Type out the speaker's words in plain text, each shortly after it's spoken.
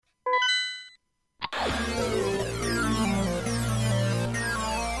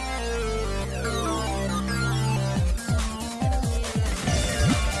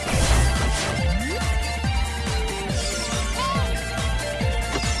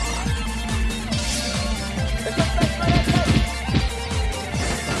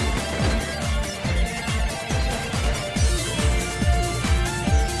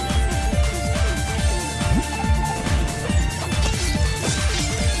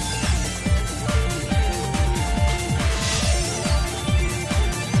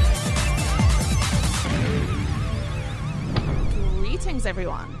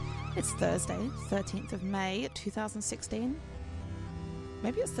Everyone, it's Thursday, 13th of May, 2016.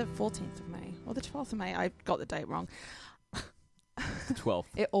 Maybe it's the 14th of May or the 12th of May. I got the date wrong. 12th.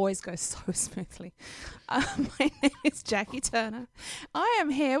 It always goes so smoothly. My name is Jackie Turner. I am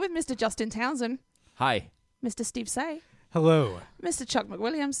here with Mr. Justin Townsend. Hi. Mr. Steve Say. Hello. Mr. Chuck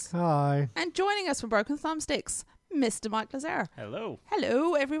McWilliams. Hi. And joining us from Broken Thumbsticks, Mr. Mike Lazare. Hello.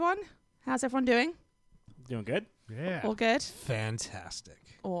 Hello, everyone. How's everyone doing? Doing good? Yeah. All good? Fantastic.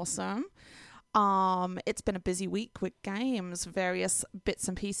 Awesome. It's been a busy week with games, various bits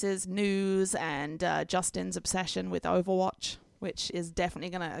and pieces, news, and Justin's obsession with Overwatch, which is definitely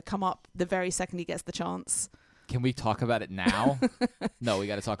going to come up the very second he gets the chance. Can we talk about it now? No, we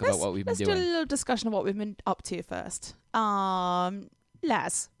got to talk about what we've been doing. Let's do a little discussion of what we've been up to first.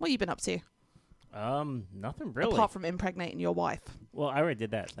 Laz, what have you been up to? Nothing really. Apart from impregnating your wife. Well, I already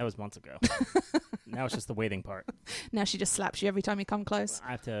did that. That was months ago. Now it's just the waiting part. Now she just slaps you every time you come close.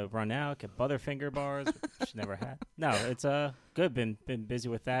 I have to run out, get Butterfinger bars, which she never had. No, it's good. Been busy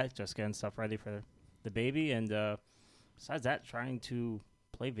with that, just getting stuff ready for the baby, and besides that, trying to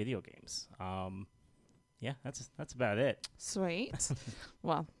play video games. Yeah, that's about it. Sweet.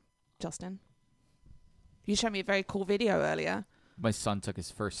 Well, Justin, you showed me a very cool video earlier. My son took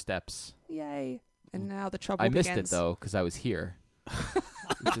his first steps. Yay. And now the trouble I begins. missed it, though, because I was here,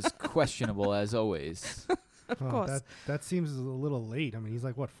 which is questionable, as always. Of course. That seems a little late. I mean, he's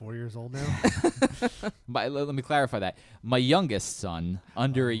like, what, 4 years old now? Let me clarify that. My youngest son,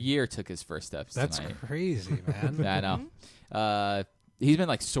 under a year, took his first steps That's tonight. crazy, man. Yeah, I know. He's been,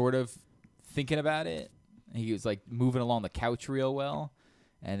 like, sort of thinking about it. He was, like, moving along the couch real well.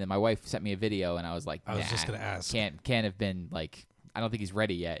 And then my wife sent me a video, and I was like, I was just going to ask. Can't have been, like, I don't think he's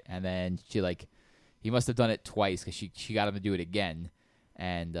ready yet. And then she, like, he must have done it twice because she got him to do it again.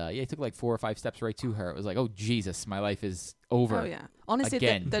 And, he took, like, 4 or 5 steps right to her. It was like, oh, Jesus, my life is over. Oh, yeah. Honestly,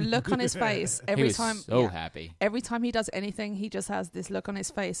 again. the look on his face He every was time. so happy. Every time he does anything, he just has this look on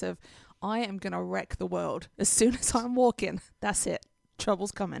his face of, I am going to wreck the world. As soon as I'm walking, that's it.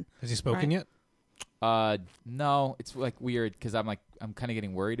 Trouble's coming. Has he spoken yet? No, it's like weird because I'm kind of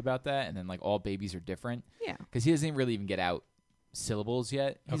getting worried about that, and then like all babies are different. Yeah, because he doesn't really even get out syllables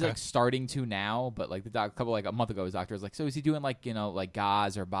yet. He's like starting to now, but like a month ago, his doctor was like, "So is he doing like like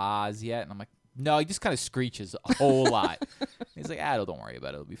gaz or baz yet?" And I'm like, "No, he just kind of screeches a whole lot." He's like, don't worry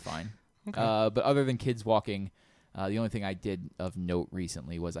about it; it'll be fine." Okay. But other than kids walking, the only thing I did of note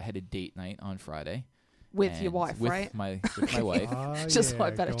recently was I had a date night on Friday. With your wife, with right? With my wife. Just so I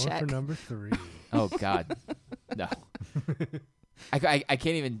better going check. For number 3. Oh God, no! I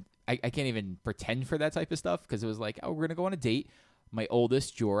can't even pretend for that type of stuff because it was like, oh, we're gonna go on a date. My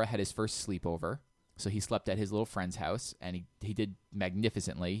oldest Jorah had his first sleepover, so he slept at his little friend's house, and he did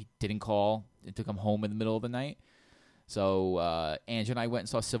magnificently. Didn't call. It took him home in the middle of the night. So Ange and I went and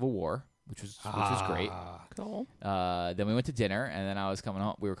saw Civil War, which was great. Cool. Then we went to dinner, and then I was coming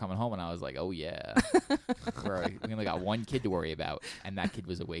home. We were coming home, and I was like, "Oh yeah, we only got one kid to worry about," and that kid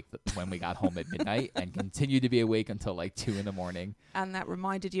was awake when we got home at midnight, and continued to be awake until like 2 a.m. And that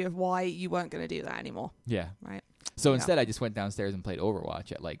reminded you of why you weren't going to do that anymore. Yeah. Right. So instead, I just went downstairs and played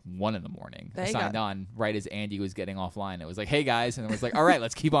Overwatch at like 1 a.m. There I you signed go. on right as Andy was getting offline. It was like, "Hey guys," and it was like, "All right,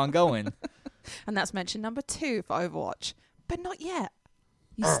 let's keep on going." And that's mention number 2 for Overwatch, but not yet.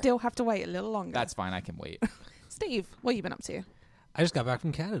 You still have to wait a little longer. That's fine. I can wait. Steve, what have you been up to? I just got back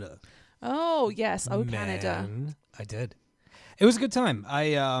from Canada. Oh, yes. Oh, Man, Canada. I did. It was a good time. I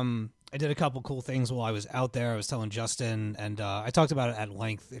did a couple cool things while I was out there. I was telling Justin, and I talked about it at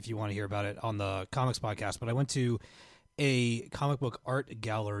length if you want to hear about it on the Comics Podcast, but I went to a comic book art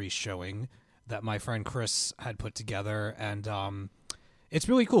gallery showing that my friend Chris had put together, and it's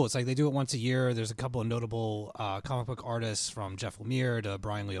really cool. It's like they do it once a year. There's a couple of notable comic book artists from Jeff Lemire to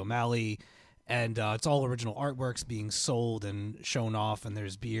Brian Lee O'Malley, and it's all original artworks being sold and shown off, and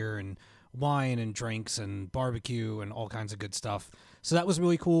there's beer and wine and drinks and barbecue and all kinds of good stuff. So that was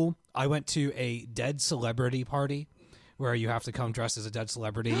really cool. I went to a dead celebrity party where you have to come dressed as a dead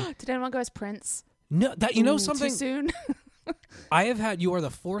celebrity. Did anyone go as Prince? No, that something. Too soon? You are the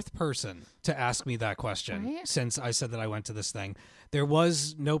fourth person to ask me that question Right. since I said that I went to this thing. There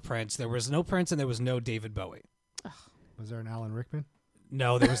was no Prince, and there was no David Bowie. Was there an Alan Rickman?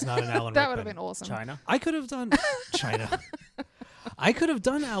 No, there was not an Alan That Rickman. would have been awesome. China. I could have done China. I could have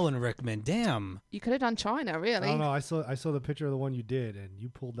done Alan Rickman. Damn. You could have done China, I really. don't know. I saw the picture of the one you did, and you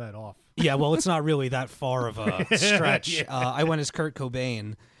pulled that off. Yeah, well, it's not really that far of a stretch. I went as Kurt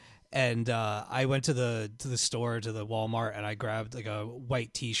Cobain, and I went to the store, to the Walmart, and I grabbed like a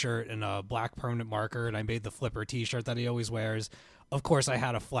white T-shirt and a black permanent marker, and I made the flipper T-shirt that he always wears. Of course, I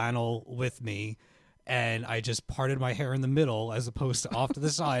had a flannel with me, and I just parted my hair in the middle as opposed to off to the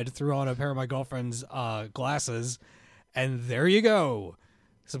side, threw on a pair of my girlfriend's glasses, and there you go.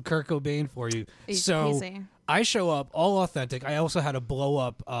 Some Kurt Cobain for you. Easy. I show up all authentic. I also had a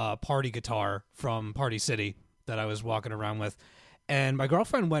blow-up party guitar from Party City that I was walking around with. And my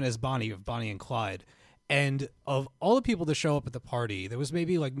girlfriend went as Bonnie of Bonnie and Clyde. And of all the people to show up at the party, there was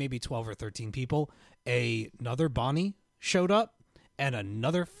maybe 12 or 13 people. Another Bonnie showed up, and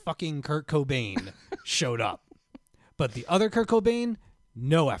another fucking Kurt Cobain showed up. But the other Kurt Cobain,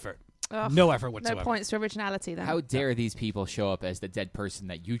 no effort. Ugh, No effort no whatsoever. points to originality then. How dare these people show up as the dead person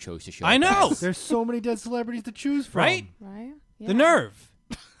that you chose to show I up know! as? There's so many dead celebrities to choose from. Right? Right? Yeah. The nerve.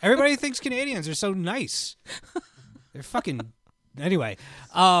 Everybody thinks Canadians are so nice. They're fucking... Anyway.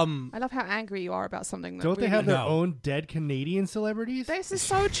 I love how angry you are about something that Don't they really- have their No. own dead Canadian celebrities? This is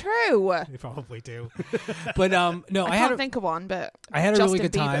so true. They probably do. But no, I can't think of one, but I had a Justin really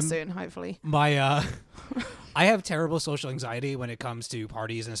good Bieber time. soon, hopefully. My I have terrible social anxiety when it comes to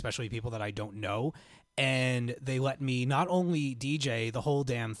parties, and especially people that I don't know. And they let me not only DJ the whole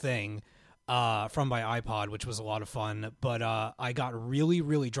damn thing from my iPod, which was a lot of fun, but I got really,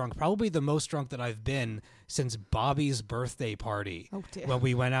 really drunk. Probably the most drunk that I've been since Bobby's birthday party. Oh, dear. When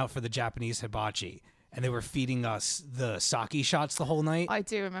we went out for the Japanese hibachi. And they were feeding us the sake shots the whole night. I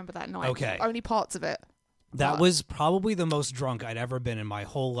do remember that night. Okay. Only parts of it. That But- was probably the most drunk I'd ever been in my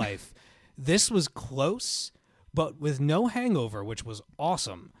whole life. This was close, but with no hangover, which was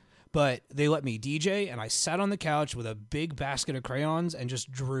awesome. But they let me DJ, and I sat on the couch with a big basket of crayons and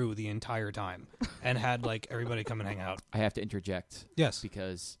just drew the entire time and had like everybody come and hang out. I have to interject Yes.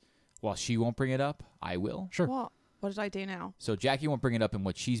 because while she won't bring it up, I will. Sure. What? What did I do now? So Jackie won't bring it up in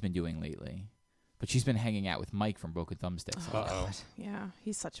what she's been doing lately, but she's been hanging out with Mike from Broken Thumbsticks. Uh-oh. Yeah,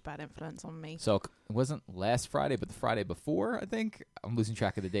 he's such a bad influence on me. So it wasn't last Friday, but the Friday before, I think. I'm losing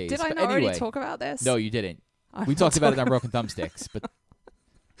track of the days. Did I But not anyway, already talk about this? No, you didn't. I'm We not talked about it talking- on Broken Thumbsticks, but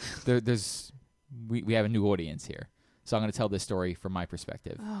we have a new audience here. So I'm going to tell this story from my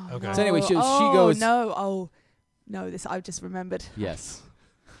perspective. Oh, Okay. no. So anyway, she Oh, goes- No, this I've just remembered. Yes.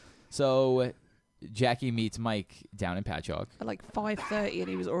 So Jackie meets Mike down in Patchogue, At like 5:30, and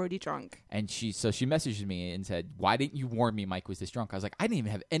he was already drunk. and she messaged me and said, "Why didn't you warn me Mike was this drunk?" I was like, "I didn't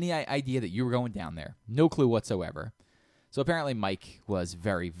even have any idea that you were going down there. No clue whatsoever." So apparently Mike was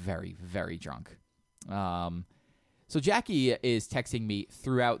very, very, very drunk. So Jackie is texting me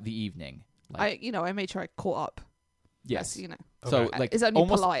throughout the evening. I made sure I caught up. Yes. Okay. So like It's only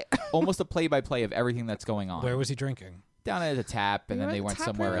almost polite. almost a play-by-play of everything that's going on. Where was he drinking? Down at a tap, and then they went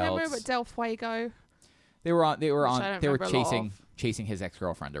somewhere else. At Del Fuego. They were I don't remember a lot chasing his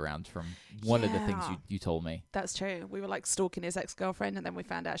ex-girlfriend around from one of the things Yeah. you told me. That's true. We were like stalking his ex-girlfriend, and then we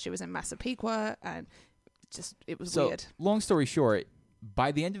found out she was in Massapequa, and it was So, weird. long story short,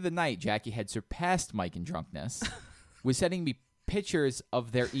 by the end of the night, Jackie had surpassed Mike in drunkenness, was sending me pictures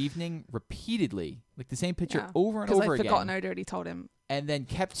of their evening repeatedly, like the same picture over and Because over I'd forgotten again, I'd already told him. and then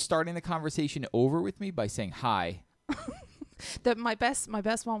kept starting the conversation over with me by saying hi. My best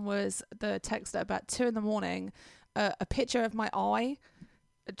one was the text at about 2 a.m, a picture of my eye,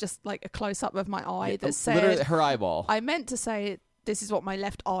 just like a close-up of my eye that literally said, her eyeball. I meant to say, this is what my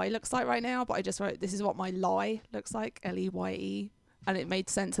left eye looks like right now, but I just wrote, this is what my lie looks like, Leye, and it made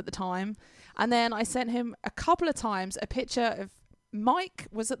sense at the time. And then I sent him a couple of times a picture of Mike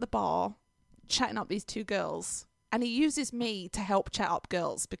was at the bar chatting up these two girls, and he uses me to help chat up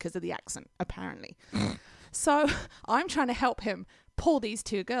girls because of the accent, apparently. So I'm trying to help him pull these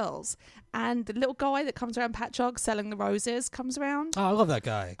two girls, and the little guy that comes around Patchogue selling the roses comes around. Oh, I love that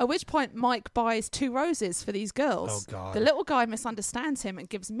guy. At which point Mike buys 2 roses for these girls. Oh, God. The little guy misunderstands him and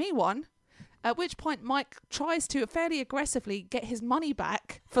gives me one. At which point Mike tries to fairly aggressively get his money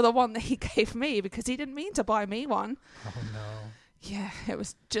back for the one that he gave me because he didn't mean to buy me one. Oh, no. Yeah, it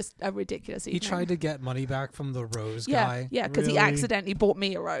was just a ridiculous He evening. tried to get money back from the rose yeah, guy. Yeah, because he Really? accidentally bought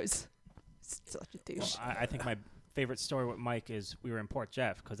me a rose. Such a douche. Well, I think my favorite story with Mike is we were in Port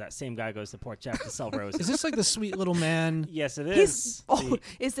Jeff because that same guy goes to Port Jeff to sell roses. Is this like the sweet little man? Yes, it is.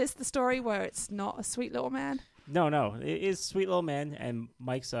 Is this the story where it's not a sweet little man? No. It is sweet little man, and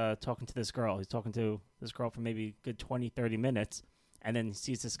Mike's talking to this girl. He's talking to this girl for maybe a good 20, 30 minutes, and then he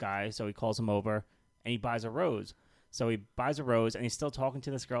sees this guy, so he calls him over, and he buys a rose. So he buys a rose, and he's still talking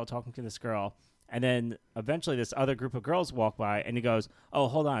to this girl, and then eventually this other group of girls walk by, and he goes, "Oh,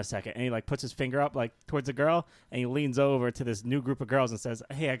 hold on a second," and he like puts his finger up like towards the girl, and he leans over to this new group of girls and says,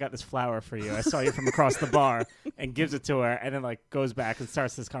 "Hey, I got this flower for you. I saw you from across the bar," and gives it to her, and then like goes back and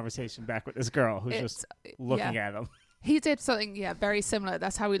starts this conversation back with this girl who's just looking at him. He did something, very similar.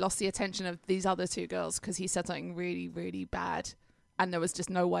 That's how he lost the attention of these other two girls, because he said something really, really bad, and there was just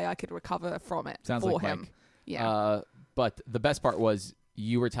no way I could recover from it Sounds for like him. Mike. Yeah. But the best part was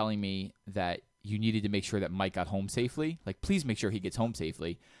you were telling me that you needed to make sure that Mike got home safely. Like, please make sure he gets home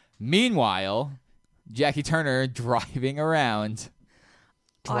safely. Meanwhile, Jackie Turner driving around.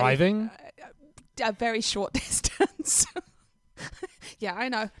 Driving? A very short distance. Yeah, I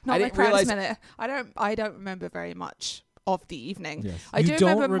know. I Not my didn't proudest realize- minute. I don't remember very much of the evening. Yes. I you do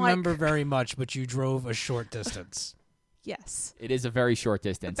don't remember Mike. very much, but you drove a short distance. Yes. It is a very short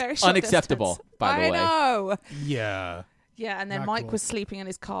distance. Very short Unacceptable, distance. by the way. I know. Yeah. Yeah, and then Not Mike cool. was sleeping in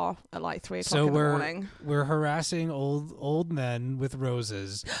his car at like 3 o'clock So in the morning. we're harassing old men with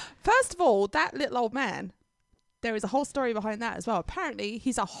roses. First of all, that little old man, there is a whole story behind that as well. Apparently,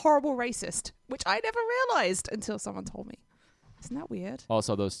 he's a horrible racist, which I never realized until someone told me. Isn't that weird?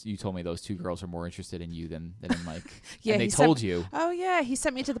 Also, you told me those two girls are more interested in you than in Mike. Yeah, and they he sent- told you. Oh, yeah. He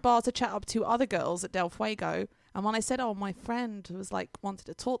sent me to the bar to chat up to other girls at Del Fuego. And when I said, "Oh, my friend was like, wanted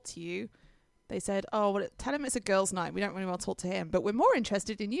to talk to you," they said, "Oh, well, tell him it's a girls' night. We don't really want to talk to him. But we're more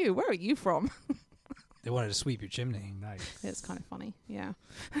interested in you. Where are you from?" They wanted to sweep your chimney. Nice. It's kind of funny. Yeah.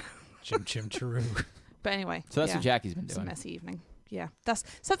 Chim chim chiroo. But anyway. So that's yeah. what Jackie's been It's a doing. messy evening. Yeah.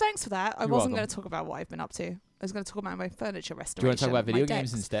 So thanks for that. I You're wasn't welcome. going to talk about what I've been up to. I was going to talk about my furniture Do restoration. you want to talk about my video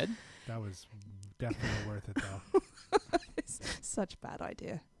games decks. instead? That was definitely worth it, though. It's such a bad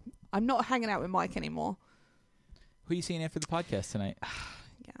idea. I'm not hanging out with Mike anymore. Who are you seeing after the podcast tonight?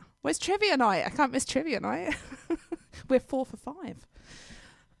 Yeah. Where's trivia night? I can't miss trivia night. We're 4 for 5.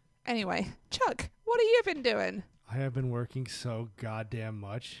 Anyway, Chuck, what have you been doing? I have been working so goddamn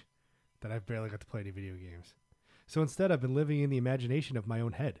much that I've barely got to play any video games. So instead, I've been living in the imagination of my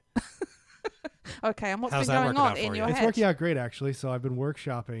own head. Okay, and what's How's been that going working on out in for your you? It's head? working out great, actually. So I've been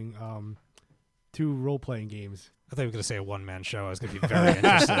workshopping 2 role-playing games. I thought you were going to say a one-man show. I was going to be very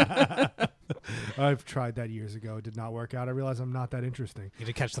interested. I've tried that years ago. It did not work out. I realized I'm not that interesting. You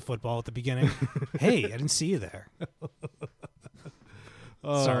to catch the football at the beginning. Hey, I didn't see you there.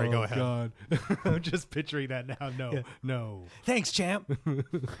 Oh, Sorry, go ahead. God. I'm just picturing that now. No, Yeah. no. Thanks, champ.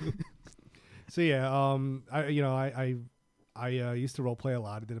 So yeah, I used to role play a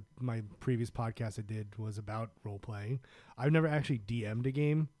lot. My previous podcast I did was about role playing. I've never actually DM'd a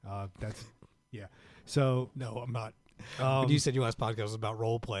game. So No, I'm not. When you said your last podcast was about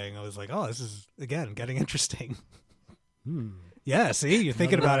role playing, I was like, oh, this is, again, getting interesting. Yeah, see? You're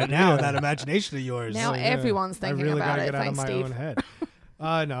thinking about it now, that imagination of yours. Now Oh, yeah. everyone's thinking I really about gotta it. get out of Thanks, my Steve. own head.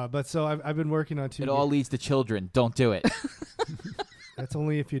 No, but so I've been working on 2. It all leads to children. Don't do it. That's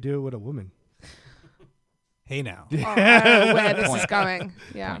only if you do it with a woman. Hey, now. Oh, I don't know where this is Point. going.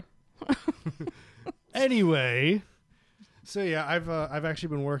 Yeah. Point. Anyway, so yeah, I've actually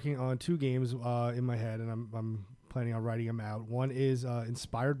been working on 2 games in my head, and I'm planning on writing them out. One is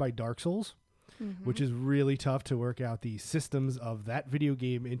inspired by Dark Souls, Mm-hmm. which is really tough to work out the systems of that video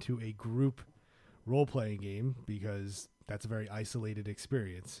game into a group role-playing game because that's a very isolated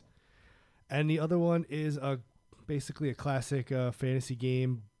experience. And the other one is basically a classic fantasy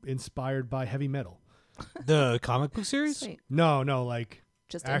game inspired by heavy metal. The comic book series? Sweet. No, like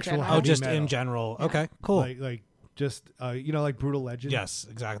Just in Actual general. Oh, heavy just metal. in general. Yeah. Okay, cool. like just like Brutal Legend. Yes,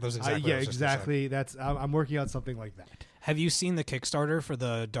 exactly. Those exactly. what Yeah, I was just gonna say. exactly. That's I'm working on something like that. Have you seen the Kickstarter for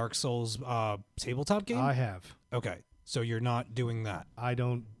the Dark Souls tabletop game? I have. Okay, so you're not doing that. I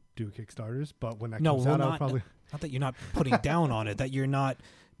don't do Kickstarters, but when that No, comes well, out, I'll not- probably. Not that you're not putting down on it, that you're not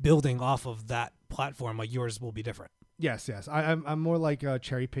building off of that platform. Like yours will be different. Yes. I'm more like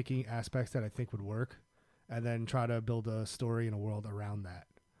cherry picking aspects that I think would work, and then try to build a story and a world around that.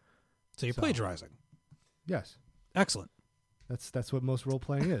 So you're So- plagiarizing. Yes, Excellent. that's what most role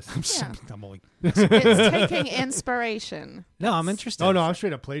playing is. Yeah. I'm only. It's taking inspiration. No, I'm interested. Oh no, I'm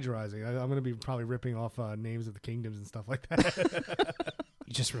straight up plagiarizing. I'm going to be probably ripping off names of the kingdoms and stuff like that.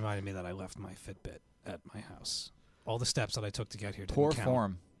 You just reminded me that I left my Fitbit at my house. All the steps that I took to get here didn't Poor count.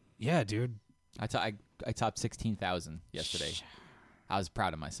 form. Yeah, dude. I topped 16,000 yesterday. I was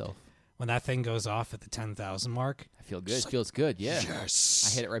proud of myself. When that thing goes off at the 10,000 mark, I feel good. Feels good. Yeah. yes.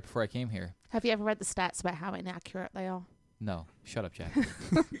 I hit it right before I came here. Have you ever read the stats about how inaccurate they are? No. Shut up, Jack.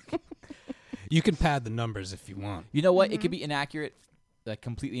 You can pad the numbers if you want. You know what? It could be inaccurate, like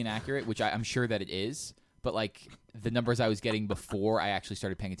completely inaccurate, which I'm sure that it is. But like the numbers I was getting before I actually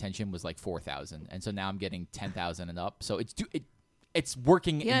started paying attention was like 4,000, and so now I'm getting 10,000 and up. So it's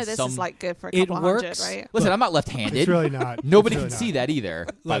working. Yeah, in this some... is like good for a It couple hundred, works. right? Listen, I'm not left-handed. It's really not. Nobody It's can really see not. that either.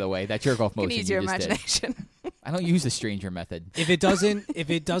 By the way, that jerk off You motion can use you your just did. imagination. I don't use the stranger method. If it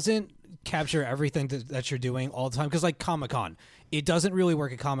doesn't capture everything that you're doing all the time, because like Comic-Con, it doesn't really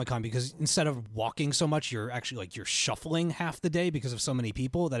work at Comic-Con because instead of walking so much, you're actually like you're shuffling half the day because of so many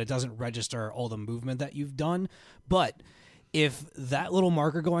people that it doesn't register all the movement that you've done. But if that little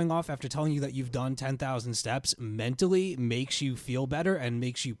marker going off after telling you that you've done 10,000 steps mentally makes you feel better and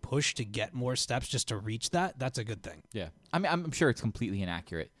makes you push to get more steps just to reach that, that's a good thing. Yeah, I mean, I'm sure it's completely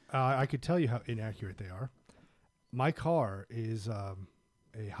inaccurate. I could tell you how inaccurate they are. My car is a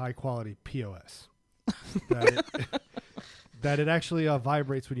high-quality POS. That it actually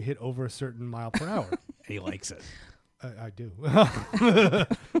vibrates when you hit over a certain mile per hour. He likes it. I do.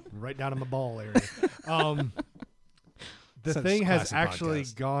 Right down in my ball area. The Such thing has classic actually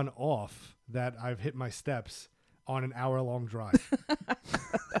podcast. gone off that I've hit my steps on an hour-long drive.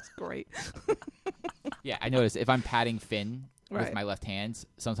 That's great. Yeah, I noticed if I'm patting Finn with Right. my left hand,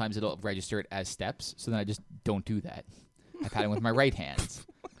 sometimes it'll register it as steps. So then I just don't do that. I pat him with my right hand.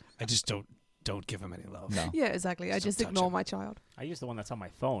 I just don't give him any love. No. Yeah, exactly. I Just just don't touch ignore him. my child. I use the one that's on my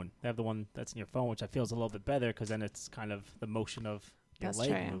phone. They have the one that's in your phone, which I feel is a little bit better because then it's kind of the motion of your That's leg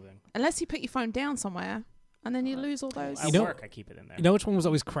true. moving. Unless you put your phone down somewhere, and then you lose all those. At You know- work, I keep it in there. You know which one was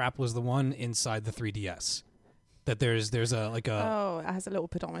always crap was the one inside the 3DS. That there's a like a Oh, it has a little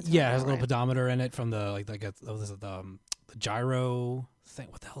pedometer. yeah, it in has a it, little right? pedometer in it from the the gyro thing.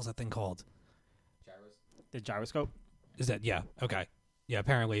 What the hell is that thing called? The gyroscope. Is that yeah? Okay. Yeah,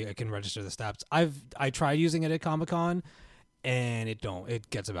 apparently it can register the steps. I tried using it at Comic-Con and it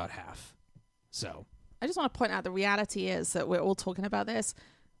gets about half. So, I just want to point out the reality is that we're all talking about this.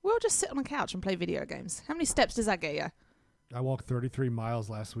 We'll just sit on a couch and play video games. How many steps does that get you? I walked 33 miles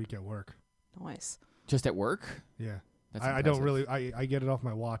last week at work. Nice. Just at work? Yeah. That's I don't impressive. really. I get it off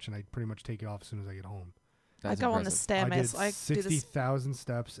my watch and I pretty much take it off as soon as I get home. That's I go on the impressive. stair I did mess. I do this. 60,000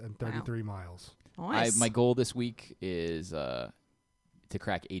 steps and 33 miles. Nice. My goal this week is to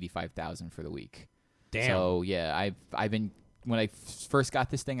crack 85,000 for the week. damn. So yeah, I've been when I first got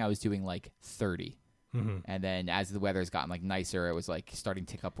this thing, I was doing like 30. Mhm. And then as the weather's gotten like nicer, it was like starting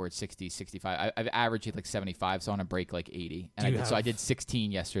to tick upwards 60, 65. I've averaged it like 75, so on a break like 80. And Do you so I have- did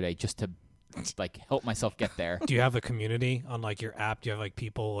 16 yesterday just to like help myself get there. Do you have a community on like your app? Do you have like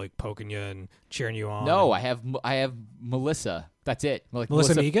people like poking you and cheering you on? No, and- I have Melissa. That's it. Like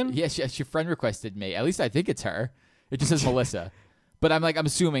Melissa Megan? Yeah, she friend requested me. At least I think it's her. It just says Melissa. But I'm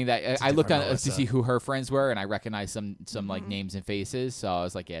assuming that It's a I looked on different to Melissa. see who her friends were, and I recognized some like names and faces. So I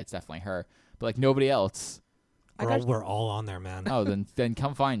was like, yeah, it's definitely her. But like nobody else. We're all on there, man. Oh, then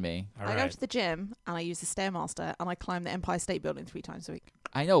come find me. All I right. go to the gym and I use the Stairmaster and I climb the Empire State Building 3 times a week.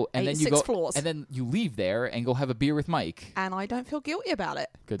 I know, and then you 86 go, floors. and then you leave there and go have a beer with Mike. And I don't feel guilty about it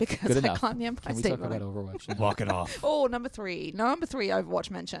Good, because good I enough. climb the Empire Can we State talk about Building. Overwatch? now? Walk it off. Oh, number 3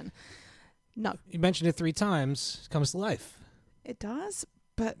 Overwatch mention. No, You mentioned it 3 times. It comes to life. it does,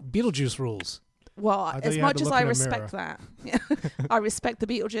 but Beetlejuice rules. well, I thought as you had much to as look I in a respect that, I respect the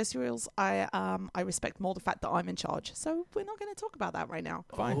Beetlejuice rules. I respect more the fact that I'm in charge. So we're not going to talk about that right now.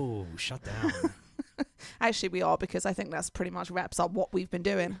 Fine. Oh, shut down. Actually, we are because I think that's pretty much wraps up what we've been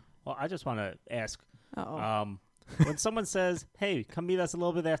doing. Well, I just want to ask, Uh-oh. when someone says, "Hey, come meet us a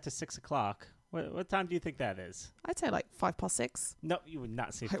little bit after 6 o'clock," what time do you think that is? I'd say like 6:05. No, you would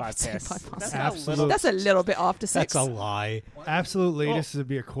not say I would 5 say past. 5 past That's six. not a Absolute- little. That's a little bit after 6. That's a lie. Absolute latest would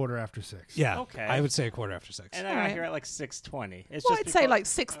be a quarter after 6. Yeah. Okay. I would say a quarter after 6. And I Alright. got here at like 6:20. It's Well, just I'd say because- like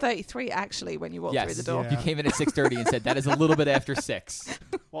 6:33 actually when you walk Yes. through the door. Yeah. You came in at 6:30 and said that is a little bit after 6.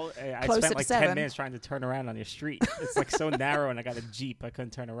 Well, I Closer spent to like 7. 10 minutes trying to turn around on your street. It's like so narrow, and I got a Jeep. I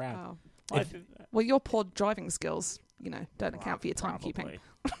couldn't turn around. Oh. Well, Well, your poor driving skills, don't account for your timekeeping. probably.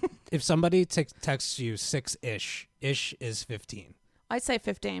 If somebody texts you 6-ish, ish is 15. I'd say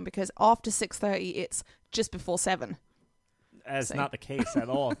 15 because after 6:30 it's just before 7. That's See. not the case at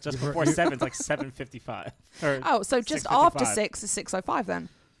all. Just before 7 is like 7:55. Or Oh, so just after 6:55. 6 is 6:05 then.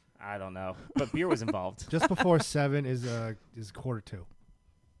 I don't know, but beer was involved. Just before 7 is quarter to.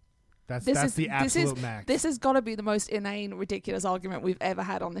 That's the absolute max. This has got to be the most inane, ridiculous argument we've ever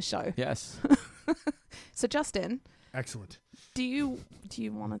had on the show. Yes. So Justin, Excellent. do you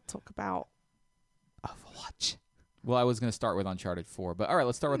want to talk about Overwatch? Well, I was going to start with Uncharted 4, but all right,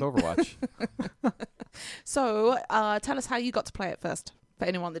 let's start with Overwatch. So tell us how you got to play it first, for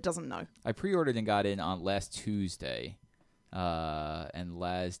anyone that doesn't know. I pre-ordered and got in on last Tuesday. and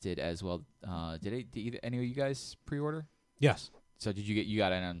Laz did as well. Did any of you guys pre-order? Yes. So did you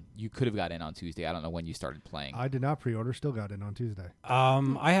got in on? You could have got in on Tuesday. I don't know when you started playing. I did not pre-order. Still got in on Tuesday.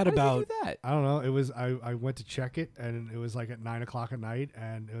 I had How did you about do that? I don't know. It was I went to check it, and it was like at 9:00 at night,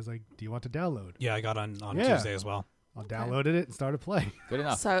 and it was like, "Do you want to download?" I got on Yeah. Tuesday as well. I downloaded it and started playing. Good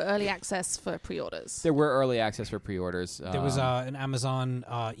enough. So early access for pre-orders. There were early access for pre-orders. There was an Amazon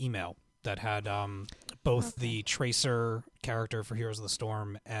email that had both the Tracer character for Heroes of the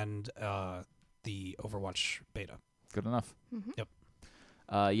Storm and the Overwatch beta. Good enough. Mhm. Yep.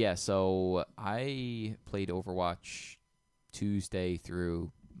 Yeah, so I played Overwatch Tuesday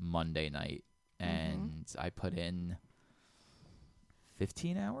through Monday night, and I put in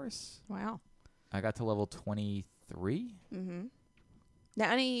 15 hours. Wow. I got to level 23. Mm-hmm.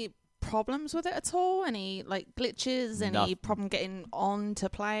 Now, any problems with it at all? Any like glitches? Any Nothing. problem getting on to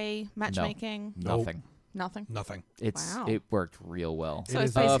play? Matchmaking? Nope. Nothing. Nothing. Nothing. Wow. It worked real well. So It it's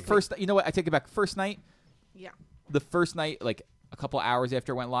is basically First, you know what? I take it back. First night, yeah. the first night, like a couple hours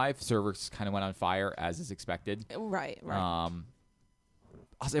after it went live, servers kind of went on fire as is expected. Right. I'll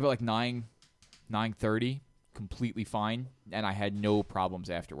say about like 9:30, completely fine, and I had no problems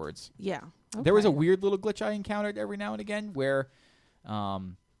afterwards. Yeah. There was a Okay. weird little glitch I encountered every now and again where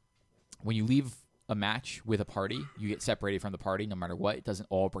when you leave a match with a party, you get separated from the party no matter what. It doesn't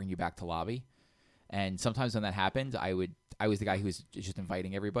all bring you back to lobby. And sometimes when that happened, I was the guy who was just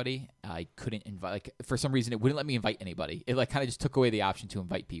inviting everybody. I couldn't invite, like, for some reason, it wouldn't let me invite anybody. It like kind of just took away the option to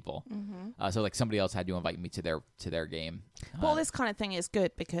invite people. So like somebody else had to invite me to their game. Well, this kind of thing is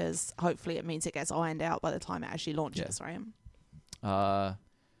good because hopefully it means it gets ironed out by the time it actually launches, right?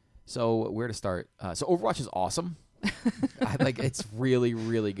 So where to start? So Overwatch is awesome. It's really,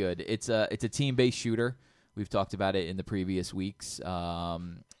 really good. It's a team-based shooter. We've talked about it in the previous weeks.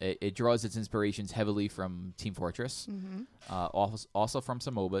 It draws its inspirations heavily from Team Fortress, also from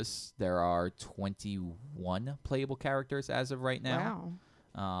some MOBAs. There are 21 playable characters as of right now.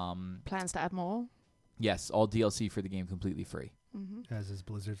 Wow. Plans to add more? Yes, all DLC for the game completely free. As is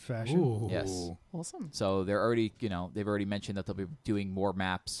Blizzard fashion. Ooh. Yes. Awesome. So they're already, they've already mentioned that they'll be doing more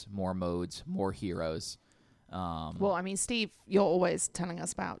maps, more modes, more heroes. Well, I mean, Steve, you're always telling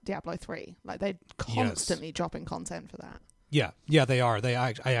us about Diablo 3. Like, they're constantly dropping content for that. Yeah, they are.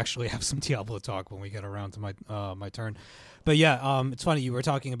 I actually have some Diablo talk when we get around to my my turn. But yeah, it's funny you were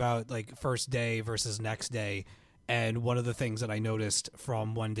talking about like first day versus next day, and one of the things that I noticed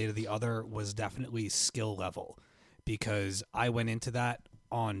from one day to the other was definitely skill level, because I went into that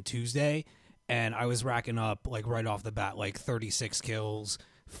on Tuesday and I was racking up like right off the bat like 36 kills,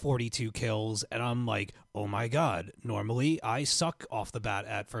 42 kills, and I'm like, oh my god, normally I suck off the bat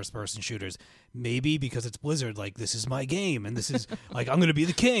at first person shooters. Maybe because it's Blizzard, like this is my game and this is like I'm gonna be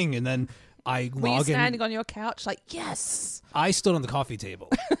the king. And then I Were you log in. standing on your couch like, yes? I stood on the coffee table.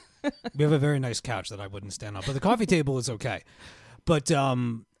 We have a very nice couch that I wouldn't stand on, but the coffee table is okay. But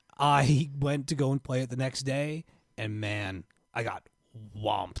I went to go and play it the next day, and man, I got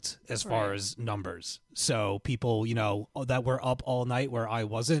whomped as far Right. as numbers. So people, that were up all night where I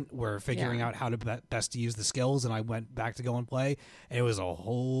wasn't, were figuring Yeah. out how to best to use the skills, and I went back to go and play, and it was a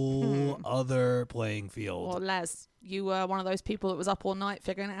whole other playing field. Well, Les, you were one of those people that was up all night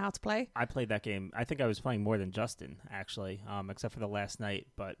figuring out how to play? I played that game. I think I was playing more than Justin, actually, except for the last night.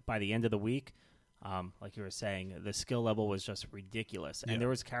 But by the end of the week, like you were saying, the skill level was just ridiculous. Yeah. And there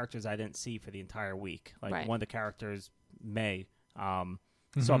was characters I didn't see for the entire week. Like Right. one of the characters, May,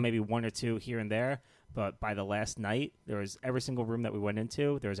 saw maybe one or two here and there. But by the last night, there was every single room that we went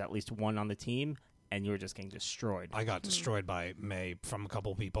into, there was at least one on the team, and you were just getting destroyed. I got destroyed by May from a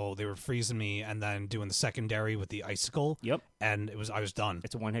couple people. They were freezing me and then doing the secondary with the icicle. Yep. And I was done.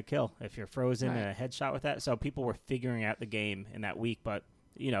 It's a one-hit kill if you're frozen Right. and a headshot with that. So people were figuring out the game in that week, but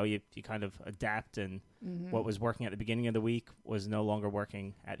you kind of adapt, and what was working at the beginning of the week was no longer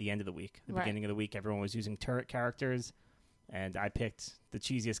working at the end of the week. The Right. beginning of the week, everyone was using turret characters, and I picked the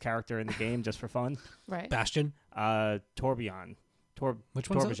cheesiest character in the game just for fun. Right. Bastion. Torbjorn. Which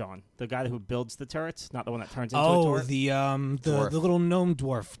one's that? Torbjorn, the guy who builds the turrets, not the one that turns into a Oh, turret. the Dwarf. little gnome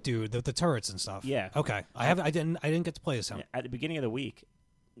dwarf dude, the turrets and stuff. Yeah. Okay. I didn't get to play as him. At the beginning of the week,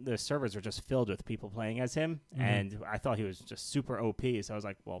 the servers were just filled with people playing as him, and I thought he was just super OP. So I was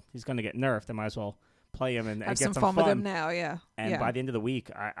like, well, he's going to get nerfed. I might as well play him and Have get some some fun with him now, yeah. And yeah. by the end of the week,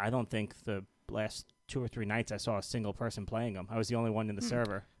 I don't think the last 2 or 3 nights I saw a single person playing him. I was the only one in the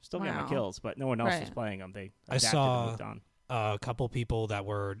server. Still getting my Wow. kills, but no one else was Right. playing them. They I adapted saw- and moved on. A couple people that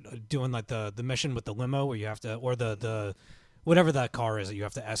were doing like the mission with the limo where you have to, or the whatever that car is that you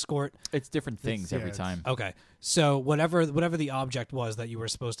have to escort. It's different things every it's- time. Okay, so whatever the object was that you were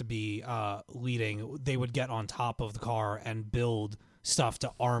supposed to be leading, they would get on top of the car and build stuff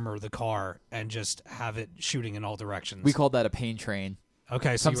to armor the car and just have it shooting in all directions. We called that a pain train.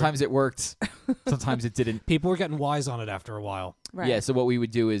 okay. So Sometimes it worked, sometimes it didn't. people were getting wise on it after a while. Right. Yeah, so what we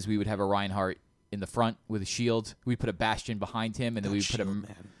would do is we would have a Reinhardt in the front with a shield. We'd put a Bastion behind him, and then we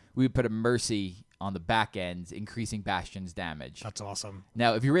would put a Mercy on the back end, increasing Bastion's damage. That's awesome.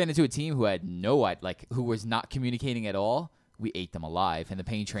 Now, if you ran into a team who had who was not communicating at all, we ate them alive, and the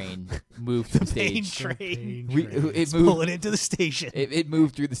pain train moved the Pain stage. train. It Pull moved. it into the station. It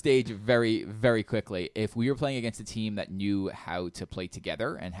moved through the stage very, very quickly. If we were playing against a team that knew how to play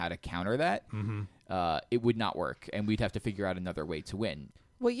together and how to counter that, it would not work, and we'd have to figure out another way to win.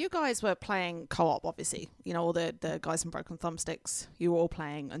 Well, you guys were playing co-op, obviously. You know, all the guys from Broken Thumbsticks. You were all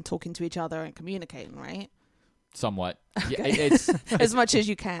playing and talking to each other and communicating, right? Somewhat. Yeah, Okay. it's As much as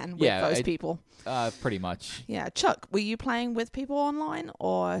you can with Yeah, those people. pretty much. Yeah. Chuck, were you playing with people online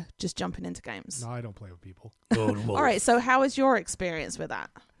or just jumping into games? No, I don't play with people. All right. So how was your experience with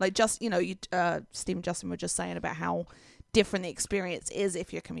that? Like, just, you know, Steve and Justin were just saying about how different the experience is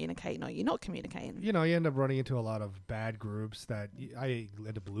if you're communicating or you're not communicating. You know, you end up running into a lot of bad groups that I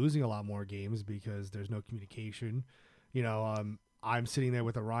end up losing a lot more games because there's no communication. You know, I'm sitting there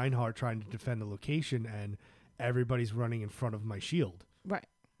with a Reinhardt trying to defend the location, and everybody's running in front of my shield. Right.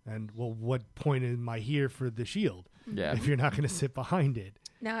 And, well, what point am I here for the shield Yeah. if you're not going to sit behind it?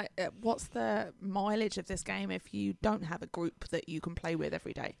 Now, what's the mileage of this game if you don't have a group that you can play with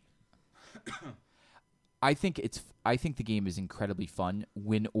every day? I think the game is incredibly fun,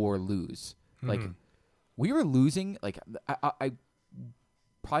 win or lose. Like, we were losing. Like, I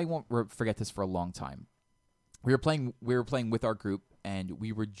probably won't forget this for a long time. We were playing with our group, and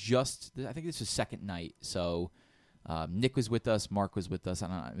we were just. I think this was second night. So, Nick was with us, Mark was with us. I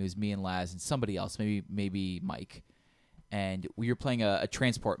don't know. It was me and Laz and somebody else, maybe Mike, and we were playing a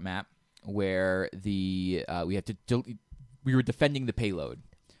transport map where we were defending the payload.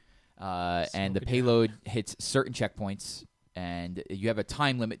 And the payload hits certain checkpoints, and you have a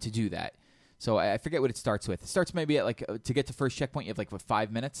time limit to do that. So I forget what it starts with. It starts maybe at to get to first checkpoint, you have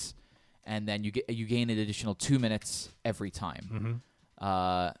 5 minutes, and then you gain an additional 2 minutes every time.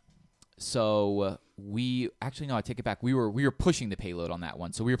 So we actually no, I take it back. We were pushing the payload on that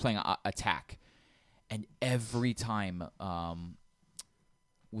one, so we were playing attack, and every time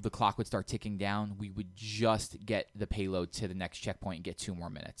the clock would start ticking down, we would just get the payload to the next checkpoint and get 2 more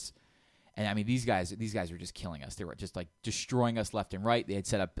minutes. And I mean, these guys were just killing us. They were just destroying us left and right. They had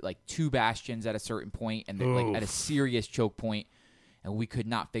set up 2 bastions at a certain point, and they're at a serious choke point, and we could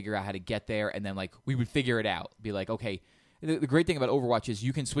not figure out how to get there. And then we would figure it out. Be like, okay. The great thing about Overwatch is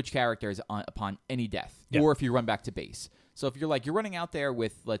you can switch characters upon any death, or if you run back to base. So if you're running out there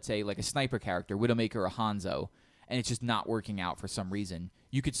with, let's say, a sniper character, Widowmaker or Hanzo, and it's just not working out for some reason,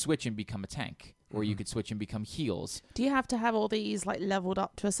 you could switch and become a tank, or you could switch and become heals. Do you have to have all these leveled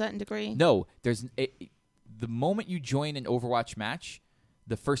up to a certain degree? No, the moment you join an Overwatch match,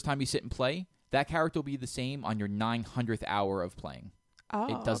 the first time you sit and play, that character will be the same on your 900th hour of playing. Oh,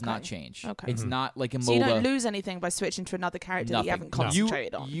 It does not okay. change. Okay. It's not like a MOBA. So you don't lose anything by switching to another character that Nothing. you haven't No.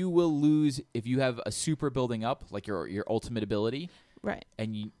 concentrated on. You will lose if you have a super building up, like your ultimate ability, Right.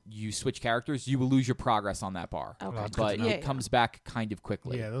 and you switch characters, you will lose your progress on that bar. Okay. that's But Yeah, it comes back kind of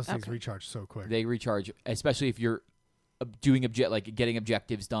quickly. Yeah, those things Okay. recharge so quick. They recharge, especially if you're doing getting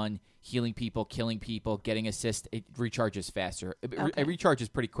objectives done, healing people, killing people, getting assists. It recharges faster. It Okay.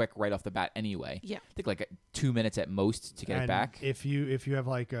 recharges pretty quick right off the bat anyway. Yeah. I think 2 minutes at most to get and it back. If you have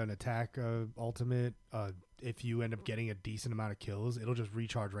an attack ultimate, if you end up getting a decent amount of kills, it'll just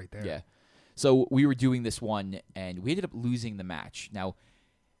recharge right there. Yeah. So we were doing this one, and we ended up losing the match. Now,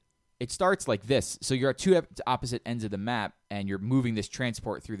 it starts like this. So you're at 2 opposite ends of the map, and you're moving this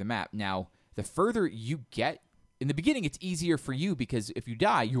transport through the map. Now, the further you get, in the beginning, it's easier for you because if you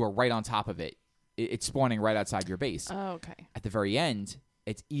die, you are right on top of it. It's spawning right outside your base. Oh, okay. At the very end,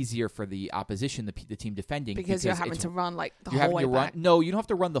 it's easier for the opposition, the team defending, Because you're having it's- to run the you're whole having way to back. run. No, you don't have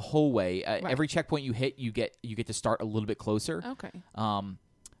to run the whole way. Right. Every checkpoint you hit, you get to start a little bit closer. Okay.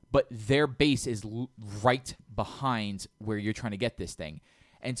 But their base is right behind where you're trying to get this thing.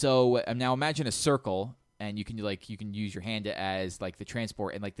 And so now imagine a circle, and you can use your hand as the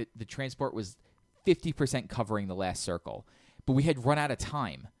transport, and the transport was 50% covering the last circle. But we had run out of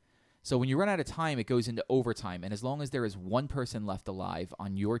time. So when you run out of time, it goes into overtime, and as long as there is one person left alive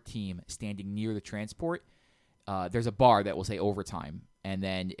on your team standing near the transport, there's a bar that will say overtime. And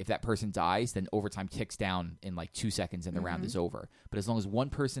then if that person dies, then overtime ticks down in 2 seconds and the round is over. But as long as one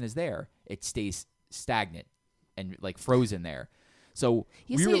person is there, it stays stagnant. and like frozen there. So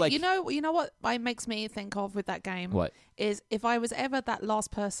You we see, were like, you know what it makes me think of with that game? what? Is if I was ever that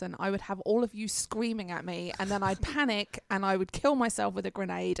last person, I would have all of you screaming at me, and then I'd panic, and I would kill myself with a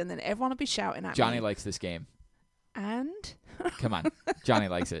grenade, and then everyone would be shouting at Johnny me. likes this game. And? Come on. Johnny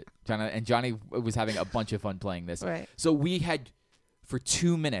likes it. Johnny was having a bunch of fun playing this. Right. So we had, for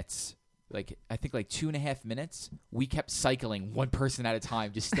 2 minutes, I think 2.5 minutes, we kept cycling one person at a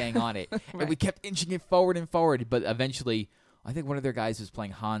time, just staying on it. And we kept inching it forward and forward. But eventually, I think one of their guys was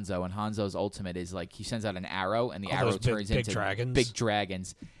playing Hanzo, and Hanzo's ultimate is like he sends out an arrow, and the arrow those turns big into dragons. big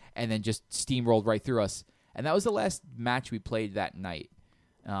dragons, and then just steamrolled right through us. And that was the last match we played that night.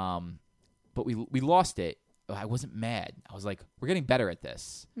 But we lost it. I wasn't mad. I was like, we're getting better at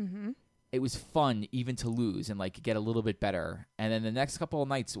this. Mm-hmm. It was fun even to lose and like get a little bit better. And then the next couple of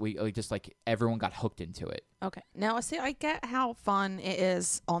nights, we just like everyone got hooked into it. Okay. Now, I get how fun it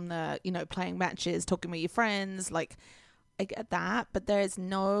is on the, playing matches, talking with your friends. Like, I get that, but there is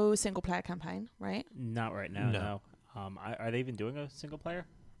no single player campaign, right? Not right now. No. No. Are they even doing a single player?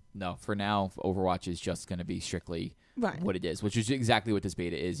 No, for now, Overwatch is just going to be strictly Right. what it is, which is exactly what this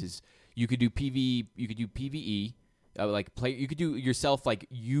beta is. Is you could do PvE, you could do PvE, you could do yourself like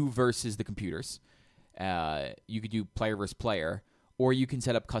you versus the computers. You could do player versus player, or you can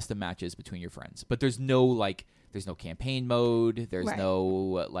set up custom matches between your friends. But there's no campaign mode. There's Right.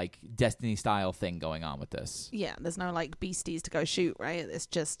 no Destiny style thing going on with this. Yeah, there's no like beasties to go shoot, right? It's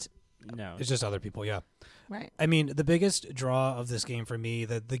just No. It's just other people, yeah. right. I mean, the biggest draw of this game for me,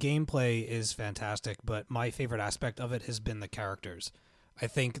 the gameplay is fantastic, but my favorite aspect of it has been the characters. I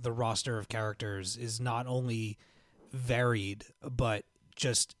think the roster of characters is not only varied, but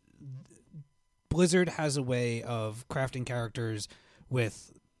just Blizzard has a way of crafting characters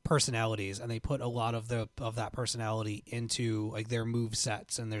with personalities, and they put a lot of that personality into like their move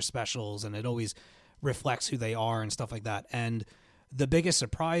sets and their specials, and it always reflects who they are and stuff like that. And the biggest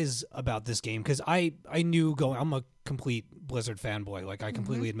surprise about this game, because I knew I'm a complete Blizzard fanboy, like I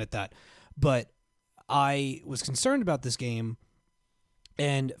completely admit that, but I was concerned about this game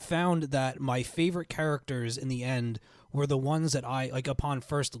and found that my favorite characters in the end were the ones that I, like upon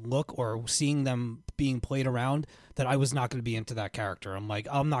first look or seeing them being played around, that I was not going to be into that character. I'm like,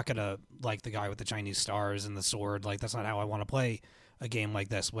 I'm not going to like the guy with the Chinese stars and the sword. Like, that's not how I want to play a game like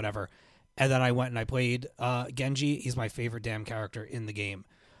this, whatever. And then I went and I played Genji. He's my favorite damn character in the game.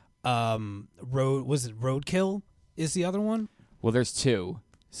 Roadkill is the other one? Well, there's two.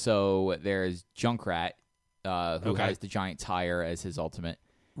 So there's Junkrat, who Okay. has the giant tire as his ultimate.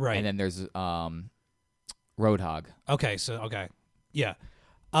 Right. And then there's Roadhog. Okay, yeah.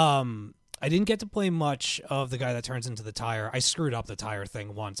 I didn't get to play much of the guy that turns into the tire. I screwed up the tire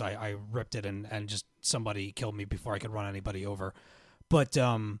thing once. I ripped it and just somebody killed me before I could run anybody over. But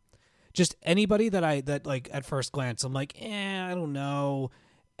just anybody that like at first glance I'm like, I don't know,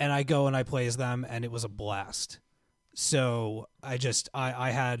 and I go and I play as them, and it was a blast. So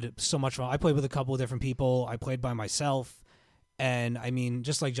I had so much fun. I played with a couple of different people. I played by myself. And I mean,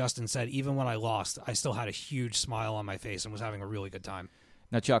 just like Justin said, even when I lost, I still had a huge smile on my face and was having a really good time.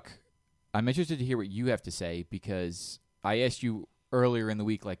 Now, Chuck, I'm interested to hear what you have to say, because I asked you earlier in the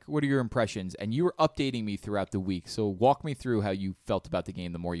week, like, what are your impressions? And you were updating me throughout the week. So walk me through how you felt about the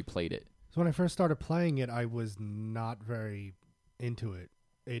game the more you played it. So when I first started playing it, I was not very into it.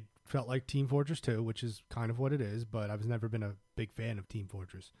 It felt like Team Fortress 2, which is kind of what it is, but I've never been a big fan of Team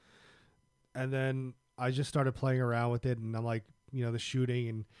Fortress. And then I just started playing around with it, and I'm like, the shooting,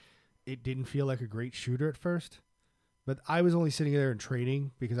 and it didn't feel like a great shooter at first. But I was only sitting there and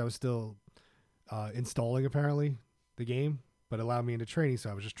training because I was still installing, apparently, the game, but it allowed me into training, so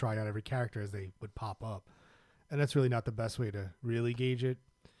I was just trying out every character as they would pop up. And that's really not the best way to really gauge it.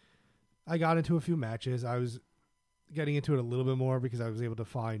 I got into a few matches. I was getting into it a little bit more because I was able to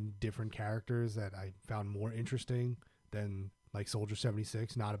find different characters that I found more interesting than like Soldier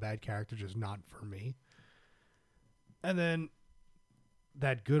 76. Not a bad character, just not for me. And then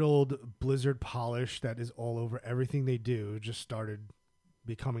that good old Blizzard polish that is all over everything they do just started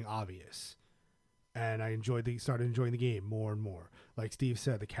becoming obvious. And I started enjoying the game more and more. Like Steve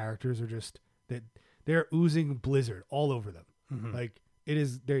said, the characters are just they're oozing Blizzard all over them. Mm-hmm. Like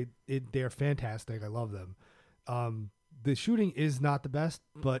they're fantastic. I love them. The shooting is not the best,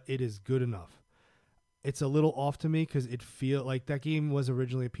 but it is good enough. It's a little off to me because it feel like that game was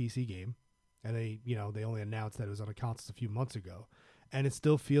originally a PC game, and they only announced that it was on a console a few months ago, and it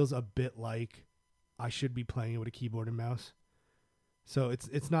still feels a bit like I should be playing it with a keyboard and mouse. So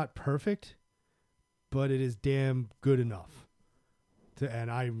it's not perfect, but it is damn good enough.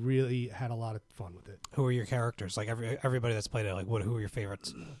 And I really had a lot of fun with it. Who are your characters? Like everybody that's played it, like who are your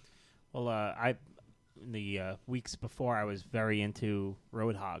favorites? Well, in the weeks before, I was very into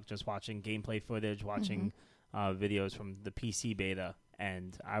Roadhog, just watching gameplay footage, watching videos from the PC beta,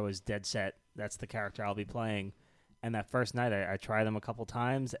 and I was dead set. That's the character I'll be playing. And that first night, I tried them a couple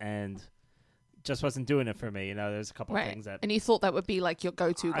times, and just wasn't doing it for me. You know, there's a couple of things that... And you thought that would be like your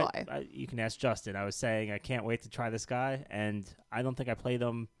go-to guy. You can ask Justin. I was saying I can't wait to try this guy, and I don't think I played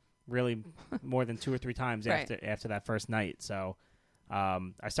him really more than 2 or 3 times after that first night. So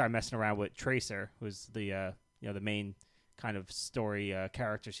I started messing around with Tracer, who's the the main kind of story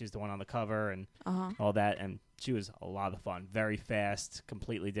character. She's the one on the cover and all that, and she was a lot of fun. Very fast,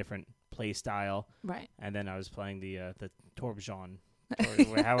 completely different play style. Right. And then I was playing the Torbjorn.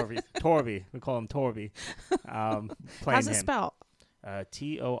 Torby. We call him Torby. How's it spelled?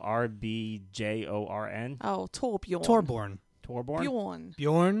 Torbjorn. Oh, Torbjorn. Torbjorn. Torbjorn?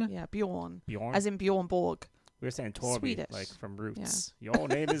 Bjorn? Yeah, Bjorn. Bjorn? As in Bjorn Borg. We were saying Torby, Swedish. like from Roots. Yeah. Your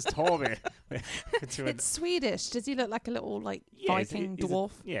name is Torby. It's Swedish. Does he look like a little Viking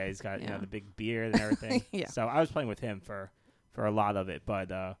dwarf? He's got the big beard and everything. Yeah. So I was playing with him for a lot of it, but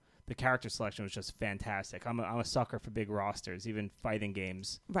the character selection was just fantastic. I'm a sucker for big rosters, even fighting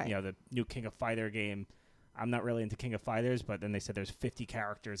games. Right. You know, the new King of Fighter game. I'm not really into King of Fighters, but then they said there's 50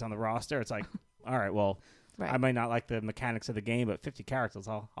 characters on the roster. It's like, all right, well, I might not like the mechanics of the game, but 50 characters,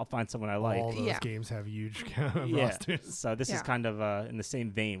 I'll find someone I like. All those games have huge rosters. So this is kind of in the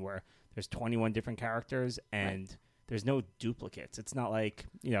same vein where there's 21 different characters and there's no duplicates. It's not like,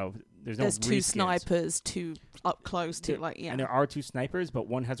 there's no There's 2 reskins. snipers, 2 up close, 2 And there are 2 snipers, but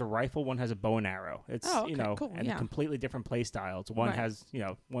one has a rifle, one has a bow and arrow. It's, cool. and completely different play styles. One has,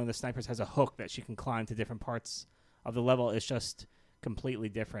 one of the snipers has a hook that she can climb to different parts of the level. It's just completely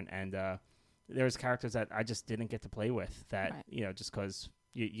different. And there's characters that I just didn't get to play with that, just because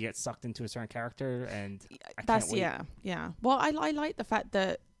you get sucked into a certain character and I can't wait. Yeah. Well, I like the fact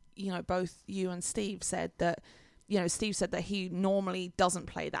that, both you and Steve said that, Steve said that he normally doesn't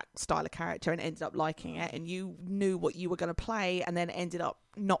play that style of character and ended up liking it, and you knew what you were going to play and then ended up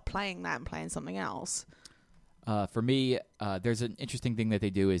not playing that and playing something else. For me, there's an interesting thing that they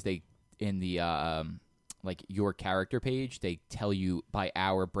do is they, in the your character page, they tell you by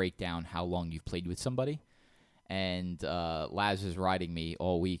hour breakdown how long you've played with somebody. And Laz was riding me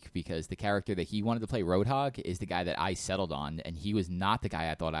all week because the character that he wanted to play, Roadhog, is the guy that I settled on, and he was not the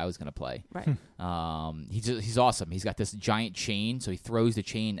guy I thought I was going to play. Right. He's awesome. He's got this giant chain, so he throws the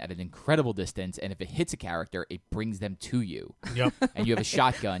chain at an incredible distance, and if it hits a character, it brings them to you. Yep. And you have a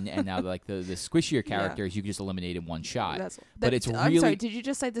shotgun, and now the squishier characters you can just eliminate in one shot. But it's I'm really... sorry, did you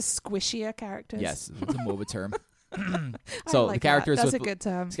just say the squishier characters? Yes, it's a MOBA term. So the characters that's with a good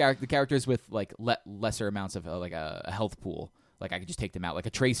term. the characters with lesser amounts of a health pool, like I could just take them out, like a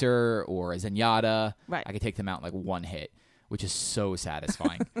Tracer or a Zenyatta. Right. I could take them out in like one hit, which is so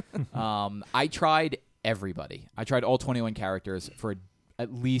satisfying. I tried everybody. I tried all 21 characters for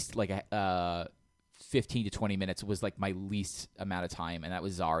at least 15 to 20 minutes was like my least amount of time, and that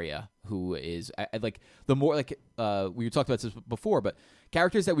was Zarya, who is the more we talked about this before, but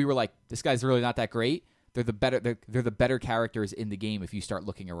characters that we were like, this guy's really not that great. They're the better characters in the game if you start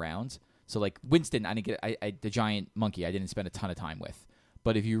looking around. So like Winston, I didn't get the giant monkey. I didn't spend a ton of time with,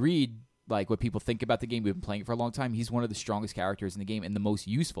 but if you read what people think about the game, we've been playing it for a long time. He's one of the strongest characters in the game and the most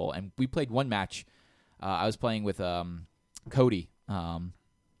useful. And we played one match. I was playing with Cody,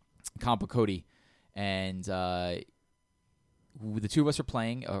 Compa Cody, and the 2 of us were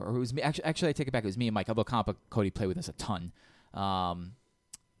playing, or it was me. Actually, I take it back. It was me and Mike. Although Compa Cody played with us a ton.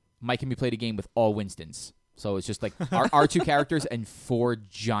 Mike and me played a game with all Winstons. So it's just like our 2 characters and 4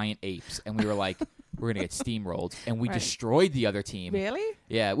 giant apes. And we were like, we're going to get steamrolled. And we destroyed the other team. Really?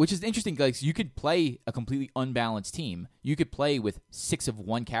 Yeah, which is interesting. Like, you could play a completely unbalanced team. You could play with 6 of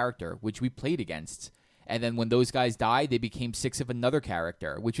one character, which we played against. And then when those guys died, they became 6 of another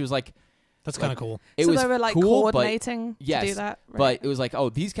character, which was like... That's kind of cool. It so was they were cool, coordinating to do that? Right. But it was like,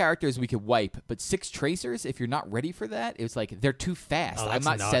 these characters we could wipe, but 6 Tracers, if you're not ready for that, it was like they're too fast. I'm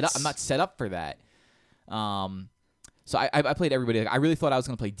not set up for that. So I played everybody. I really thought I was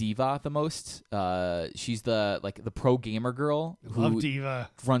going to play D.Va the most. She's the pro gamer girl Love D.Va.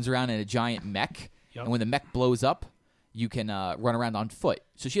 Runs around in a giant mech, Yep. and when the mech blows up, you can run around on foot.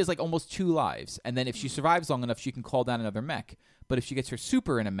 So she has almost 2 lives, and then if she survives long enough, she can call down another mech. But if she gets her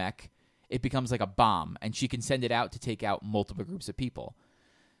super in a mech, it becomes like a bomb, and she can send it out to take out multiple groups of people.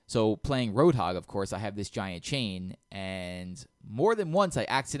 So playing Roadhog, of course, I have this giant chain, and more than once I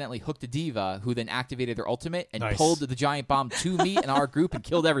accidentally hooked a diva who then activated their ultimate and Nice. pulled the giant bomb to me and our group and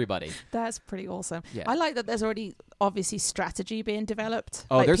killed everybody. That's pretty awesome. Yeah. I like that there's already obviously strategy being developed.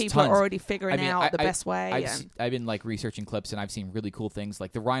 Oh, like there's people tons. are already figuring I mean, out the best way. I've been like researching clips, and I've seen really cool things.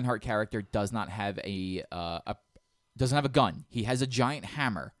 Like the Reinhardt character does not have doesn't have a gun. He has a giant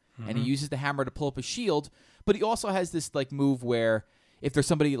hammer, and he uses the hammer to pull up a shield. But he also has this like move where if there's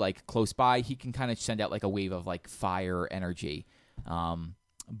somebody like close by, he can kind of send out like a wave of like fire energy.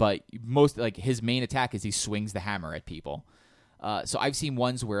 But most like his main attack is he swings the hammer at people. So I've seen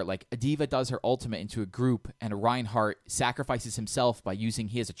ones where like a diva does her ultimate into a group, and a Reinhardt sacrifices himself by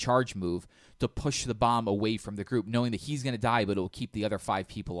he has a charge move to push the bomb away from the group, knowing that he's going to die, but it will keep the other 5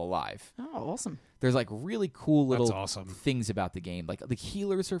 people alive. Oh, awesome. There's like really cool little That's awesome. things about the game. Like the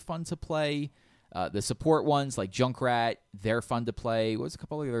healers are fun to play. The support ones like Junkrat, they're fun to play. What's a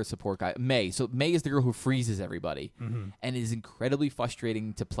couple of other support guys? May. So May is the girl who freezes everybody, and is incredibly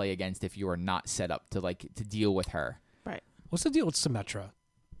frustrating to play against if you are not set up to deal with her. Right. What's the deal with Symmetra?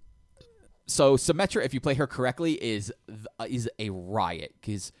 So Symmetra, if you play her correctly, is a riot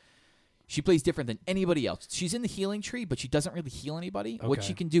because she plays different than anybody else. She's in the healing tree, but she doesn't really heal anybody. What Okay.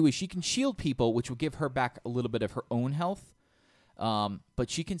 she can do is she can shield people, which will give her back a little bit of her own health. But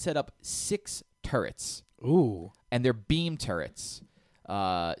she can set up 6 turrets, Ooh. and they're beam turrets.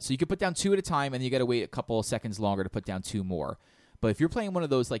 So you can put down 2 at a time, and you got to wait a couple of seconds longer to put down 2 more. But if you're playing one of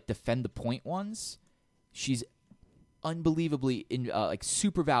those like defend the point ones, she's unbelievably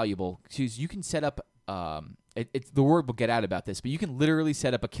super valuable. You can set up it's the word will get out about this, but you can literally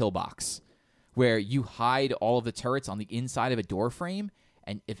set up a kill box where you hide all of the turrets on the inside of a door frame,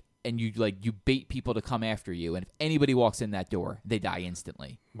 and you bait people to come after you, and if anybody walks in that door, they die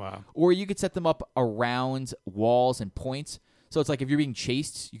instantly. Wow. Or you could set them up around walls and points. So it's like if you're being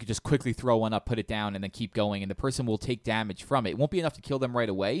chased, you could just quickly throw one up, put it down, and then keep going, and the person will take damage from it. It won't be enough to kill them right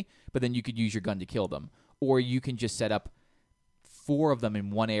away, but then you could use your gun to kill them. Or you can just set up 4 of them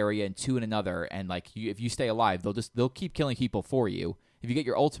in one area and 2 in another, and if you stay alive, they'll keep killing people for you. If you get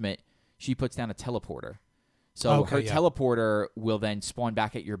your ultimate, she puts down a teleporter. So her teleporter will then spawn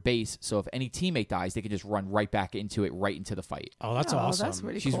back at your base, so if any teammate dies, they can just run right back into it, right into the fight. Oh, that's awesome. That's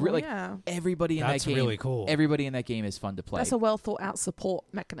really She's cool. really yeah. everybody in That's that game. really cool. Everybody in that game is fun to play. That's a well thought out support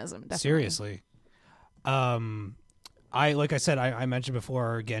mechanism. Definitely. Seriously. Like I said, I mentioned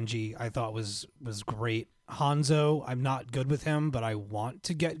before, Genji I thought was great. Hanzo, I'm not good with him, but I want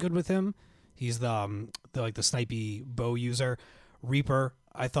to get good with him. He's the snipey bow user. Reaper,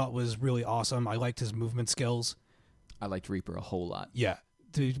 I thought was really awesome. I liked his movement skills. I liked Reaper a whole lot. Yeah.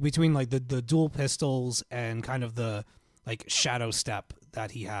 Between like the dual pistols and kind of the like shadow step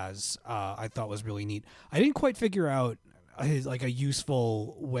that he has, I thought was really neat. I didn't quite figure out his like a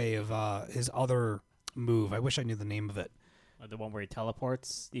useful way of his other move. I wish I knew the name of it. The one where he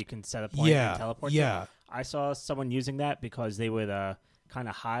teleports, you can set a point and teleport. Yeah. I saw someone using that because they would kind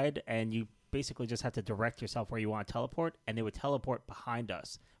of hide, and you basically just have to direct yourself where you want to teleport, and they would teleport behind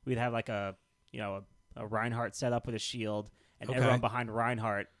us. We'd have like a Reinhardt set up with a shield, and everyone behind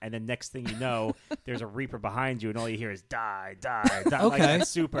Reinhardt, and then next thing you know, there's a Reaper behind you, and all you hear is die, die, die, like Okay. that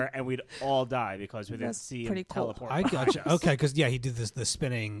super, and we'd all die because we didn't That's see pretty him cool. teleport. I behind gotcha. us. Okay, because he did the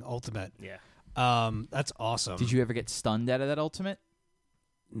spinning ultimate. Yeah. That's awesome. Did you ever get stunned out of that ultimate?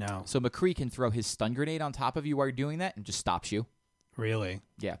 No, So McCree can throw his stun grenade on top of you while you're doing that and just stops you. really.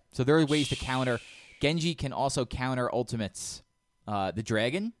 Yeah. So there are ways to counter. Genji can also counter ultimates. The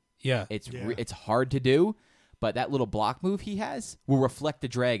dragon, Yeah. it's hard to do, but that little block move he has will reflect the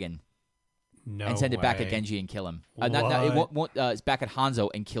dragon No. and send it back at way. Genji and kill him. It What? won't. It's back at Hanzo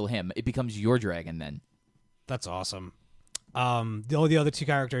and kill him. It becomes your dragon then. That's awesome. The other 2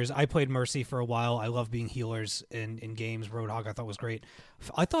 characters, I played Mercy for a while. I love being healers in games. Roadhog I thought was great.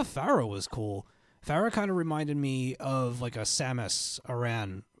 I thought Pharah was cool. Pharah kind of reminded me of like a Samus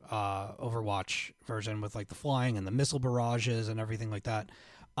Aran Overwatch version with like the flying and the missile barrages and everything like that.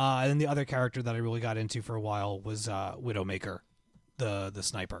 And then the other character that I really got into for a while was Widowmaker, the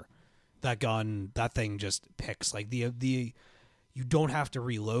sniper. That gun, that thing just picks. Like the you don't have to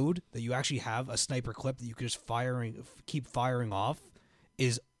reload, that you actually have a sniper clip that you can just keep firing off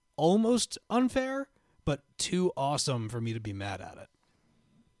is almost unfair, but too awesome for me to be mad at it.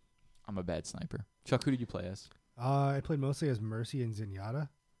 I'm a bad sniper. Chuck, who did you play as? I played mostly as Mercy and Zenyatta.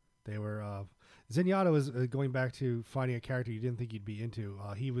 They were Zenyatta was going back to finding a character you didn't think you'd be into.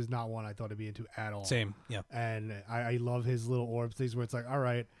 He was not one I thought I'd be into at all. Same, yeah. And I love his little orbs things where it's like, all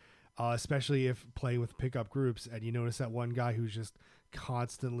right, especially if playing with pickup groups and you notice that one guy who's just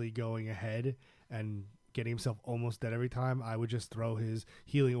constantly going ahead and getting himself almost dead every time, I would just throw his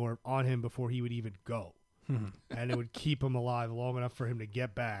healing orb on him before he would even go. And it would keep him alive long enough for him to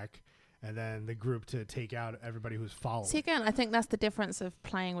get back, and then the group to take out everybody who's following. See, again, I think that's the difference of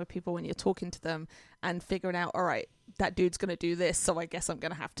playing with people when you're talking to them and figuring out, all right, that dude's going to do this, so I guess I'm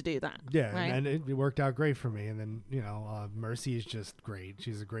going to have to do that. Yeah, right? and it worked out great for me. And then, Mercy is just great.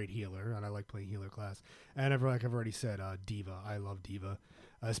 She's a great healer, and I like playing healer class. And like I've already said, Diva. I love Diva,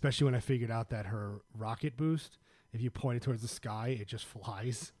 especially when I figured out that her rocket boost, if you point it towards the sky, it just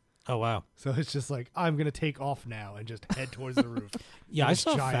flies. Oh, wow. So it's just like, I'm going to take off now and just head towards the roof. Yeah, I This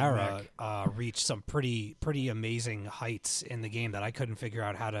saw giant Farah reach some pretty amazing heights in the game that I couldn't figure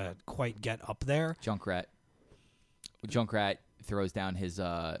out how to quite get up there. Junkrat throws down his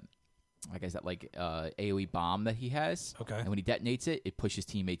AoE bomb that he has. Okay. And when he detonates it, it pushes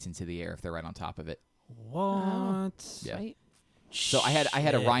teammates into the air if they're right on top of it. What? Yeah. Right? So I had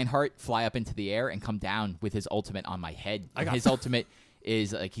a Shit. Reinhardt fly up into the air and come down with his ultimate on my head. And his ultimate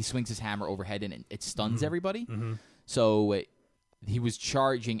is like he swings his hammer overhead and it stuns everybody. Mm-hmm. So he was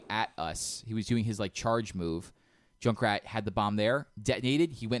charging at us. He was doing his like charge move. Junkrat had the bomb there,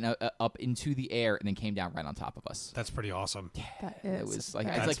 detonated. He went up into the air and then came down right on top of us. That's pretty awesome. That It is was like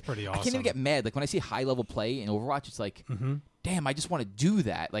very- it's That's like pretty I can't even awesome. get mad. Like when I see high level play in Overwatch, it's like, damn, I just want to do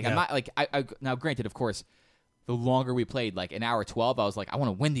that. Like I'm Yeah. not like I now. Granted, of course, the longer we played, like an hour 12, I was like, I want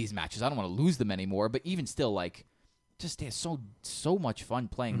to win these matches. I don't want to lose them anymore. But even still, like, just they're so much fun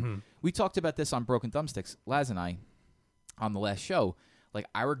playing. We talked about this on Broken Thumbsticks, Laz and I, on the last show. Like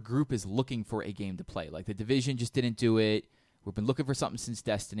our group is looking for a game to play. Like the Division just didn't do it. We've been looking for something since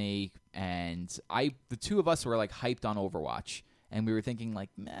Destiny, and the two of us were like hyped on Overwatch, and we were thinking like,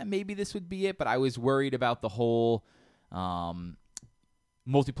 maybe this would be it. But I was worried about the whole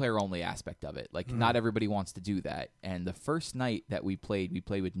multiplayer only aspect of it. Like not everybody wants to do that. And the first night that we played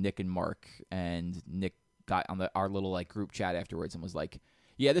with Nick and Mark, and Nick got on our little like group chat afterwards and was like,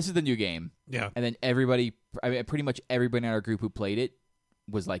 "Yeah, this is the new game." Yeah. And then pretty much everybody in our group who played it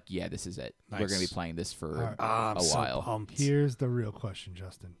was like, "Yeah, this is it. We're Nice. going to be playing this for All right. I'm a so while." pumped. Here's the real question,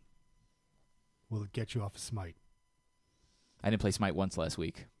 Justin. Will it get you off of Smite? I didn't play Smite once last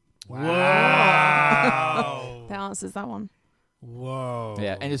week. Wow. That answers that one. Whoa.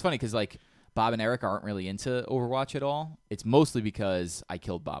 Yeah, and it's funny because like Bob and Eric aren't really into Overwatch at all. It's mostly because I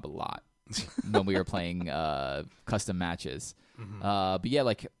killed Bob a lot when we were playing custom matches. But yeah,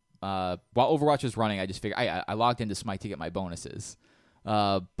 like while Overwatch was running, I just figured I logged into Smite to get my bonuses.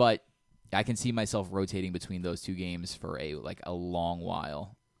 But I can see myself rotating between those two games for a long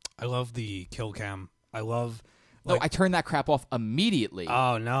while. I love the kill cam. I love. No, Like, I turned that crap off immediately.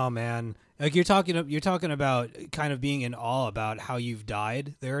 oh no, man! Like you're talking about kind of being in awe about how you've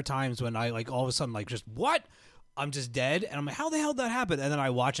died. There are times when I like all of a sudden like just what? I'm just dead, and I'm like, how the hell did that happen? And then I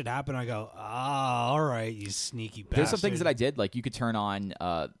watch it happen. And I go, all right, you sneaky bastard. There's some things that I did, like you could turn on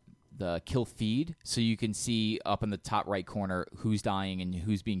the kill feed, so you can see up in the top right corner who's dying and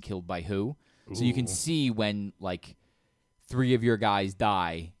who's being killed by who. So you can see when like 3 of your guys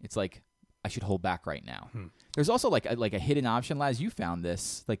die. It's like I should hold back right now. There's also like a hidden option. Laz, you found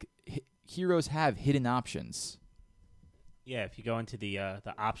this. Like heroes have hidden options. Yeah, if you go into the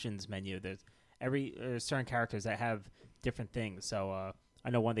options menu, there's certain characters that have different things. So I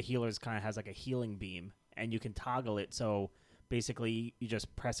know one of the healers kind of has like a healing beam, and you can toggle it. So basically, you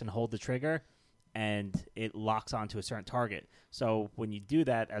just press and hold the trigger, and it locks onto a certain target. So when you do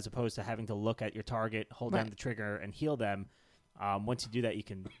that, as opposed to having to look at your target, hold down Right. the trigger, and heal them, once you do that, you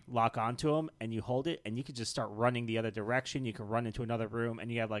can lock onto them, and you hold it, and you can just start running the other direction. You can run into another room,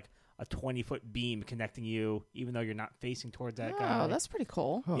 and you have like a 20-foot beam connecting you, even though you're not facing towards that guy. Oh, that's pretty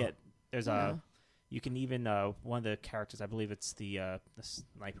cool. Huh. Yeah, there's Yeah. you can even one of the characters, I believe it's the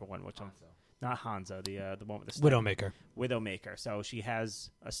sniper one, which I'm not Hanzo, the one with the sniper. Widowmaker. Widowmaker. So she has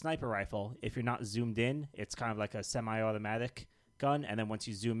a sniper rifle. If you're not zoomed in, it's kind of like a semi-automatic gun, and then once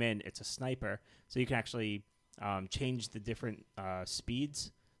you zoom in, it's a sniper. So you can actually change the different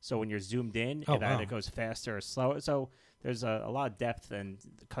speeds. So when you're zoomed in, Oh, it either wow. goes faster or slower. So there's a lot of depth and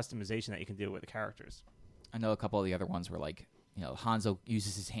customization that you can do with the characters. I know a couple of the other ones were like, Hanzo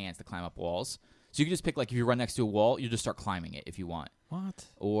uses his hands to climb up walls. So you can just pick, like, if you run next to a wall, you just start climbing it if you want. What?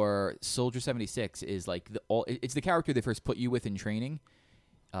 Or Soldier 76 is like it's the character they first put you with in training.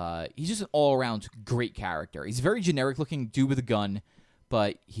 He's just an all-around great character. He's a very generic looking dude with a gun,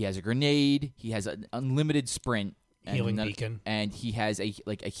 but he has a grenade. He has an unlimited sprint, Healing beacon. and he has a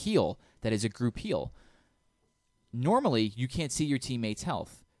heal that is a group heal. Normally, you can't see your teammates'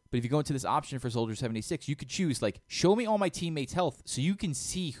 health, but if you go into this option for Soldier 76, you could choose like show me all my teammates' health so you can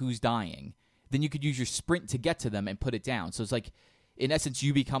see who's dying. Then you could use your sprint to get to them and put it down. So it's like in essence,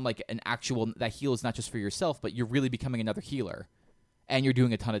 you become like an actual that heal is not just for yourself, but you're really becoming another healer, and you're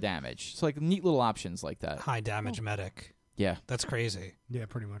doing a ton of damage. So like neat little options like that. High damage medic. Yeah, That's crazy. Yeah,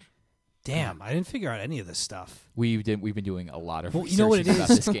 pretty much. Damn, I didn't figure out any of this stuff. we've been doing a lot of Well, you know what it research about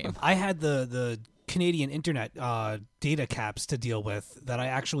is? this game. I had the Canadian internet data caps to deal with that I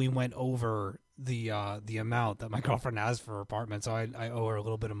actually went over the amount that my girlfriend has for her apartment, so I owe her a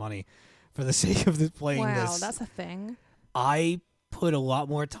little bit of money for the sake of playing Wow, this. that's a thing. I put a lot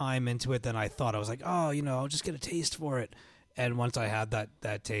more time into it than I thought. I was like, oh, I'll just get a taste for it. And once I had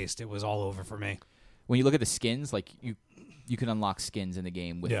that taste, it was all over for me. When you look at the skins, like you can unlock skins in the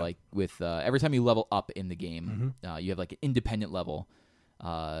game with every time you level up in the game, you have like an independent level.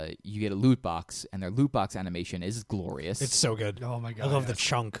 You get a loot box, and their loot box animation is glorious. It's so good. Oh my god, I love the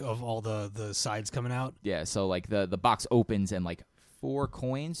chunk of all the sides coming out. Yeah, so like the box opens and like 4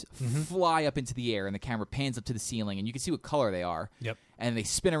 coins fly up into the air, and the camera pans up to the ceiling, and you can see what color they are. Yep. And they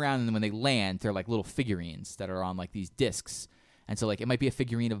spin around, and when they land, they're like little figurines that are on like these discs. And so like it might be a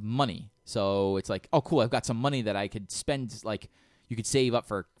figurine of money. So it's like, oh cool, I've got some money that I could spend. Like you could save up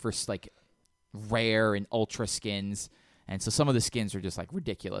for like rare and ultra skins. And so some of the skins are just like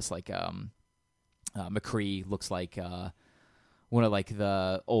ridiculous. Like McCree looks like one of like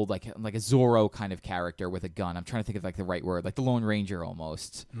the old like a Zorro kind of character with a gun. I'm trying to think of like the right word, like the Lone Ranger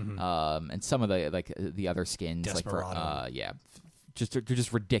almost. And some of the like the other skins, Desperado. like for they're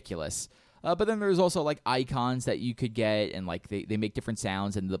just ridiculous. But then there's also like icons that you could get, and like they make different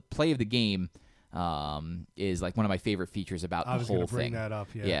sounds. And the play of the game is like one of my favorite features about I the was whole going to bring thing. that up.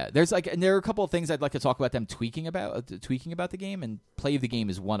 Yeah, there's like, and there are a couple of things I'd like to talk about them tweaking about the game, and play of the game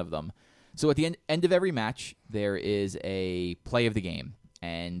is one of them. So at the end of every match, there is a play of the game,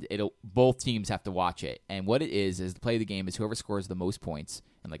 and both teams have to watch it. And what it is the play of the game is whoever scores the most points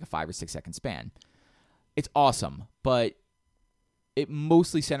in like a 5 or 6 second span. It's awesome, but it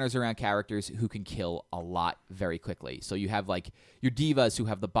mostly centers around characters who can kill a lot very quickly. So you have like your divas who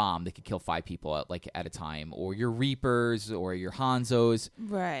have the bomb that can kill 5 people at a time, or your Reapers or your Hanzos.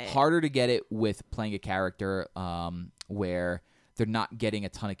 Right. Harder to get it with playing a character where they're not getting a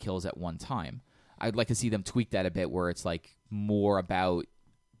ton of kills at one time. I'd like to see them tweak that a bit, where it's like more about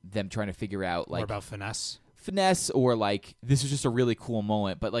them trying to figure out like More about finesse, or like this is just a really cool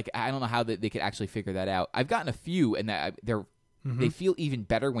moment. But like I don't know how they could actually figure that out. I've gotten a few, and they feel even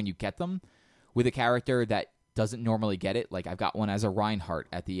better when you get them with a character that doesn't normally get it. Like I've got one as a Reinhardt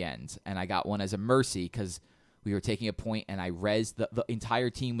at the end, and I got one as a Mercy because we were taking a point and I rezzed the entire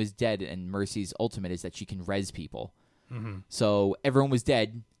team was dead, and Mercy's ultimate is that she can res people. So everyone was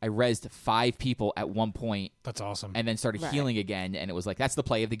dead. I rezzed 5 people at one point. That's awesome. And then started Right. healing again, and it was like that's the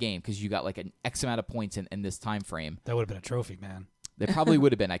play of the game because you got like an X amount of points in this time frame. That would have been a trophy, man. They probably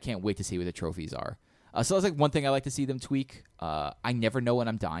would have been. I can't wait to see what the trophies are. So that's like one thing I like to see them tweak. I never know when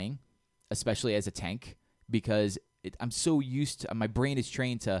I'm dying, especially as a tank, because I'm so used to. My brain is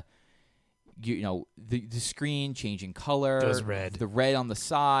trained to, the screen changing color, Goes red. the red on the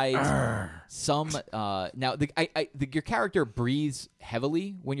side. Some now your character breathes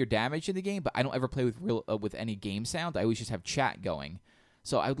heavily when you're damaged in the game, but I don't ever play with with any game sound. I always just have chat going.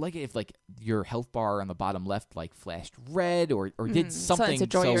 So I would like it if like your health bar on the bottom left like flashed red or did something to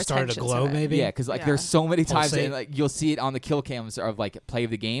draw your started to attention glow, to it. maybe. yeah, because like Yeah. there's so many times Pulsate. and, like you'll see it on the kill cams of like play of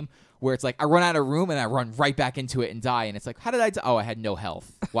the game where it's like I run out of room and I run right back into it and die, and it's like how did I die? Oh, I had no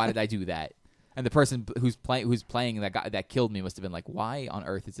health. Why did I do that? And the person who's playing that guy that killed me must have been like, why on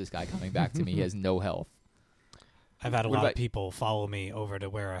earth is this guy coming back to me? He has no health. I've had a What lot about- of people follow me over to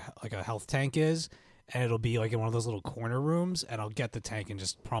where a health tank is, and it'll be like in one of those little corner rooms, and I'll get the tank and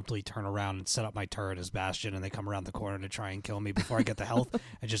just promptly turn around and set up my turret as Bastion, and they come around the corner to try and kill me before I get the health,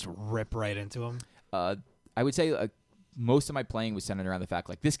 and just rip right into them. I would say most of my playing was centered around the fact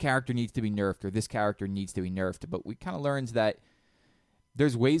like this character needs to be nerfed or this character needs to be nerfed, but we kind of learned that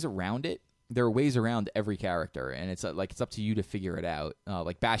there's ways around it. There are ways around every character, and it's it's up to you to figure it out.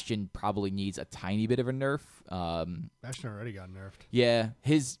 Like Bastion probably needs a tiny bit of a nerf. Bastion already got nerfed. Yeah,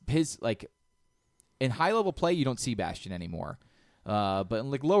 his like in high level play you don't see Bastion anymore, but in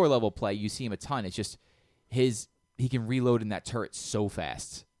like lower level play you see him a ton. It's just he can reload in that turret so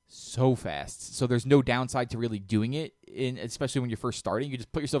fast. So there's no downside to really doing it, especially when you're first starting. You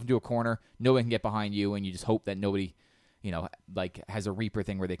just put yourself into a corner, no one can get behind you, and you just hope that nobody, like has a Reaper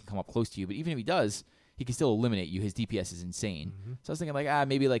thing where they can come up close to you. But even if he does, he can still eliminate you. His DPS is insane. So I was thinking like,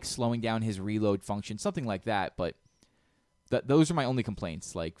 maybe like slowing down his reload function, something like that. But those are my only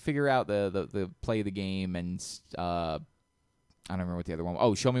complaints. Like figure out the play of the game, and I don't remember what the other one.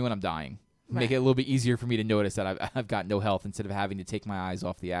 Oh, show me when I'm dying. Make Right. it a little bit easier for me to notice that I've got no health instead of having to take my eyes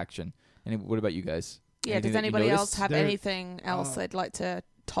off the action. And what about you guys? Yeah, Anything does that you anybody else noticed? have There- anything else they'd like to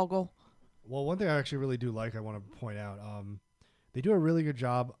toggle? Well, one thing I actually really do like, I want to point out, they do a really good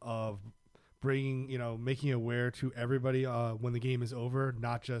job of making aware to everybody when the game is over,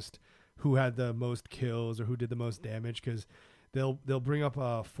 not just who had the most kills or who did the most damage, because they'll bring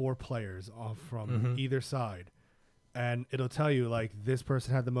up 4 players from either side, and it'll tell you like this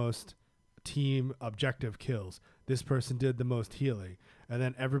person had the most team objective kills, this person did the most healing, and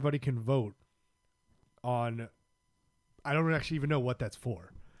then everybody can vote on. I don't actually even know what that's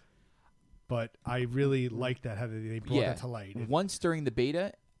for. But I really like that how they brought that to light. Once during the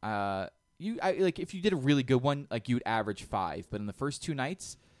beta, if you did a really good one, like you would average 5. But in the first 2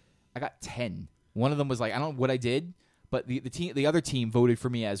 nights, I got 10. One of them was like I don't know what I did, but the other team voted for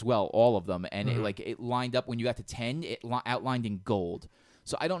me as well, all of them, and it lined up when you got to 10. It outlined in gold.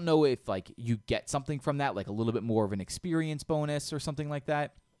 So I don't know if like you get something from that, like a little bit more of an experience bonus or something like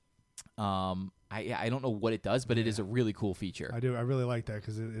that. I don't know what it does, but it is a really cool feature. I do. I really like that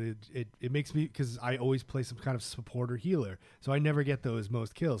because it makes me, because I always play some kind of support or healer, so I never get those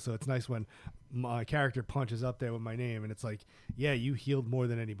most kills. So it's nice when my character punches up there with my name, and it's like, yeah, you healed more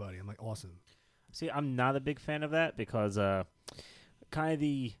than anybody. I'm like, awesome. See, I'm not a big fan of that because kind of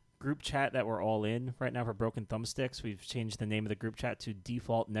the group chat that we're all in right now for Broken Thumbsticks, we've changed the name of the group chat to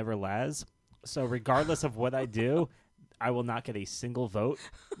Default Never Laz. So regardless of what I do, I will not get a single vote.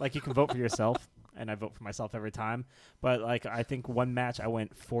 Like, you can vote for yourself, and I vote for myself every time. But like, I think one match I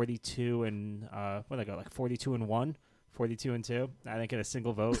went 42 and what did I go, like 42 and 1, 42 and 2. I didn't get a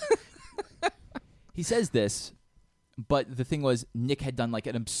single vote. He says this, but the thing was, Nick had done like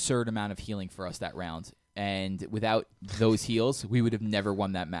an absurd amount of healing for us that round. And without those heals, we would have never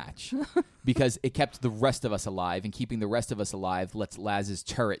won that match because it kept the rest of us alive, and keeping the rest of us alive lets Laz's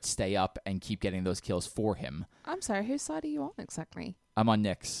turret stay up and keep getting those kills for him. I'm sorry, whose side are you on exactly? I'm on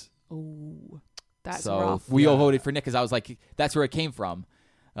Nick's. Oh, that's so rough. we all voted for Nick because I was like, that's where it came from.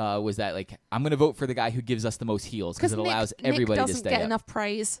 Was that like, I'm going to vote for the guy who gives us the most heals because it allows everybody Nick to doesn't stay get up. enough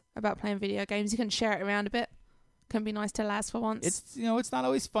praise about playing video games. You can share it around a bit. Can be nice to Laz for once. It's it's not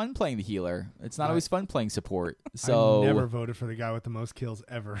always fun playing the healer. It's not always fun playing support. So I never voted for the guy with the most kills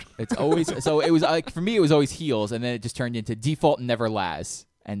ever. It's always so. It was like for me, it was always heals, and then it just turned into default never Laz,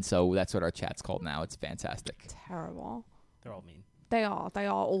 and so that's what our chat's called now. It's fantastic. Terrible. They're all mean. They are. They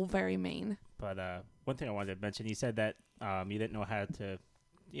are all very mean. But one thing I wanted to mention, you said that you didn't know how to,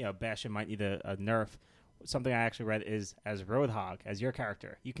 Bastion might need a nerf. Something I actually read is as Roadhog, as your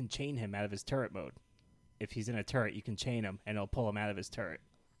character, you can chain him out of his turret mode. If he's in a turret, you can chain him, and it'll pull him out of his turret.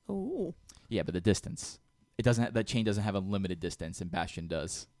 Ooh. Yeah, but the distance, it doesn't. That chain doesn't have a limited distance, and Bastion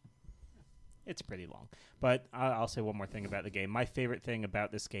does. It's pretty long. But I'll say one more thing about the game. My favorite thing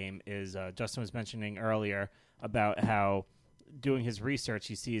about this game is Justin was mentioning earlier about how doing his research,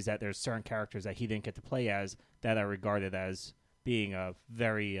 he sees that there's certain characters that he didn't get to play as that are regarded as being a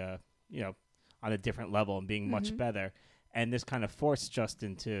very, on a different level and being much better. And this kind of forced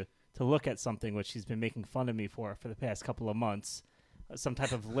Justin to look at something which he's been making fun of me for the past couple of months, some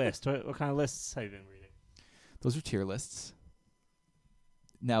type of list. What kind of lists have you been reading? Those are tier lists.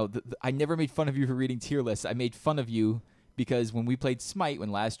 Now, I never made fun of you for reading tier lists. I made fun of you because when we played Smite,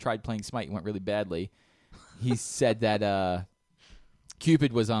 when Laz tried playing Smite and went really badly, he said that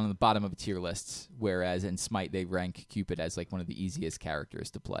Cupid was on the bottom of a tier list, whereas in Smite they rank Cupid as like one of the easiest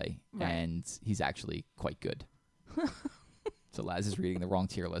characters to play, and he's actually quite good. So Laz is reading the wrong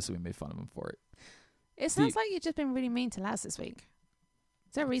tier list, so we made fun of him for it. It sounds like you've just been really mean to Laz this week.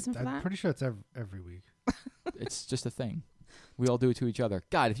 Is there a reason for I'm that? pretty sure it's every week. It's just a thing. We all do it to each other.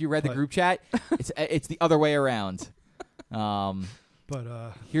 God, if you read the group chat, it's the other way around. But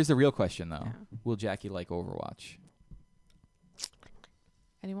Here's the real question, though. Yeah. Will Jackie like Overwatch?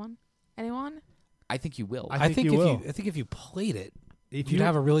 Anyone? I think you will. I think you will. I think if you played it, if you'd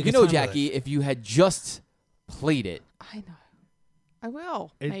have a really good you know, time with Jackie, it. if you had just played it, I know. I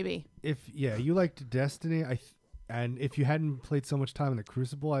will. It- Maybe. if you liked Destiny, and if you hadn't played so much time in the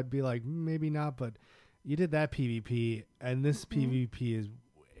Crucible, I'd be like, maybe not. But you did that PvP, and this PvP is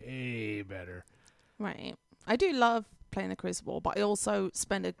way better. Right. I do love playing the Crucible, but I also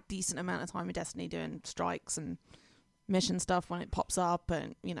spend a decent amount of time in Destiny doing strikes and mission stuff when it pops up,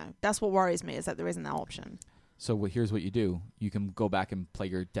 and that's what worries me, is that there isn't that option. so here's what you do. You can go back and play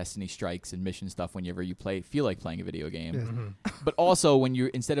your Destiny strikes and mission stuff whenever you feel like playing a video game. Yeah. But also, when you're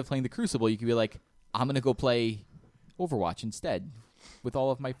instead of playing the Crucible, you can be like, I'm going to go play Overwatch instead with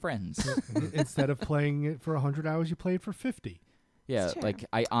all of my friends. Instead of playing it for 100 hours, you play it for 50. Yeah, Sure. like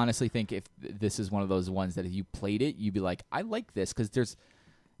I honestly think if this is one of those ones that if you played it, you'd be like, I like this, because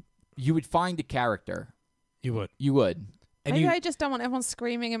you would find a character. You would. You would. And Maybe I just don't want everyone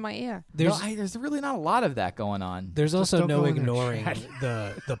screaming in my ear. There's really not a lot of that going on. There's also don't no go in there and ignoring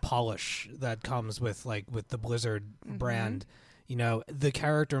chat. the polish that comes with the Blizzard Mm-hmm. brand. You know, the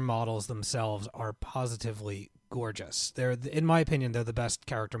character models themselves are positively gorgeous. They're, in my opinion, they're the best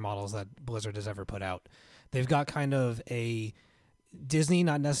character models that Blizzard has ever put out. They've got kind of a Disney,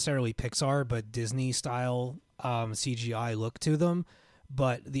 not necessarily Pixar, but Disney style CGI look to them.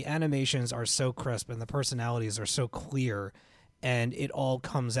 But the animations are so crisp and the personalities are so clear, and it all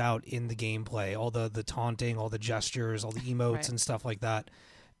comes out in the gameplay. All the taunting, all the gestures, all the emotes Right. and stuff like that.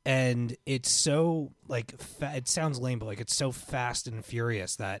 And it's so like it sounds lame, but like it's so fast and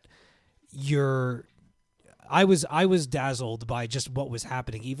furious that I was dazzled by just what was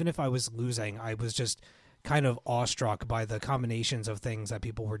happening. Even if I was losing, I was just kind of awestruck by the combinations of things that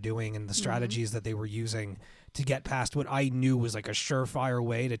people were doing and the strategies that they were using to get past what I knew was like a surefire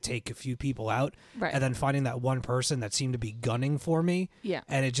way to take a few people out, Right. and then finding that one person that seemed to be gunning for me. Yeah.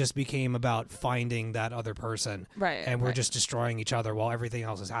 And it just became about finding that other person. Right, And we're right. just destroying each other while everything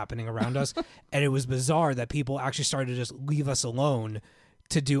else is happening around us. And it was bizarre that people actually started to just leave us alone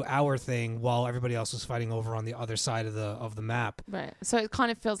to do our thing while everybody else was fighting over on the other side of the map. Right. So it kind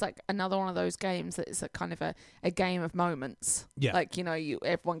of feels like another one of those games that is a kind of a game of moments. Yeah. Like, you know,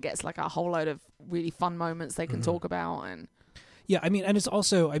 everyone gets like a whole load of really fun moments they can Mm-hmm. talk about. And Yeah, I mean, and it's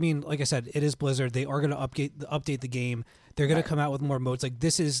also, I mean, like I said, it is Blizzard. They are going to update the game. They're going Right. to come out with more modes. Like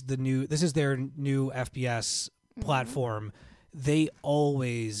this is their new FPS platform. They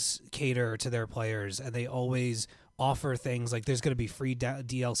always cater to their players, and they always offer things like there's going to be free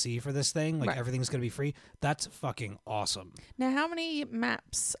DLC for this thing. Like Right. everything's going to be free. That's fucking awesome. now, how many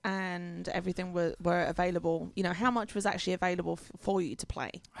maps and everything were available? You know, how much was actually available for you to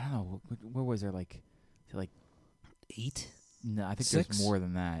play? I don't know. What was there like? 8? No, I think 6? there's more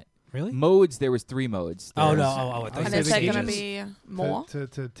than that. Really? Modes. There was 3 modes. Oh, no. There's- Oh, I thought I And you was is said there thinking going to stages. be more?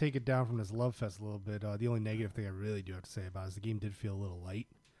 To take it down from this Love Fest a little bit, the only negative thing I really do have to say about it is the game did feel a little light.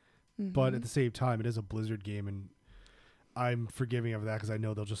 But at the same time, it is a Blizzard game, and I'm forgiving of that because I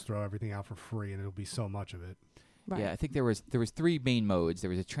know they'll just throw everything out for free, and it'll be so much of it. Right. Yeah, I think there was 3 main modes. There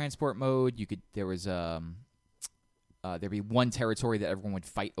was a transport mode. There'd be one territory that everyone would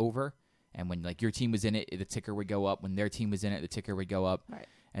fight over, and when like your team was in it, the ticker would go up. When their team was in it, the ticker would go up. Right.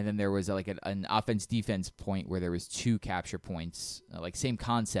 And then there was like an offense defense point where there was 2 capture points, like same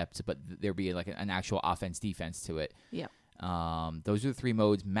concept, but there'd be like an actual offense defense to it. Yeah. Those are the 3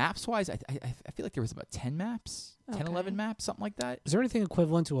 modes. Maps wise, I feel like there was about 10 maps, 10, Okay. 11 maps, something like that. Is there anything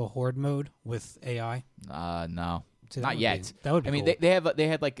equivalent to a horde mode with AI? No. See, that Not would be- yet. that would be I mean, cool.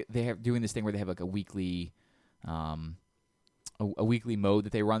 they have doing this thing where they have like a weekly, a weekly mode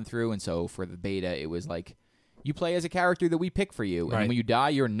that they run through, and so for the beta, it was like you play as a character that we pick for you, and Right. when you die,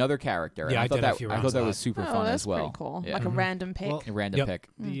 you're another character. Yeah, and I thought did a that few I rounds thought of that that. was super Oh, fun that's as well. pretty cool. Yeah. Like a random pick. Well, A random Yep. pick.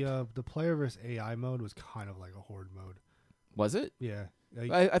 The player versus AI mode was kind of like a horde mode. Was it? Yeah,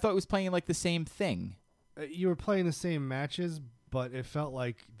 like, I thought it was playing like the same thing. you were playing the same matches, but it felt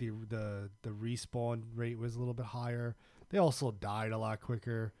like the respawn rate was a little bit higher. They also died a lot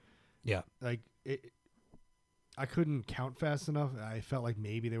quicker. Yeah. Like I couldn't count fast enough. I felt like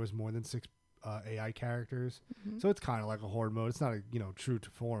maybe there was more than 6 AI characters, so it's kind of like a horde mode. It's not true to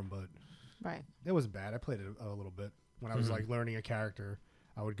form, but Right. it wasn't bad. I played it a little bit when I was like learning a character.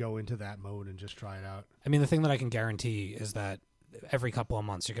 I would go into that mode and just try it out. I mean, the thing that I can guarantee is that every couple of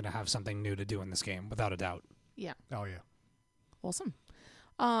months you're going to have something new to do in this game, without a doubt. Yeah. Oh yeah. Awesome.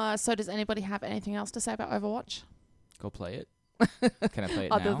 So does anybody have anything else to say about Overwatch? Go play it. Can I play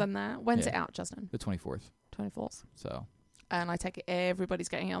it Other now? than that, when's it Yeah. out, Justin? The 24th. 24th. So And I take it everybody's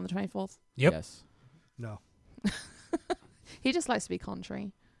getting it on the 24th. Yep. yes. No, He just likes to be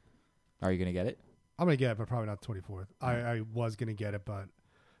contrary. Are you gonna get it? I'm gonna get it, but probably not 24th. I was gonna get it, but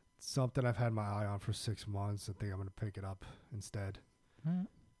something I've had my eye on for 6 months. I think I'm gonna pick it up instead.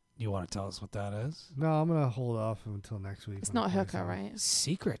 You want to tell us what that is? No, I'm gonna hold off until next week. It's when I not play hooker, some. right?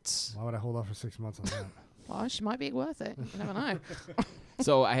 Secrets. Why would I hold off for 6 months on that? Well, she might be worth it. You never know.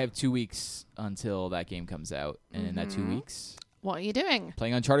 So I have 2 weeks until that game comes out, and in that 2 Mhm. weeks, What are you doing?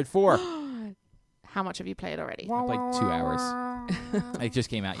 playing Uncharted 4. How much have you played already? I played 2 hours. It just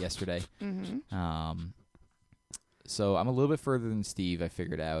came out yesterday. Mm-hmm. So I'm a little bit further than Steve. I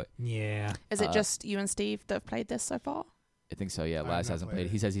figured out. Yeah. Is it just you and Steve that have played this so far? I think so. Yeah, I've Laz not hasn't played played it.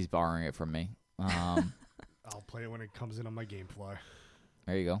 it. He says he's borrowing it from me. I'll play it when it comes in on my GameFly.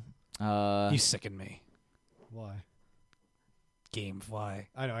 There you go. You sicken me. Why? Gamefly.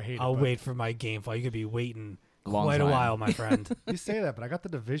 I know I hate I'll it. but wait for my Gamefly. You could be waiting Long quite a time. while, my friend. You say that, but I got the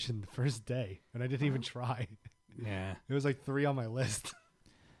Division the first day, and I didn't even try. Yeah. It was like 3 on my list.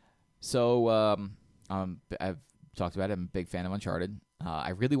 So I've talked about it. I'm a big fan of Uncharted. I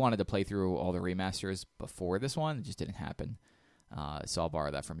really wanted to play through all the remasters before this one. It just didn't happen. So I'll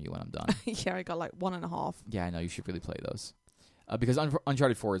borrow that from you when I'm done. Yeah, I got like 1.5. Yeah, I know. You should really play those. Because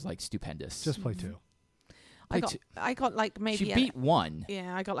Uncharted 4 is, like, stupendous. Just play 2. I got like maybe She beat 1.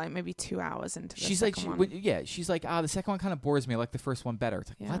 Yeah, I got like maybe 2 hours into the She's like, second one. she's like, the second one kind of bores me. I like the first one better. It's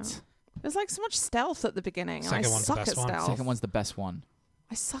like, Yeah. what? There's like so much stealth at the beginning. Second and I one's the suck best at one. stealth. Second one's the best one.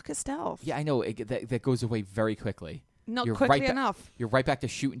 I suck at stealth. Yeah, I know. That goes away very quickly. Not You're quickly right enough. You're right back to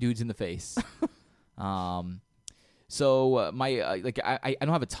shooting dudes in the face. So I don't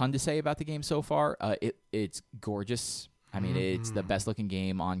have a ton to say about the game so far. It's gorgeous. I mean, it's the best looking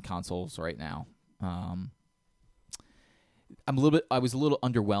game on consoles right now. I was a little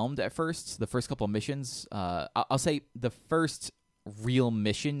underwhelmed at first. The first couple of missions, I'll say the first real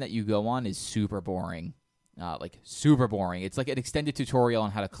mission that you go on is super boring. Like super boring. It's like an extended tutorial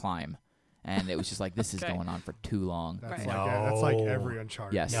on how to climb. And it was just like, this is Okay. going on for too long. That's Right. that's like every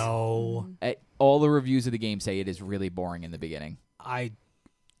Uncharted. Yes. No, All the reviews of the game say it is really boring in the beginning. I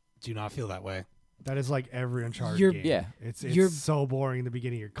do not feel that way. That is like every Uncharted You're- game. Yeah. It's You're- so boring in the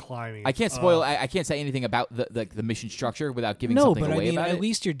beginning. You're climbing. I can't spoil. I can't say anything about the mission structure without giving No, something but I away mean, about at it.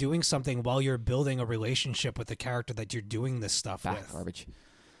 least you're doing something while you're building a relationship with the character that you're doing this stuff Ah, with. garbage.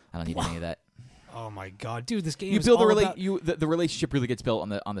 I don't need any of that. Oh my god, dude, this game You is build all a about... the relationship really gets built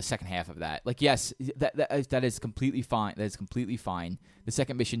on the second half of that. Like, yes, that is completely fine. That is completely fine. The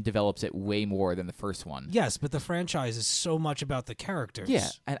second mission develops it way more than the first one. Yes, but the franchise is so much about the characters. Yeah,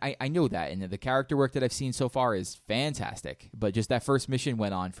 and I know that, and the character work that I've seen so far is fantastic. But just that first mission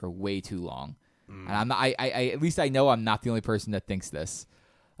went on for way too long, and I'm not. I at least I know I'm not the only person that thinks this.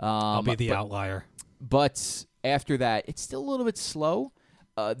 I'll be the but, outlier. But after that, it's still a little bit slow.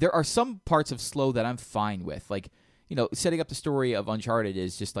 There are some parts of slow that I'm fine with. Like, setting up the story of Uncharted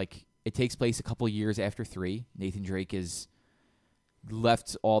is just like, it takes place a couple years after 3. Nathan Drake is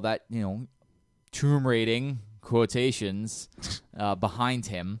left all that, Tomb Raiding quotations behind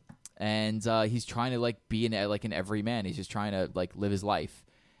him. And he's trying to, like, be an everyman. He's just trying to, like, live his life.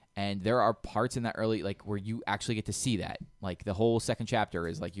 And there are parts in that early, like, where you actually get to see that. Like, the whole second chapter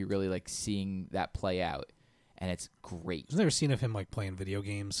is, like, you're really, like, seeing that play out. And it's great. I've never seen of him like playing video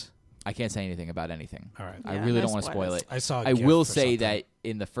games. I can't say anything about anything. All right. I Yeah, really no don't want to spoil spoilers. it. I saw. I will say that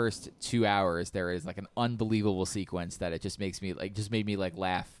in the first 2 hours, there is like an unbelievable sequence that it just made me like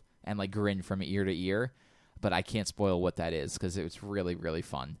laugh and like grin from ear to ear. But I can't spoil what that is because it's really, really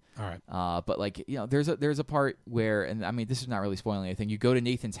fun. All right. But like, there's a part where, and I mean, this is not really spoiling anything. You go to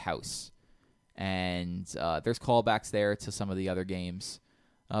Nathan's house, and there's callbacks there to some of the other games.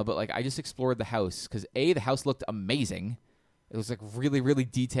 But like, I just explored the house because the house looked amazing. It was like really, really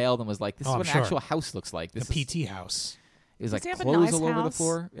detailed and was like, this is I'm what an sure. actual house looks like. This The is, PT house. It was Does like he have a clothes nice all over the house?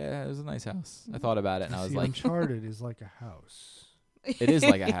 floor. Yeah, it was a nice house. I thought about it and I was See, like, Uncharted is like a house. it is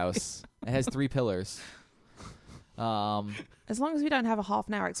like a house. It has 3 pillars. As long as we don't have a half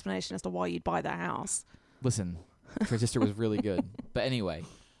an hour explanation as to why you'd buy that house. Listen, Transistor was really good. But anyway,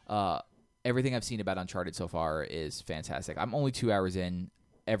 everything I've seen about Uncharted so far is fantastic. I'm only 2 hours in.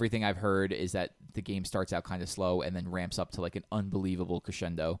 Everything I've heard is that the game starts out kind of slow and then ramps up to like an unbelievable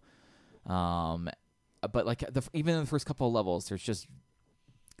crescendo. But like even in the first couple of levels, there's just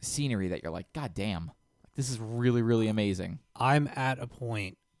scenery that you're like, God damn, this is really, really amazing. I'm at a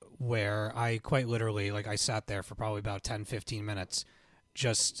point where I quite literally, like, I sat there for probably about 10, 15 minutes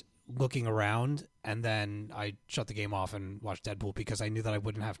just looking around, and then I shut the game off and watched Deadpool because I knew that I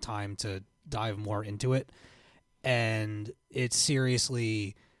wouldn't have time to dive more into it. And it's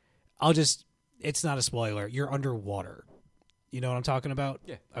seriously, it's not a spoiler. You're underwater. You know what I'm talking about?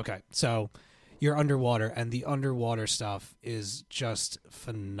 Yeah. Okay. So you're underwater, and the underwater stuff is just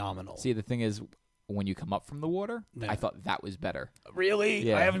phenomenal. See, the thing is, when you come up from the water, Yeah. I thought that was better. Really?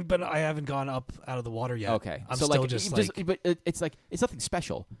 Yeah. I haven't gone up out of the water yet. Okay, I'm so still like, just you like, but it's like it's nothing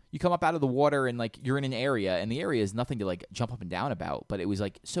special. You come up out of the water and like you're in an area, and the area is nothing to like jump up and down about. But it was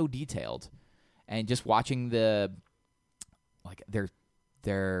like so detailed, and just watching the like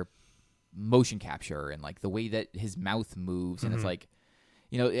their motion capture and like the way that his mouth moves, and it's like,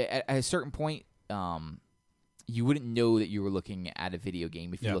 at a certain point, you wouldn't know that you were looking at a video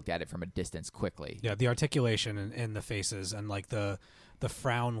game if you Yeah. looked at it from a distance quickly. yeah, the articulation in the faces and like the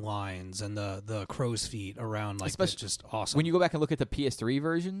frown lines and the crow's feet around, like, Especially it's just awesome. When you go back and look at the PS3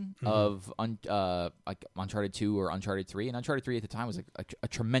 version Mhm. of like Uncharted 2 or Uncharted 3, and Uncharted 3 at the time was a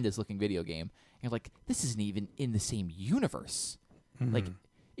tremendous looking video game, and you're like, this isn't even in the same universe. Mhm. Like,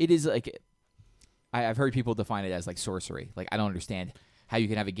 it is like, I've heard people define it as like sorcery. Like, I don't understand how you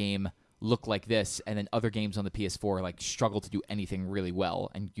can have a game look like this, and then other games on the PS4 like struggle to do anything really well,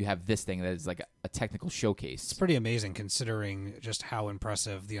 and you have this thing that is like a technical showcase. It's pretty amazing considering just how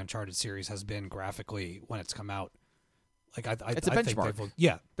impressive the Uncharted series has been graphically when it's come out. Like It's a I think benchmark.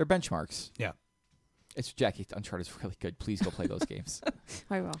 yeah, They're benchmarks. yeah. It's Jackie. Uncharted is really good. Please go play those games.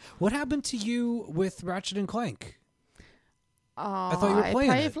 I will. What happened to you with Ratchet and Clank? I thought you were playing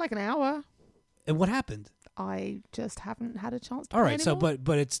played it. for like an hour. And what happened? I just haven't had a chance to All play right, so anymore.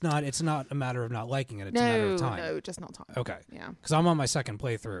 but it's not a matter of not liking it. It's a matter No, of time. no, just not time. Okay, Yeah. because I'm on my second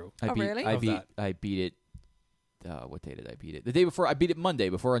playthrough. Oh, really? I Of beat. that. I beat it. What day did I beat it? The day before. I beat it Monday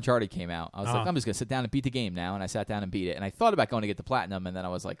before Uncharted came out. I was like, Uh-huh. I'm just gonna sit down and beat the game now, and I sat down and beat it. And I thought about going to get the platinum, and then I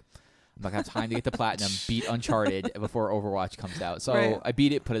was like, I'm not gonna have time to get the platinum. Beat Uncharted before Overwatch comes out. So Right. I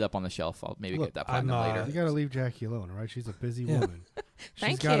beat it, put it up on the shelf. I'll maybe Look, get that platinum I'm, later. You got to leave Jackie alone, all right? She's a busy Yeah. woman.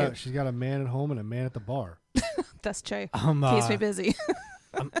 Thank got you. She's got a man at home and a man at the bar. That's true. I'm Keeps me busy.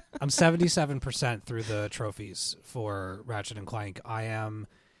 I'm 77% through the trophies for Ratchet and Clank. I am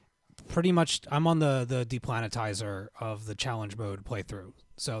pretty much. I'm on the deplanetizer of the challenge mode playthrough.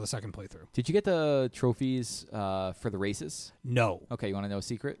 So the second playthrough. Did you get the trophies for the races? No. Okay, you want to know a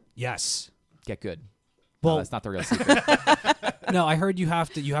secret? Yes. Get good. Well- No, that's not the real secret. No, I heard you have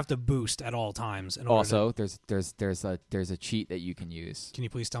to boost at all times. In order Also, there's a cheat that you can use. can you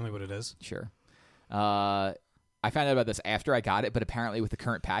please tell me what it is? Sure. I found out about this after I got it, but apparently with the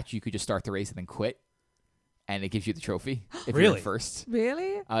current patch, you could just start the race and then quit, and it gives you the trophy if you're Really? in first.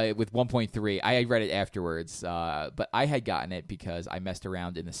 Really? With 1.3, I read it afterwards, but I had gotten it because I messed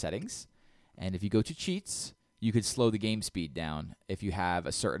around in the settings, and if you go to cheats, you could slow the game speed down if you have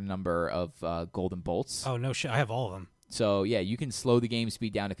a certain number of golden bolts. Oh no shit! I have all of them. So yeah, you can slow the game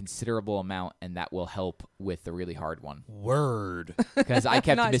speed down a considerable amount, and that will help with the really hard one. Word. Because I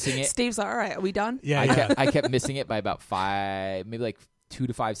kept Nice. missing it. Steve's like, all right, are we done? Yeah, I kept missing it by about 5, maybe like 2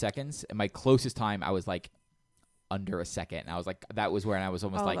 to 5 seconds. And my closest time, I was like under a second. And I was like, that was where I was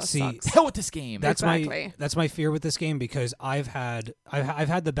almost Oh, like, that See, sucks. hell with this game. That's Exactly. my fear with this game because I've had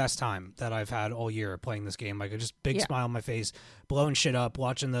the best time that I've had all year playing this game. Like a just big Yeah. smile on my face, blowing shit up,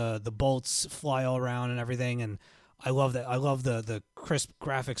 watching the bolts fly all around and everything, and I love that. I love the crisp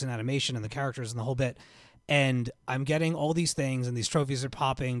graphics and animation and the characters and the whole bit. And I'm getting all these things and these trophies are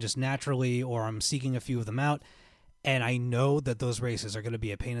popping just naturally, or I'm seeking a few of them out. And I know that those races are going to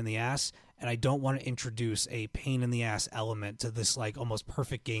be a pain in the ass, and I don't want to introduce a pain in the ass element to this like almost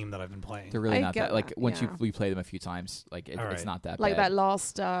perfect game that I've been playing. They're really I not get that. Like that, once yeah. we play them a few times, like All it's right. not that Like that bad.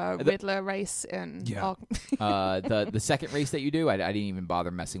 last Riddler race in. Yeah. The second race that you do, I didn't even bother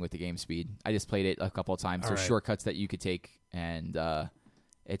messing with the game speed. I just played it a couple of times. All There's right. shortcuts that you could take, and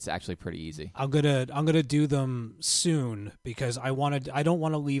it's actually pretty easy. I'm gonna do them soon because I don't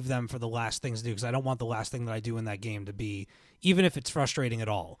want to leave them for the last things to do because I don't want the last thing that I do in that game to be, even if it's frustrating at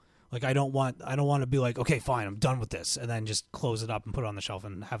all. Like I don't want to be like, okay, fine, I'm done with this, and then just close it up and put it on the shelf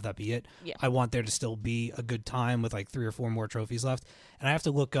and have that be it. Yeah. I want there to still be a good time with like 3 or 4 more trophies left, and I have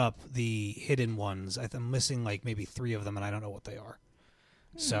to look up the hidden ones. I'm missing like maybe 3 of them, and I don't know what they are.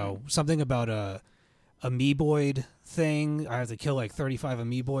 So something about a amoeboid thing. I have to kill like 35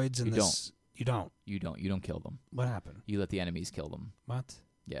 amoeboids in You this. You don't. You don't kill them. What happened? You let the enemies kill them. What?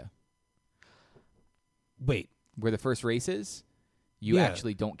 Yeah. Wait. Where the first race is, you Yeah.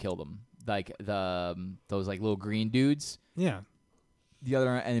 actually don't kill them. Like those like little green dudes, Yeah. the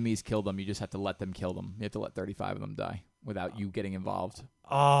other enemies kill them. You just have to let them kill them. You have to let 35 of them die without you getting involved.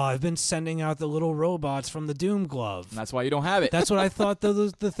 Oh, I've been sending out the little robots from the Doom Glove. And that's why you don't have it. That's what I thought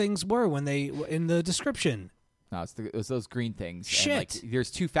the things were when they in the description. No, it's those green things. Shit. And, like,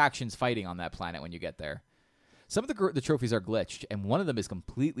 there's 2 factions fighting on that planet when you get there. Some of the trophies are glitched, and one of them is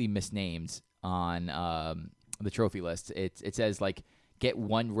completely misnamed on the trophy list. It says like get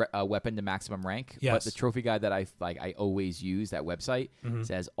 1 weapon to maximum rank, but Yes. the trophy guide that I always use, that website, Mhm.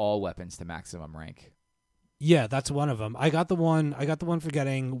 says all weapons to maximum rank. Yeah, that's one of them. I got the one for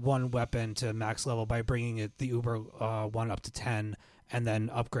getting 1 weapon to max level by bringing the Uber one up to 10 and then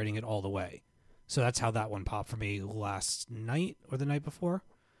upgrading it all the way. So that's how that one popped for me last night or the night before.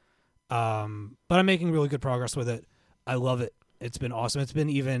 But I'm making really good progress with it. I love it. It's been awesome. It's been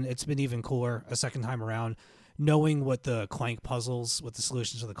even cooler a second time around. Knowing what the Clank puzzles, what the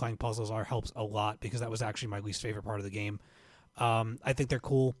solutions to the Clank puzzles are, helps a lot because that was actually my least favorite part of the game. I think they're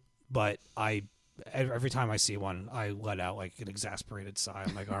cool, but every time I see one, I let out like an exasperated sigh.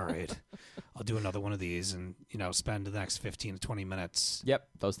 I'm like, all right, I'll do another one of these and, spend the next 15 to 20 minutes. Yep,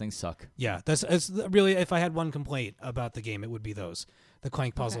 those things suck. Yeah, it's really, if I had one complaint about the game, it would be those. The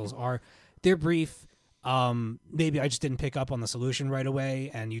Clank puzzles they're brief. Maybe I just didn't pick up on the solution right away,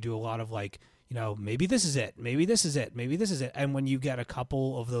 and you do a lot of like, maybe this is it, maybe this is it, maybe this is it. And when you get a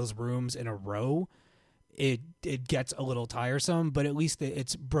couple of those rooms in a row, it gets a little tiresome, but at least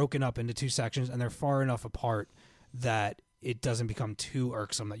it's broken up into two sections and they're far enough apart that it doesn't become too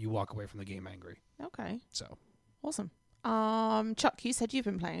irksome that you walk away from the game angry. Okay. So Awesome. Chuck, you said you've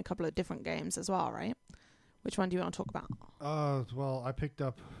been playing a couple of different games as well, right? Which one do you want to talk about? Well, I picked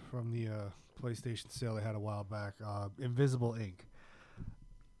up from the PlayStation sale they had a while back, Invisible Ink.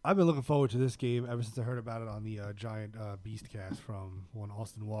 I've been looking forward to this game ever since I heard about it on the Giant Beastcast from one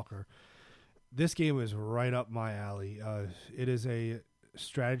Austin Walker. This game is right up my alley. It is a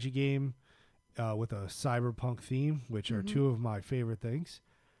strategy game with a cyberpunk theme, which are two of my favorite things.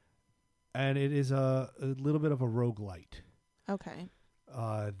 And it is a little bit of a roguelite. Okay.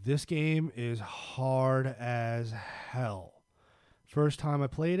 This game is hard as hell. First time I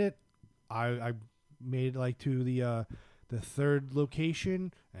played it, I made it to the third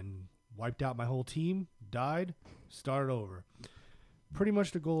location and wiped out my whole team, died, started over. Pretty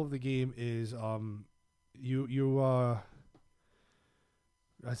much the goal of the game is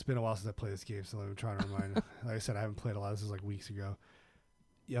it's been a while since I played this game, so I'm trying to remind. Like I said, I haven't played a lot. This is weeks ago.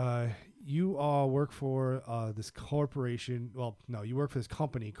 You work for this corporation. Well, no, you work for this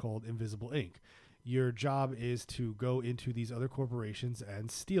company called Invisible Inc. Your job is to go into these other corporations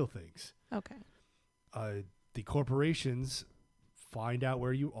and steal things. Okay. The corporations find out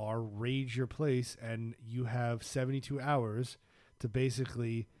where you are, raid your place, and you have 72 hours to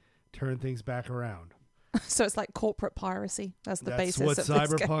basically turn things back around. So it's like corporate piracy. That's the basis what of this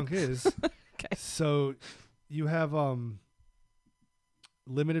cyberpunk game. is. Okay. So you have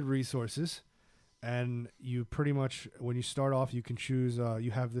limited resources, and you pretty much, when you start off, you can choose.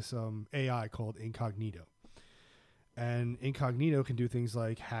 You have this AI called Incognito, and Incognito can do things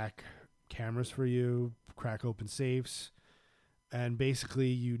like hack cameras for you, crack open safes, and basically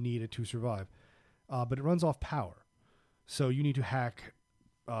you need it to survive. But it runs off power, so you need to hack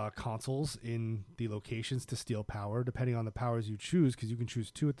consoles in the locations to steal power, depending on the powers you choose, because you can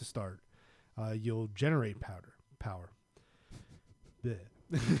choose 2 at the start. You'll generate power.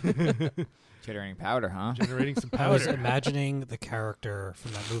 Generating powder, huh? Generating some I was powder. imagining the character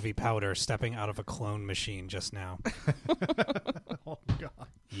from that movie Powder stepping out of a clone machine just now. Oh God.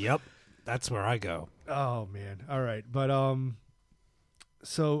 Yep, that's where I go. Oh man. All right, but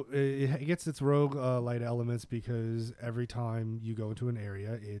so it gets its rogue light elements because every time you go into an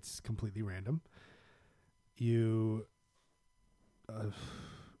area, it's completely random. You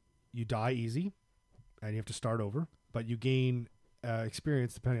die easy, and you have to start over, but you gain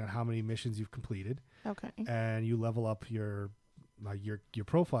experience depending on how many missions you've completed. Okay. And you level up your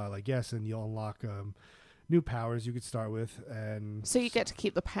profile, I guess, and you'll unlock new powers you could start with. And So you get to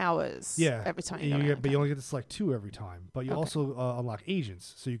keep the powers every time you go around. but you only get to select 2 every time. But you Okay. also unlock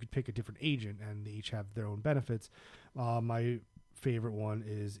agents, so you could pick a different agent, and they each have their own benefits. My favorite one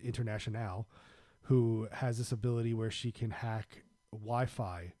is International, who has this ability where she can hack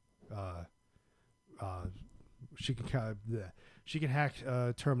Wi-Fi. She can hack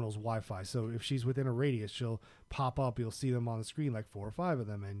terminals Wi-Fi. So if she's within a radius, she'll pop up. You'll see them on the screen, 4 or 5 of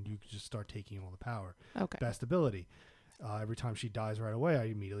them, and you can just start taking all the power. Okay. Best ability. Every time she dies right away, I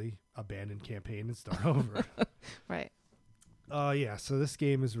immediately abandon campaign and start over. Right. Yeah, so this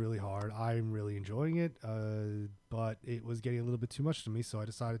game is really hard. I'm really enjoying it, but it was getting a little bit too much to me, so I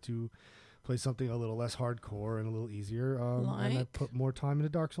decided to play something a little less hardcore and a little easier, and I Like? put more time into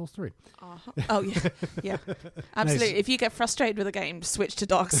Dark Souls 3. Uh-huh. Oh, yeah. Yeah. Absolutely. Nice. If you get frustrated with a game, switch to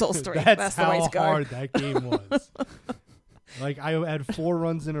Dark Souls 3. That's the way how to go. hard that game was. I had 4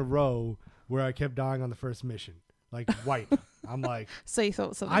 runs in a row where I kept dying on the first mission. Wipe. I'm like, So you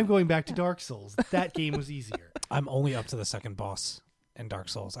thought something. I'm going back to Dark Souls. That game was easier. I'm only up to the second boss in Dark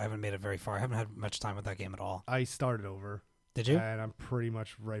Souls. I haven't made it very far. I haven't had much time with that game at all. I started over. Did you? And I'm pretty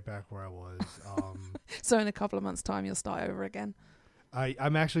much right back where I was. So in a couple of months' time, you'll start over again.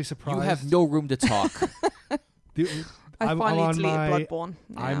 I'm actually surprised. You have no room to talk. I finally on deleted Bloodborne.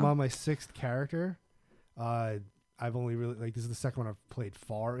 I'm Yeah. on my 6th character. I've only really this is the second one I've played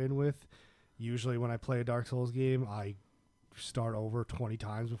far in with. Usually when I play a Dark Souls game, I start over 20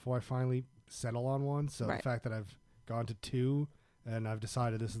 times before I finally settle on one. So Right. the fact that I've gone to 2 and I've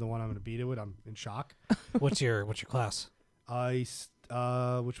decided this is the one I'm going to beat it with, I'm in shock. What's your class?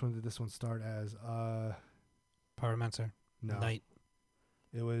 Which one did this one start as? Pyromancer. No, Knight.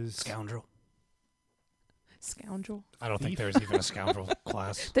 it was Scoundrel. Scoundrel. I don't think Thief? there's even a scoundrel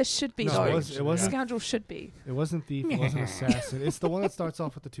class. There should be, No, though. it wasn't. Scoundrel should be. It wasn't thief. It wasn't assassin. It's the one that starts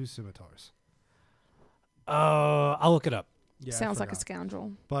off with the 2 scimitars. I'll look it up. Yeah, I Sounds like a forgot.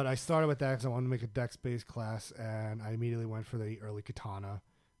 scoundrel. But I started with that because I wanted to make a dex-based class, and I immediately went for the early katana,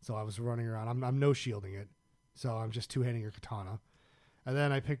 So I was running around. I'm no shielding it. So I'm just two-handing your katana. And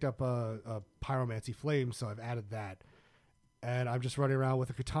then I picked up a pyromancy flame, so I've added that. And I'm just running around with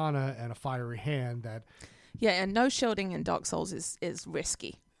a katana and a fiery hand that... Yeah, and no shielding in Dark Souls is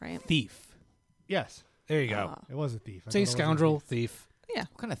risky, right? Thief. Yes, There you go. it was a thief. I Say thought it was a scoundrel, thief. thief. Yeah.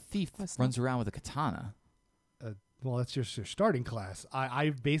 What kind of thief That's runs around with a katana? Well, that's just your starting class.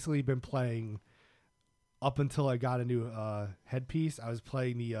 I've basically been playing up until I got a new headpiece. I was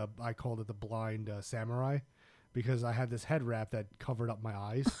playing the I called it the blind samurai because I had this head wrap that covered up my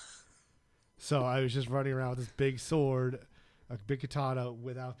eyes. So I was just running around with this big sword, a big katana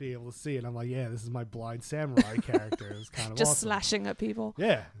without being able to see. And I'm like, yeah, this is my blind samurai character. It was kind of Just awesome. slashing at people.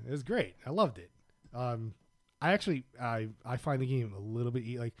 Yeah, it was great. I loved it. I find the game a little bit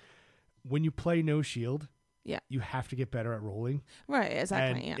like when you play no shield. Yeah. You have to get better at rolling. Right,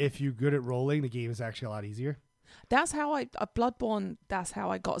 exactly. And Yeah. if you're good at rolling, the game is actually a lot easier. That's how Bloodborne, that's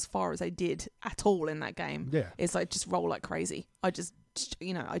how I got as far as I did at all in that game. Yeah. It's like just roll like crazy. I just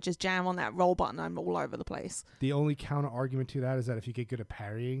jam on that roll button. I'm all over the place. The only counter argument to that is that if you get good at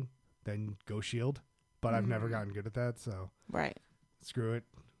parrying, then go shield. But I've never gotten good at that, so Right, screw it.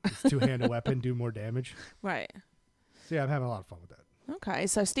 It's two-handed weapon, do more damage. right. So yeah, I'm having a lot of fun with that. Okay,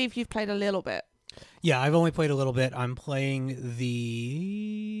 so Steve, you've played a little bit. Yeah, I've only played a little bit. I'm playing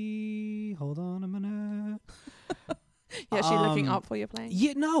the... Hold on a minute. You're actually looking up what you're playing?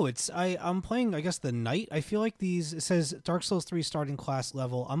 Yeah, no, I'm playing, I guess, the Knight. I feel like it says Dark Souls 3 starting class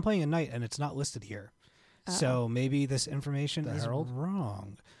level. I'm playing a Knight, and it's not listed here. So maybe this information The is Herald?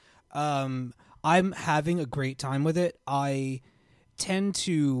 wrong. I'm having a great time with it. I tend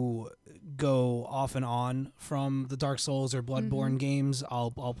to go off and on from the Dark Souls or Bloodborne games.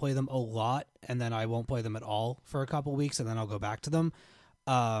 I'll play them a lot, and then I won't play them at all for a couple weeks, and then I'll go back to them.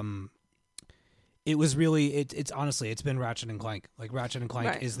 It was really it's honestly it's been Ratchet and Clank. Like Ratchet and Clank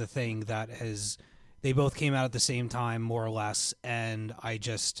Right. is the thing that they both came out at the same time more or less, and I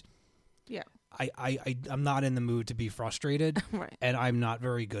just Yeah. I'm not in the mood to be frustrated. Right. And I'm not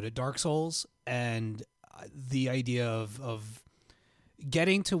very good at Dark Souls, and the idea of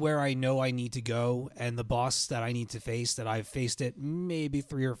getting to where I know I need to go and the boss that I need to face, that I've faced it maybe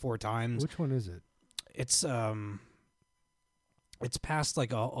 3 or 4 times. Which one is it? It's past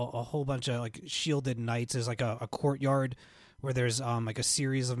like a whole bunch of like shielded knights. There's like a courtyard where there's like a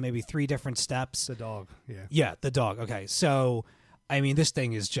series of maybe 3 different steps. The dog. Yeah. Yeah, the dog. Okay. So, I mean, this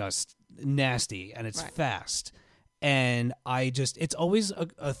thing is just nasty and it's Right. fast. And it's always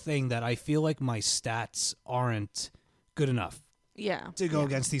a thing that I feel like my stats aren't good enough Yeah. to go Yeah.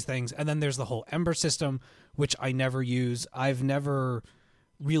 against these things. And then there's the whole Ember system, which I never use. I've never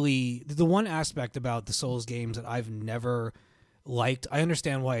really, the one aspect about the Souls games that I've never liked, I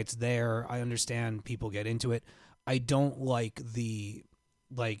understand why it's there. I understand people get into it. I don't like the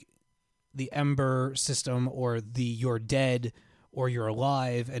Ember system or the you're dead or you're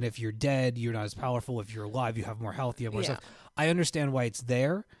alive, and if you're dead, you're not as powerful. If you're alive, you have more health, you have more Yeah. stuff. I understand why it's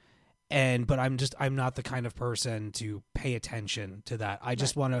there, but I'm not the kind of person to pay attention to that. I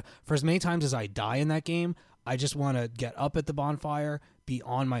just want to, for as many times as I die in that game, I just want to get up at the bonfire, be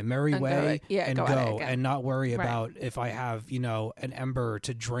on my merry And go way, at- yeah, and go at it go, again. and not worry Right. about if I have, an ember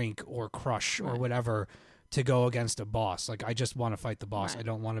to drink or crush or Right. whatever to go against a boss. Like, I just want to fight the boss. Right. I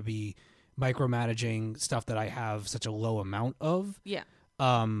don't want to be micromanaging stuff that I have such a low amount of. Yeah.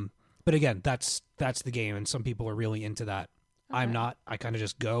 But again, that's the game, and some people are really into that. I'm Okay. not. I kind of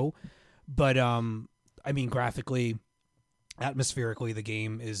just go. But I mean, graphically, atmospherically, the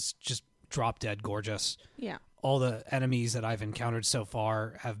game is just drop dead gorgeous. Yeah. All the enemies that I've encountered so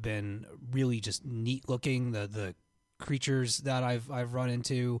far have been really just neat looking. The creatures that I've run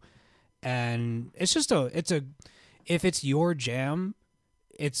into, and it's just if it's your jam,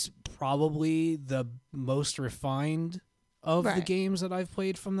 it's probably the most refined of the Right. games that I've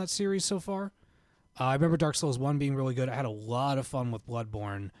played from that series so far. I remember Dark Souls 1 being really good. I had a lot of fun with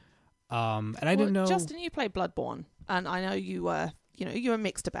Bloodborne. And I didn't know... Justin, you played Bloodborne, and I know you were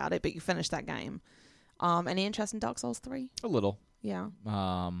mixed about it, but you finished that game. Any interest in Dark Souls 3? A little. Yeah.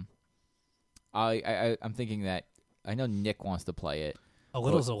 I'm thinking that I know Nick wants to play it. A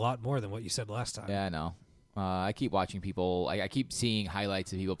little's a lot more than what you said last time. Yeah, I know. I keep watching people. I keep seeing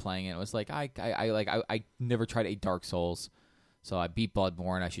highlights of people playing it. It was like I never tried a Dark Souls, so I beat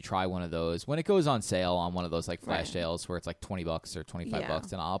Bloodborne. I should try one of those when it goes on sale on one of those like flash Right. sales where it's like $20 or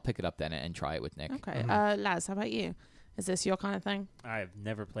 $25, and I'll pick it up then and try it with Nick. Okay. Mm-hmm. Laz, how about you? Is this your kind of thing? I've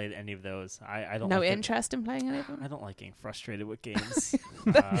never played any of those. I don't. No like interest in playing any of them? I don't like getting frustrated with games.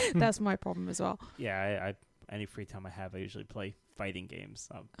 Uh, That's my problem as well. yeah, any free time I have, I usually play fighting games.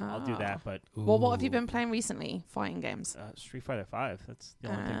 I'll do that, but Well, what have you Ooh. been playing recently? Fighting games. Street Fighter 5, that's the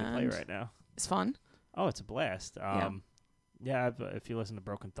only thing to play And- right now. It's fun. Oh, it's a blast. If you listen to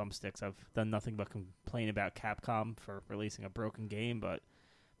Broken Thumbsticks, I've done nothing but complain about Capcom for releasing a broken game, but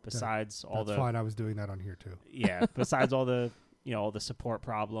besides all That's the fine. I was doing that on here too. besides all the all the support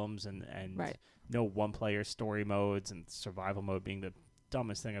problems and Right. no one player story modes and survival mode being the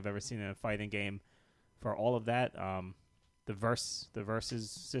dumbest thing I've ever seen in a fighting game, for all of that, the versus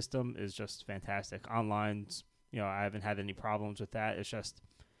system is just fantastic. Online, I haven't had any problems with that. It's just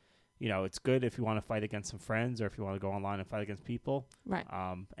it's good if you want to fight against some friends or if you want to go online and fight against people. Right.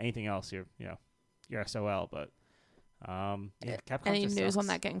 Anything else, you're SOL. But Capcom. Any just news on sucks.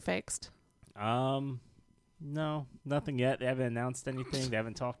 that getting fixed? No, nothing yet. They haven't announced anything. They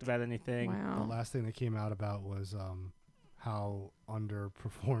haven't talked about anything. The Wow. last thing that came out about was how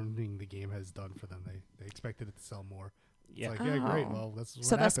underperforming the game has done for them. They expected it to sell more. Yeah, It's like, yeah, great. Oh. Well, that's what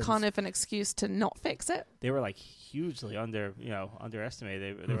So that's happens. kind of an excuse to not fix it. they were like hugely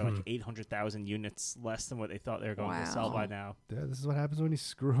underestimated. They were like Mhm. 800,000 units less than what they thought they were going to sell Wow. by now. Yeah, this is what happens when you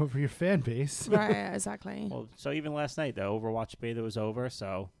screw over your fan base. Right, exactly. Well, so even last night, the Overwatch beta was over.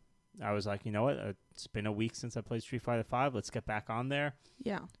 So I was like, you know what? It's been a week since I played Street Fighter 5. Let's get back on there.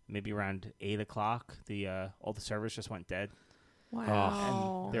 Yeah. Maybe around 8:00, all the servers just went dead.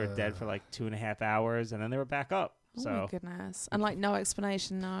 Wow. And they were dead for like 2.5 hours, and then they were back up. Oh So my goodness. And like no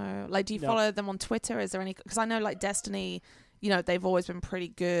explanation, no. Like do you No. follow them on Twitter? Is there any, because I know like Destiny, they've always been pretty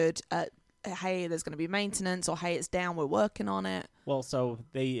good at, hey, there's going to be maintenance, or hey, it's down, we're working on it. Well, so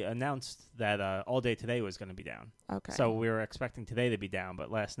they announced that All Day Today was going to be down. Okay. So we were expecting today to be down, but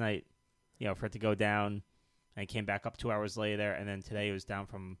last night, for it to go down, and it came back up 2 hours later, and then today it was down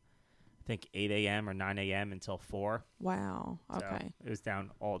from, I think, 8 a.m. or 9 a.m. until 4. Wow. So Okay. it was down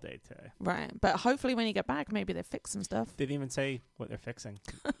all day today. Right. But hopefully when you get back, maybe they fix some stuff. Didn't even say what they're fixing.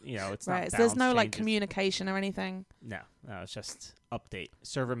 It's Right. not So there's no balance like changes. communication or anything. No, it's just update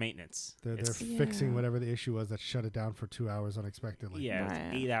server maintenance. They're It's- fixing Yeah. whatever the issue was that shut it down for 2 hours unexpectedly. yeah, Right.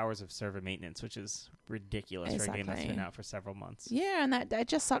 it's 8 hours of server maintenance, which is ridiculous for a game that's been Exactly. out for several months. Yeah, and that it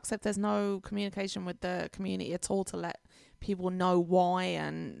just sucks if there's no communication with the community at all to let people know why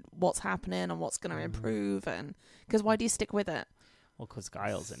and what's happening and what's going to improve. And because why do you stick with it? Well, because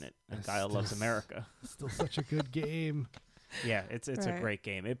Guile's in it, and That's Guile loves just- America. Still such a good game. Yeah, it's a Right. great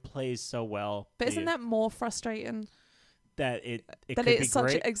game. It plays so well. But isn't that more frustrating? that it That could be it's such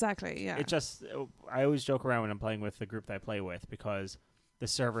great? exactly, yeah. It just I always joke around when I'm playing with the group that I play with because the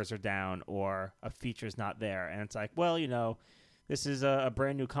servers are down or a feature's not there, and it's like, well, this is a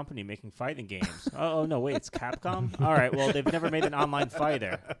brand new company making fighting games. oh no, wait, it's Capcom. All right, well, they've never made an online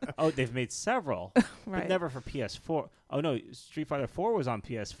fighter. Oh, they've made several, right. but never for PS4. Oh no, Street Fighter 4 was on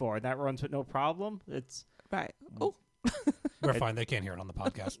PS4, and that runs with no problem. It's Right. Oh, We're fine. They can't hear it on the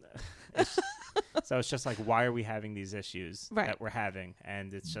podcast. so it's just like, why are we having these issues Right. that we're having?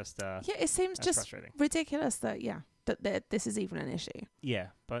 And it's just yeah, it seems that's just frustrating. ridiculous that this is even an issue. Yeah,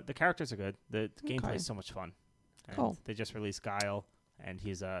 but the characters are good. The gameplay Okay. is so much fun. And Cool. They just released Guile, and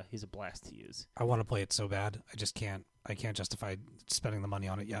he's a blast to use. I want to play it so bad. I just can't. I can't justify spending the money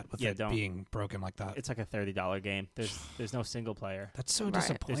on it yet with Yeah, it don't. being broken like that. It's like a $30 game. There's no single player. That's so Right.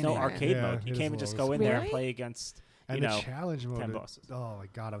 disappointing. There's no Right. arcade Yeah, mode. You it is can't a even just little go in there and Really? play against. And You the know, challenge mode. 10 bosses. Oh my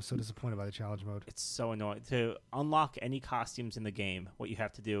god, I was so disappointed by the challenge mode. It's so annoying. To unlock any costumes in the game, what you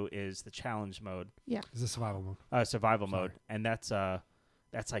have to do is the challenge mode, It's a survival mode. survival Sorry. mode, and that's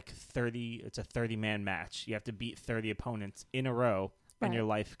like 30. It's a 30-man match. You have to beat 30 opponents in a row, and Right. your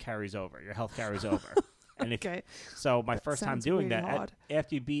life carries over. Your health carries over. And if Okay. So my That first time sounds doing really that, hard.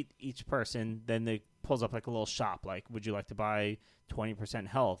 after you beat each person, then it pulls up like a little shop. Like, would you like to buy 20%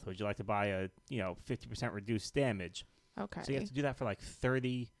 health? Would you like to buy a 50% reduced damage? Okay. So you have to do that for like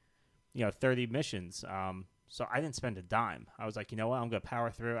 30 missions. So I didn't spend a dime. I was like, you know what? I'm gonna power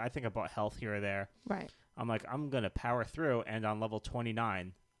through. I think I bought health here or there. Right. I'm like, I'm gonna power through, and on level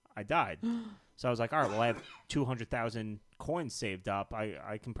 29, I died. So I was like, all right, well, I have 200,000 coins saved up.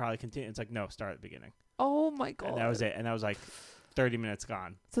 I can probably continue. It's like, no, start at the beginning. Oh my god. And that was it. And that was like 30 minutes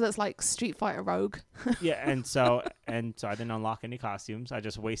gone. So that's like Street Fighter Rogue. Yeah, and so I didn't unlock any costumes. I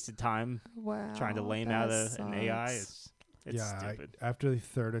just wasted time Wow. trying to lame out that an AI. sucks. It's yeah, stupid. after the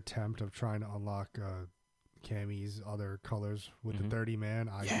third attempt of trying to unlock Cammy's other colors with Mhm. the 30 man,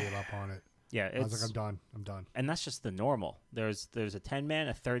 I gave up on it. Yeah, I was it's like, I'm done. I'm done. and that's just the normal. There's a 10 man,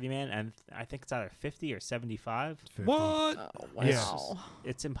 a 30 man, and I think it's either 50 or 75. 50. What? Oh, wow. Yeah.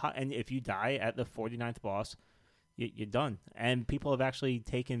 It's and if you die at the 49th boss, you're done. And people have actually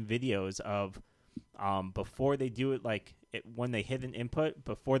taken videos of before they do it, like when they hit an input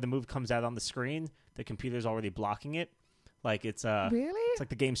before the move comes out on the screen, the computer's already blocking it. Like it's Really? it's like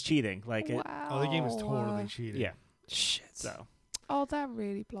the game's cheating. Like it, Wow. Oh, the game is totally cheating. yeah. Shit. So Oh, that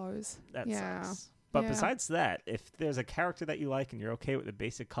really blows. that Yeah. sucks. But Yeah. besides that, if there's a character that you like and you're okay with the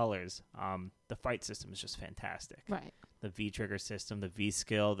basic colors, the fight system is just fantastic. Right. The V trigger system, the V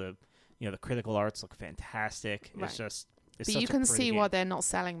skill, the critical arts look fantastic. Right. It's just it's But such you a can pretty see game. why they're not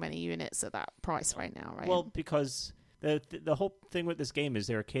selling many units at that price right now, right? Well, because the whole thing with this game is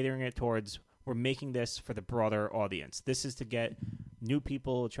they're catering it towards we're making this for the broader audience. This is to get new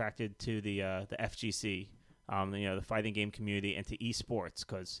people attracted to the FGC, the fighting game community, and to esports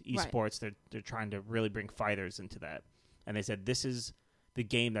because esports they're trying to really bring fighters into that. And they said this is the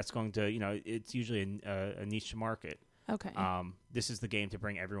game that's going to it's usually a niche market. okay. This is the game to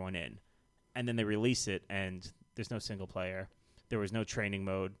bring everyone in, and then they release it, and there's no single player. There was no training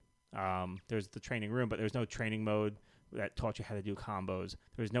mode. There's the training room, but there's no training mode that taught you how to do combos.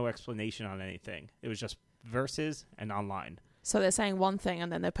 There was no explanation on anything. It was just versus and online. So they're saying one thing and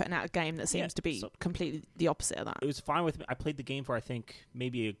then they're putting out a game that seems to be so- completely the opposite of that. It was fine with me. I played the game for I think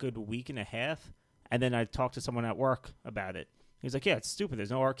maybe a good week and a half, and then I talked to someone at work about it. He was like, "Yeah, it's stupid.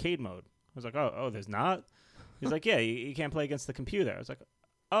 There's no arcade mode." I was like, "Oh, there's not." He's like, "Yeah, you can't play against the computer." I was like,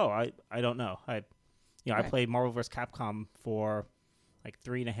 "Oh, I don't know. I Right. played Marvel vs. Capcom for like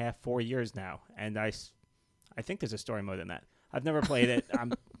 3.5, 4 years now, and I think there's a story mode in that. I've never played it.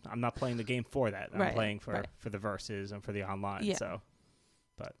 I'm not playing the game for that. I'm Right, playing for right. the verses and for the online. Yeah. So,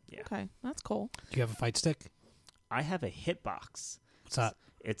 but yeah, Okay, that's cool. Do you have a fight stick? I have a hitbox. What's that?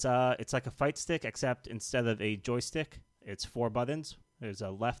 It's like a fight stick, except instead of a joystick, it's 4 buttons. There's a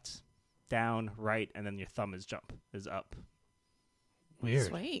left, down, right, and then your thumb is up. Weird.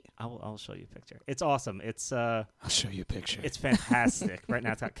 Sweet. I'll show you a picture. It's awesome. It's I'll show you a picture. It's fantastic. Right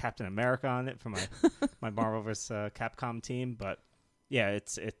now, it's got Captain America on it for my Marvel vs. Capcom team. But yeah,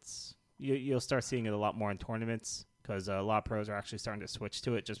 it's you'll start seeing it a lot more in tournaments because a lot of pros are actually starting to switch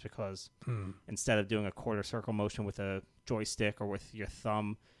to it just because instead of doing a quarter circle motion with a joystick or with your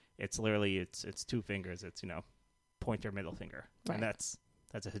thumb, it's literally it's 2 fingers. It's pointer, middle finger, Right. and that's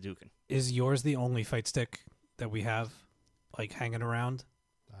a Hadouken. Is yours the only fight stick that we have, like hanging around?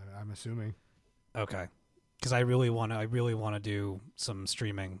 I'm assuming. Okay, because I really want to do some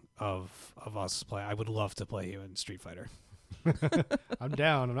streaming of us play. I would love to play you in Street Fighter. I'm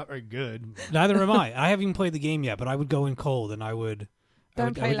down. I'm not very good. Neither am I. I haven't even played the game yet, but I would go in cold and I would.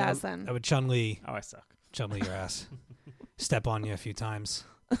 Don't play Laz then. I would Chun-Li Oh, I suck. your ass, step on you a few times.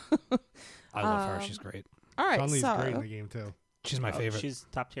 I love her. She's great. All right, Chun-Li's so great in the game too. She's my favorite. She's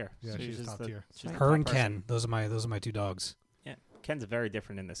top tier. Yeah, she's top tier. she's the Her top and person. Ken. Those are my 2 dogs. Yeah, Ken's very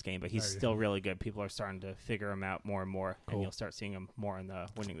different in this game, but he's Very still really good. People are starting to figure him out more and more, Cool. and you'll start seeing him more in the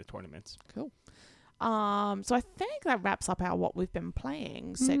winning the tournaments. cool. So I think that wraps up our what we've been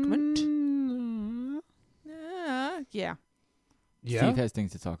playing segment. Yeah. Steve has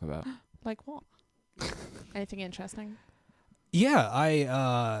things to talk about. Like what? Anything interesting? Yeah,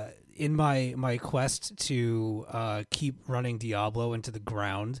 I in my quest to keep running Diablo into the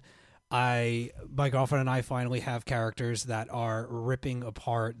ground, my girlfriend and I finally have characters that are ripping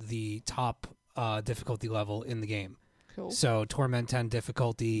apart the top difficulty level in the game. Cool. So Torment 10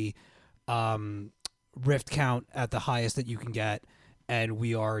 difficulty, Rift count at the highest that you can get, and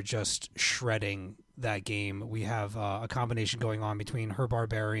we are just shredding that game. We have a combination going on between her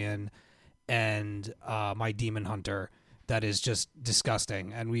Barbarian and my Demon Hunter that is just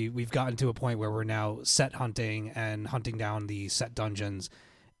disgusting. And we've gotten to a point where we're now set hunting and hunting down the set dungeons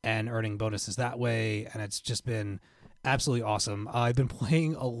and earning bonuses that way, and it's just been absolutely awesome. I've been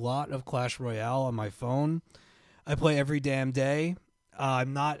playing a lot of Clash Royale on my phone. I play every damn day.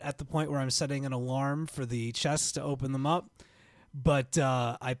 I'm not at the point where I'm setting an alarm for the chests to open them up, but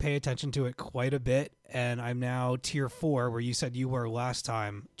I pay attention to it quite a bit, and I'm now tier 4, where you said you were last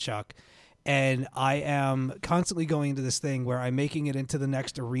time, Chuck. And I am constantly going into this thing where I'm making it into the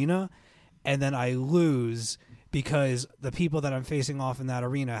next arena, and then I lose because the people that I'm facing off in that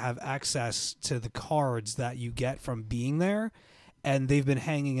arena have access to the cards that you get from being there, and they've been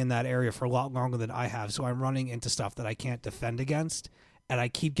hanging in that area for a lot longer than I have. So I'm running into stuff that I can't defend against, and I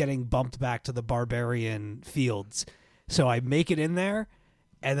keep getting bumped back to the Barbarian fields. So I make it in there,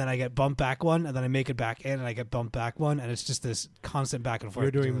 and then I get bumped back one, and then I make it back in, and I get bumped back one, and it's just this constant back and forth.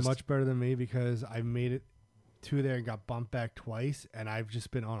 You're doing much better than me because I made it to there and got bumped back twice, and I've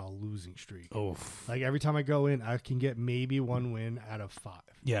just been on a losing streak. Oof. Like every time I go in, I can get maybe 1 win out of 5.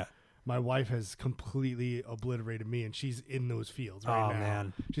 Yeah. My wife has completely obliterated me, and she's in those fields right Oh, now.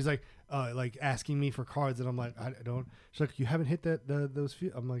 man. She's like asking me for cards, and I'm like, I don't. She's like, you haven't hit those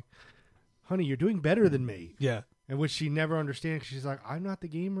fields. I'm like, honey, you're doing better than me. Yeah. And which she never understands. She's like, I'm not the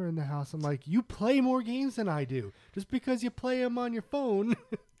gamer in the house. I'm like, you play more games than I do. Just because you play them on your phone.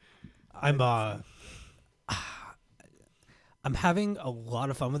 I'm having a lot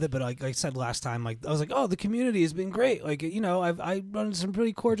of fun with it, but like I said last time, like I was like, oh, the community has been great. Like, you know, I run into some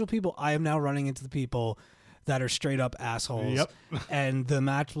pretty cordial people. I am now running into the people that are straight up assholes. Yep. And the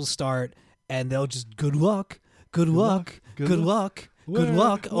match will start, and they'll just good luck, good luck, good luck. Good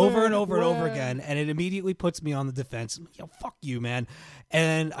luck over and over and over again, and it immediately puts me on the defense. Yo, fuck you, man.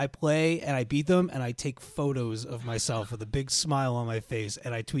 And I play and I beat them, and I take photos of myself with a big smile on my face,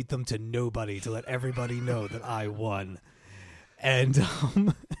 and I tweet them to nobody to let everybody know that I won. And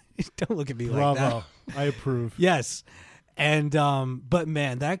don't look at me like that. Bravo. I approve. Yes. And but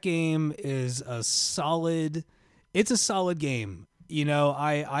man, that game is a solid game. You know,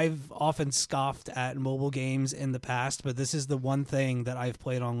 I've often scoffed at mobile games in the past, but this is the one thing that I've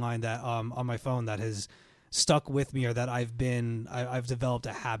played online that on my phone that has stuck with me, or that I've developed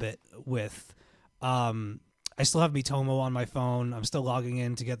a habit with. I still have Miitomo on my phone. I'm still logging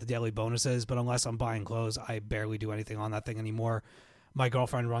in to get the daily bonuses, but unless I'm buying clothes, I barely do anything on that thing anymore. My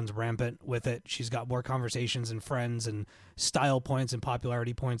girlfriend runs rampant with it. She's got more conversations and friends and style points and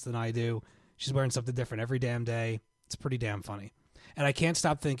popularity points than I do. She's wearing something different every damn day. It's pretty damn funny. And I can't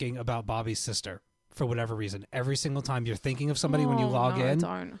stop thinking about Bobby's sister for whatever reason. Every single time you're thinking of somebody when you log in.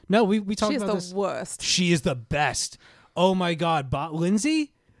 Don't. No, we talked She's about the this. worst. She is the best. Oh my God.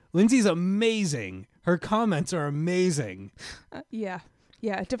 Lindsay? Lindsay's amazing. Her comments are amazing. Yeah.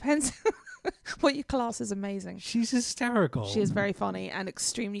 It depends what your class is amazing. She's hysterical. She is very funny and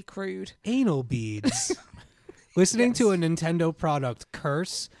extremely crude. Anal beads. Listening to a Nintendo product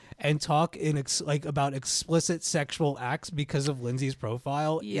curse and talk in about explicit sexual acts because of Lindsay's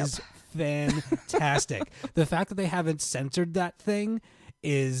profile is fantastic. The fact that they haven't censored that thing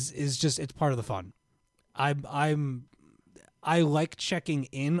is just, it's part of the fun. I like checking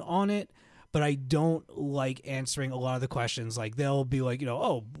in on it, but I don't like answering a lot of the questions. Like they'll be like, you know,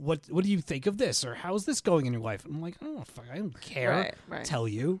 oh, what do you think of this, or how's this going in your life? I'm like, oh fuck, I don't care. Right. Tell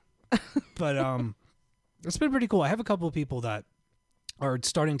you, but it's been pretty cool. I have a couple of people that are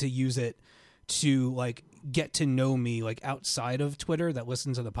starting to use it to like get to know me like outside of Twitter, that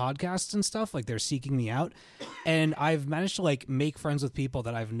listen to the podcasts and stuff. Like they're seeking me out, and I've managed to like make friends with people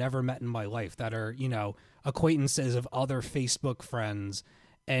that I've never met in my life that are, you know, acquaintances of other Facebook friends.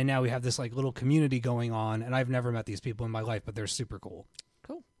 And now we have this like little community going on, and I've never met these people in my life, but they're super cool.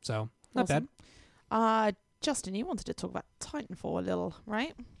 Cool. So not Awesome. bad. Justin, you wanted to talk about Titanfall a little,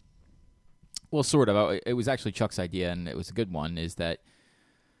 right? Well, sort of. It was actually Chuck's idea, and it was a good one, is that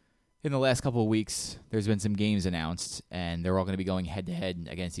in the last couple of weeks, there's been some games announced, and they're all going to be going head-to-head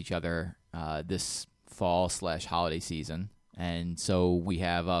against each other this fall/holiday season. And so we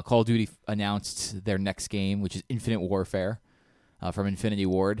have Call of Duty announced their next game, which is Infinite Warfare from Infinity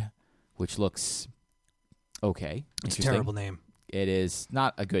Ward, which looks okay. It's a terrible name. It is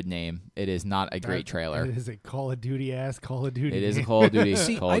not a good name. It is not a great trailer. It is a Call of Duty ass Call of Duty. It is a game. Call of Duty.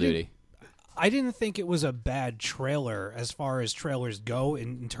 See, Call of Duty. I didn't think it was a bad trailer as far as trailers go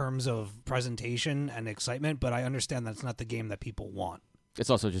in terms of presentation and excitement, but I understand that's not the game that people want. It's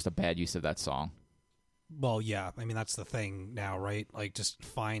also just a bad use of that song. Well, yeah. I mean, that's the thing now, right? Like, just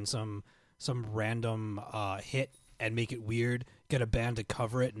find some random hit and make it weird, get a band to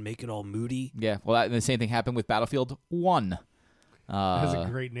cover it and make it all moody. Yeah, well, the same thing happened with Battlefield 1. That's a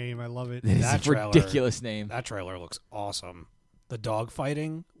great name. I love it. It's That a ridiculous name. That trailer looks awesome. The dog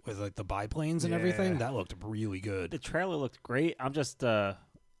fighting with like the biplanes and everything, that looked really good. The trailer looked great. I'm just, I'm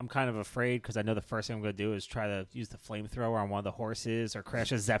kind of afraid because I know the first thing I'm going to do is try to use the flamethrower on one of the horses or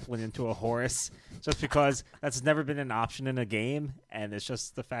crash a Zeppelin into a horse, just because that's never been an option in a game. And it's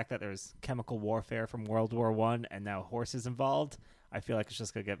just the fact that there's chemical warfare from World War I and now horses involved. I feel like it's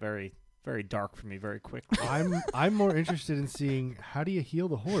just going to get very, very dark for me very quickly. I'm more interested in seeing, how do you heal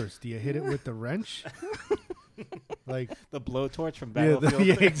the horse? Do you hit it with the wrench? Like the blowtorch from yeah, Battlefield.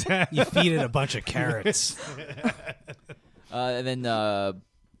 yeah, exactly. You feed it a bunch of carrots. And then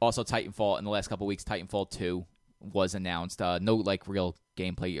also Titanfall, in the last couple of weeks, Titanfall 2 was announced. No like real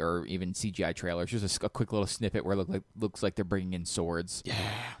gameplay or even CGI trailers. Just a quick little snippet where it looks like they're bringing in swords.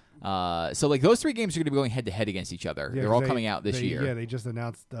 Yeah. So like those three games are going to be going head to head against each other. Yeah, They're all 'cause coming out this year. Yeah, they just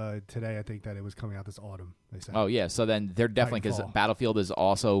announced today, I think, that it was coming out this autumn. They said. Oh yeah, so then they're definitely, because Titanfall. Battlefield is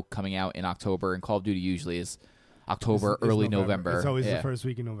also coming out in October, and Call of Duty usually is October, It's early November. It's always Yeah. the first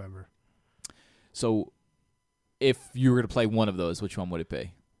week in November. So if you were going to play one of those, which one would it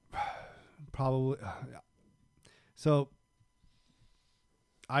be? Probably. So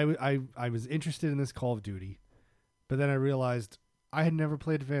I was interested in this Call of Duty, but then I realized I had never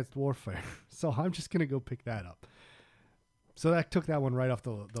played Advanced Warfare, so I'm just gonna go pick that up. So that took that one right off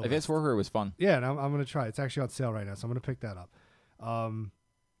the Advanced list. Warfare was fun. Yeah, and I'm going to try it. It's actually on sale right now, so I'm going to pick that up.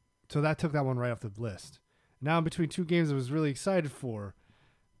 So that took that one right off the list. Now I'm between two games I was really excited for.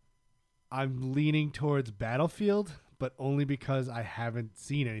 I'm leaning towards Battlefield, but only because I haven't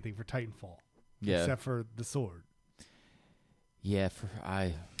seen anything for Titanfall. Yeah. Except for the sword. Yeah,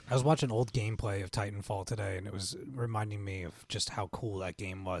 I was watching old gameplay of Titanfall today, and it was reminding me of just how cool that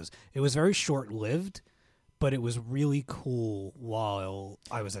game was. It was very short-lived, but it was really cool while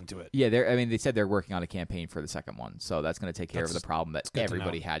I was into it. Yeah, they said they're working on a campaign for the second one, so that's going to take care of the problem that good to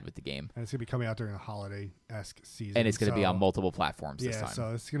everybody know. had with the game. And it's going to be coming out during a holiday-esque season. And it's going to be so- on multiple platforms this Yeah, time. so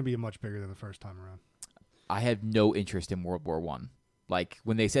it's going to be much bigger than the first time around. I have no interest in World War One. Like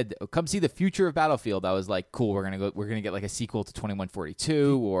when they said, "Come see the future of Battlefield," I was like, "Cool, we're gonna get like a sequel to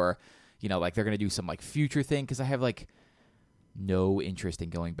 2142, or like they're gonna do some like future thing." Because I have like no interest in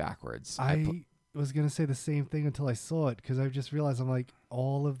going backwards. I was going to say the same thing until I saw it, because I just realized I'm like,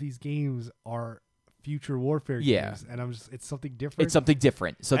 all of these games are future warfare games, and it's something different. It's something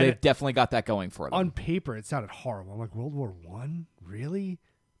different, so And they've definitely got that going for them. On paper, it sounded horrible. I'm like, World War One, really?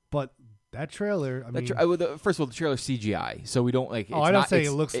 But that trailer, I mean, First of all, the trailer's CGI, so we don't like. oh, I don't say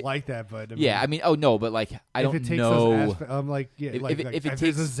it looks like that, but I mean, Yeah, I mean, oh no, but like I don't if it takes know. those I'm like, yeah, If- like, if like, it if takes-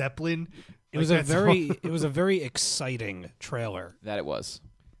 there's a Zeppelin, It was like, it was a very exciting trailer. That it was.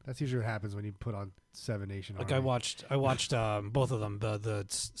 That's usually what happens when you put on Seven Nation. Like Army. I watched both of them, the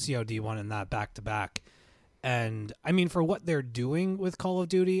COD one and that back to back, and I mean for what they're doing with Call of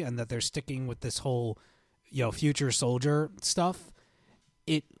Duty and that they're sticking with this whole future soldier stuff,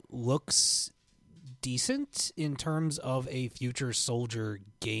 it looks decent in terms of a future soldier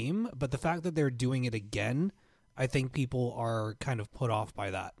game. But the fact that they're doing it again, I think people are kind of put off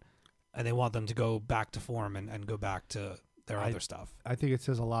by that, and they want them to go back to form and go back to their other stuff. I think it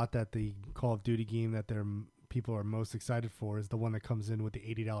says a lot that the Call of Duty game that people are most excited for is the one that comes in with the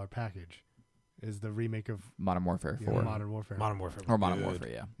 $80 package. Is the remake of Modern Warfare 4. Modern Warfare. Modern Warfare, Or Modern good. Warfare,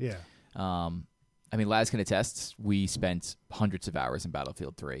 yeah. Yeah. I mean, Laz can attest, we spent hundreds of hours in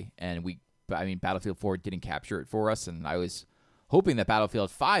Battlefield 3, and Battlefield 4 didn't capture it for us, and I was hoping that Battlefield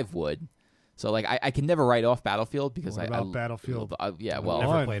 5 would. So, like, I can never write off Battlefield because What about Battlefield? Yeah, I've well,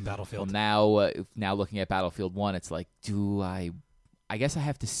 never One. played well, Battlefield. now looking at Battlefield 1, it's like, I guess I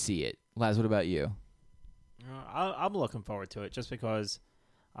have to see it. Laz, what about you? I'm looking forward to it just because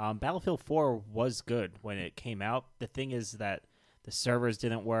Battlefield 4 was good when it came out. The thing is that the servers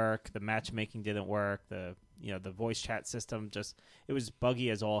didn't work, the matchmaking didn't work, the voice chat system it was buggy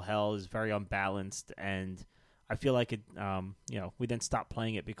as all hell. It was very unbalanced, and I feel like it. We then stopped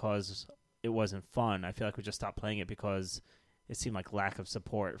playing it because it wasn't fun. I feel like we just stopped playing it because it seemed like lack of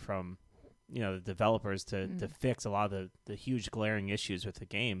support from the developers to fix a lot of the huge glaring issues with the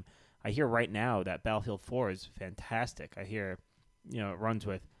game. I hear right now that Battlefield 4 is fantastic. I hear it runs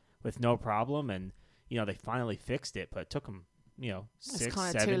with no problem, and they finally fixed it, but it took them It's 6,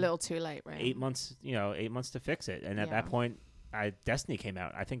 kind of 7, too little, too late, right? 8 months. 8 months to fix it, and at Yeah. that point, Destiny came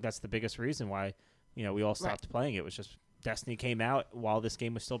out. I think that's the biggest reason why we all stopped playing it. Was just Destiny came out while this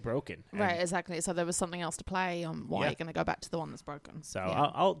game was still broken. And Right, exactly. So there was something else to play. Why Yeah. you're going to go back to the one that's broken? So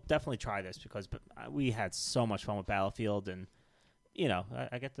Yeah. I'll definitely try this because we had so much fun with Battlefield, and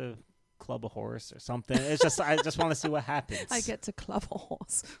I get to club a horse or something. It's just I just want to see what happens. I get to club a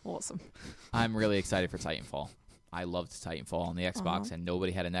horse. Awesome. I'm really excited for Titanfall. I loved Titanfall on the Xbox, and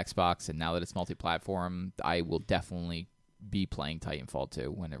nobody had an Xbox, and now that it's multi-platform, I will definitely be playing Titanfall 2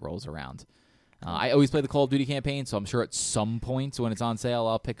 when it rolls around. I always play the Call of Duty campaign, so I'm sure at some point when it's on sale,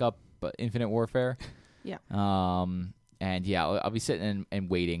 I'll pick up Infinite Warfare. Yeah. And yeah, I'll be sitting and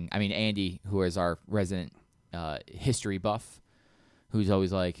waiting. I mean, Andy, who is our resident history buff, who's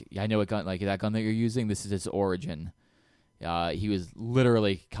always like, I know what gun, like that gun that you're using, this is its origin. He was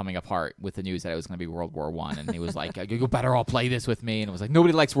literally coming apart with the news that it was going to be World War I, and he was like, "You better all play this with me." And it was like,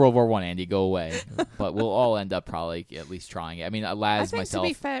 nobody likes World War I, Andy, go away. But we'll all end up probably at least trying it. I mean, I Laz, think myself. to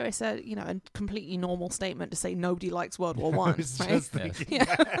be fair, it's a completely normal statement to say nobody likes World War One. was Right? just thinking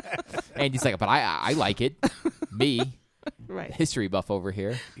Andy's like, but I like it. Me, Right. history buff over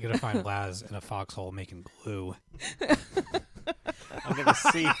here. You're gonna find Laz in a foxhole making glue. I'm gonna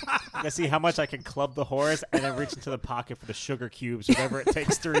see how much I can club the horse, and then reach into the pocket for the sugar cubes, whatever it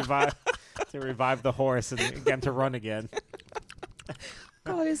takes to revive the horse and get him to run again.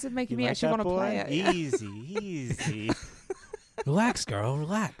 God, this is making You me like actually that, want to play boy? it. Easy. Relax, girl.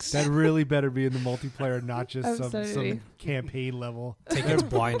 Relax. that really better be in the multiplayer, not just Absolutely. some campaign level. Take its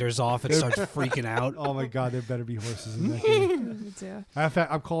blinders off. It starts freaking out. Oh my god, there better be horses in that game. Oh, dear. In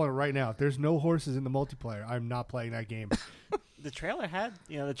fact, I'm calling it right now. If there's no horses in the multiplayer, I'm not playing that game. the trailer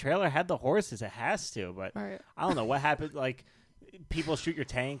had the horses. It has to, but Right. I don't know what happened. Like, people shoot your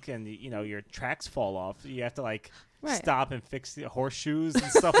tank and your tracks fall off. You have to like Right. stop and fix the horseshoes and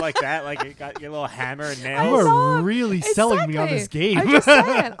stuff like that. Like, you got your little hammer and You nails. are really selling me on this game. I'm just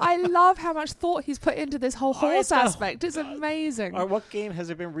saying, I love how much thought he's put into this whole horse it's got- aspect. It's amazing. Or what game has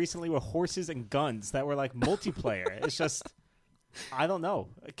there been recently with horses and guns that were like multiplayer? It's just, I don't know.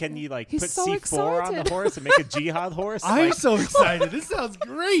 Can you like He's put so C4 on the excited. horse and make a jihad horse? I'm Like, so excited. This sounds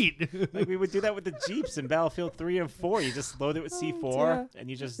great. like we would do that with the Jeeps in Battlefield 3 and 4. You just load it with C4 dear. and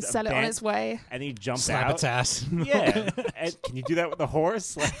you just Sell it on its way. and you jump Slap out. its ass. Yeah. And can you do that with the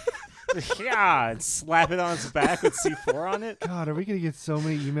horse? Like, yeah, and slap it on its back with C4 on it. God, are we going to get so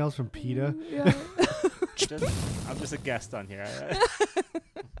many emails from PETA? Yeah. I'm just a guest on here.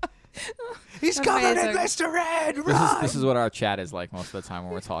 He's covered in Mr. Red. This is what our chat is like most of the time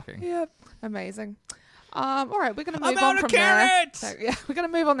when we're talking. Yep. Amazing. All right, we're going to move I'm on out from of there. carrots! So, yeah, we're going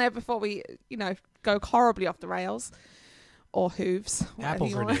to move on there before we, go horribly off the rails. Or hooves. whatever Apple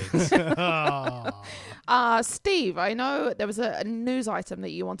you wanna- grenades. Steve, I know there was a news item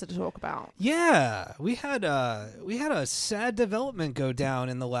that you wanted to talk about. Yeah, we had a sad development go down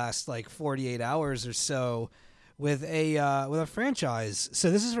in the last 48 hours or so with a franchise. So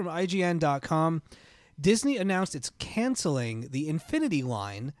this is from IGN.com. Disney announced it's canceling the Infinity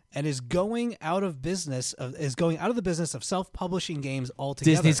line and is going out of the business of self-publishing games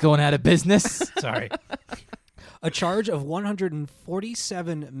altogether. Disney's going out of business. Sorry. A charge of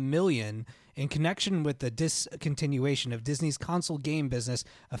 $147 million in connection with the discontinuation of Disney's console game business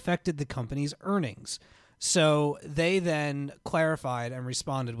affected the company's earnings. So they then clarified and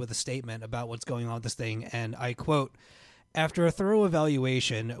responded with a statement about what's going on with this thing, and I quote, "After a thorough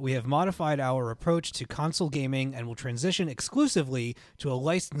evaluation, we have modified our approach to console gaming and will transition exclusively to a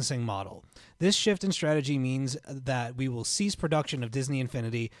licensing model. This shift in strategy means that we will cease production of Disney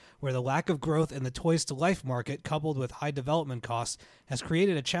Infinity, where the lack of growth in the toys-to-life market, coupled with high development costs, has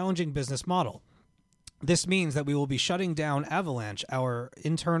created a challenging business model. This means that we will be shutting down Avalanche, our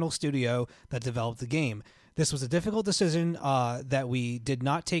internal studio that developed the game. This was a difficult decision that we did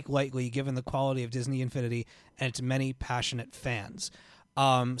not take lightly given the quality of Disney Infinity and its many passionate fans."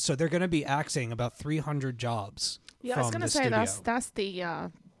 So they're going to be axing about 300 jobs. Yeah, I was from going to the say studio. that's the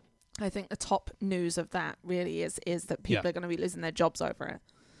I think the top news of that really is that people Yeah. are going to be losing their jobs over it.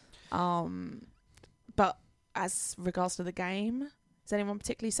 But as regards to the game, is anyone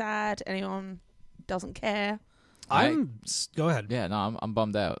particularly sad? Anyone doesn't care? Go ahead. Yeah, no, I'm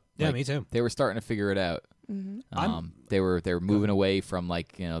bummed out. Yeah, me too. They were starting to figure it out. Mm-hmm. They were moving away from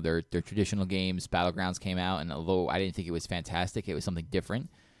their traditional games. Battlegrounds came out, and although I didn't think it was fantastic, it was something different.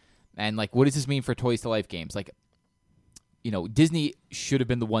 And what does this mean for Toys to Life games? Disney should have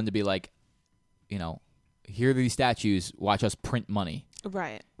been the one to be like, here are these statues. Watch us print money.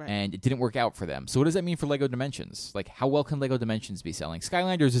 Right. And it didn't work out for them. So what does that mean for Lego Dimensions? How well can Lego Dimensions be selling?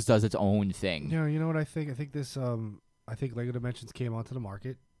 Skylanders just does its own thing. You know what I think? I think this. I think Lego Dimensions came onto the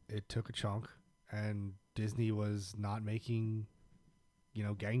market. It took a chunk, and Disney was not making,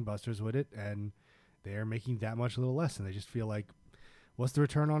 gangbusters with it, and they're making that much a little less, and they just feel like, what's the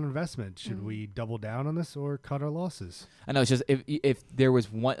return on investment? Should we double down on this or cut our losses? I know, it's just if there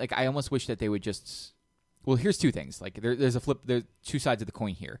was one, I almost wish that they would just. Well, here's two things. There's a flip. There's two sides of the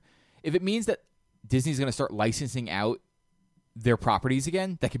coin here. If it means that Disney's going to start licensing out their properties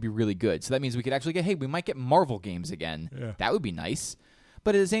again, that could be really good. So that means we could actually we might get Marvel games again. Yeah. That would be nice.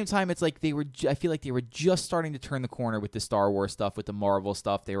 But at the same time, it's I feel like they were just starting to turn the corner with the Star Wars stuff, with the Marvel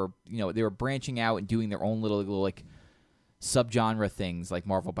stuff. They were, they were branching out and doing their own little subgenre things like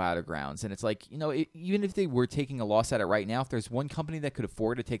Marvel Battlegrounds. And it's even if they were taking a loss at it right now, if there's one company that could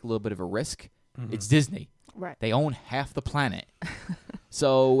afford to take a little bit of a risk, it's Disney. Right. They own half the planet.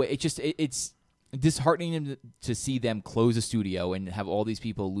 So it's disheartening to see them close a studio and have all these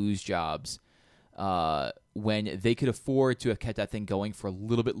people lose jobs when they could afford to have kept that thing going for a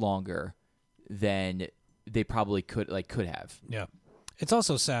little bit longer than they probably could have. Yeah. It's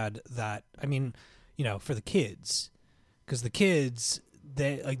also sad that, for the kids, because the kids,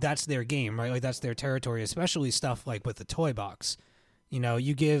 that's their game, right? That's their territory, especially stuff with the toy box.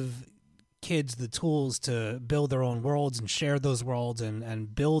 You give kids the tools to build their own worlds and share those worlds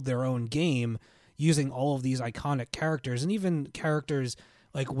and build their own game using all of these iconic characters and even characters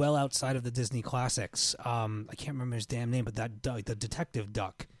well outside of the Disney classics. I can't remember his damn name, but that duck, the Detective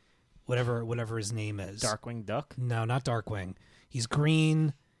Duck, whatever his name is. Darkwing Duck? No, not Darkwing. He's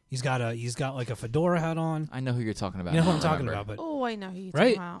green. He's got a fedora hat on. I know who you're talking about. You know who I I'm talking remember. about, but Oh, I know who you're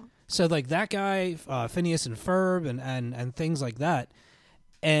Right. talking about. so that guy, Phineas and Ferb, and things like that.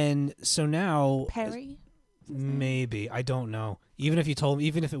 And so now Perry? Maybe. I don't know. Even if you told me,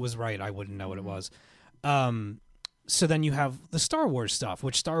 even if it was right, I wouldn't know what it was. So then you have the Star Wars stuff,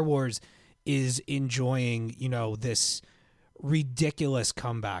 which Star Wars is enjoying, this ridiculous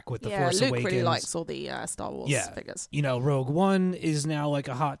comeback with the Force Luke Awakens. really likes all the Star Wars figures. Rogue One is now like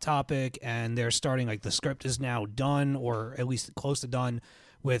a hot topic, and they're starting, like, the script is now done, or at least close to done,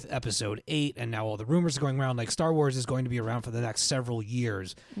 with Episode 8, and now all the rumors are going around. Like, Star Wars is going to be around for the next several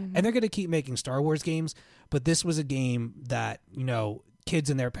years, and they're going to keep making Star Wars games, but this was a game that,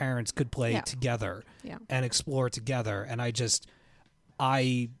 kids and their parents could play together and explore together, and I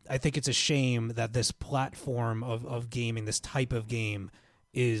think it's a shame that this platform of gaming, this type of game,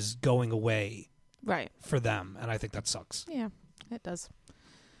 is going away for them, and I think that sucks. Yeah, it does.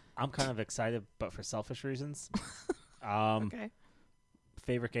 I'm kind of excited, but for selfish reasons. Okay.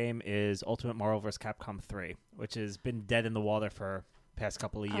 Favorite game is Ultimate Marvel vs. Capcom 3, which has been dead in the water for past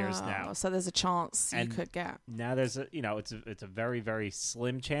couple of years now. So there's a chance you And could get. Now there's it's a very, very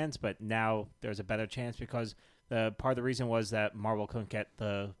slim chance, but now there's a better chance because the part of the reason was that Marvel couldn't get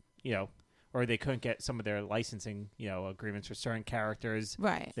or they couldn't get some of their licensing, agreements for certain characters.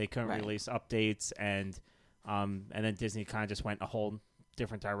 Right. They couldn't release updates, and then Disney kind of just went a whole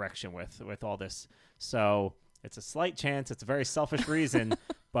different direction with all this. So it's a slight chance. It's a very selfish reason,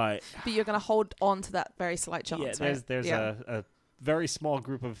 but you're going to hold on to that very slight chance. yeah, there's a very small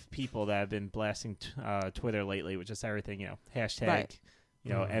group of people that have been blasting Twitter lately with just everything, hashtag,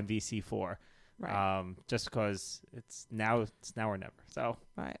 MVC4. Right. Just because it's now or never. So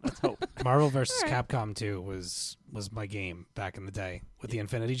let's hope. Marvel vs. Capcom 2 was my game back in the day with the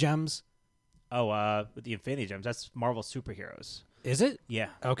Infinity Gems. Oh, with the Infinity Gems, that's Marvel Superheroes. Is it? Yeah.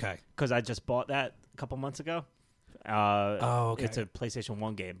 Okay. Because I just bought that a couple months ago. Okay. It's a PlayStation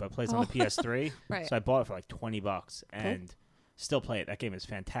 1 game, but it plays on the PS3. Right. So I bought it for like $20 and still play it. That game is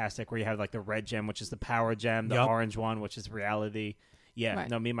fantastic. Where you have like the red gem, which is the power gem, the orange one, which is reality. Yeah. Right.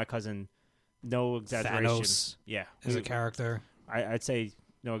 No, me and my cousin, no exaggeration. Thanos is a character. I'd say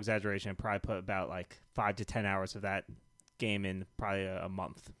no exaggeration. Probably put about like 5 to 10 hours of that game in probably a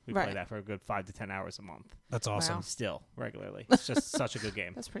month. We play that for a good 5 to 10 hours a month. That's awesome. Wow. Still regularly. It's just such a good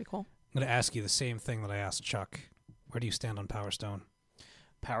game. That's pretty cool. I'm going to ask you the same thing that I asked Chuck. Where do you stand on Power Stone?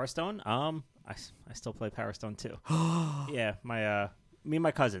 Power Stone? I still play Power Stone too. Yeah, me and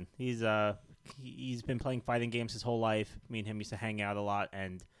my cousin. He's been playing fighting games his whole life. Me and him used to hang out a lot,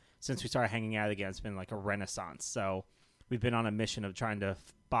 and since we started hanging out again, it's been like a renaissance. So we've been on a mission of trying to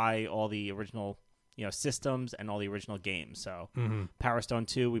buy all the original, systems and all the original games. So Power Stone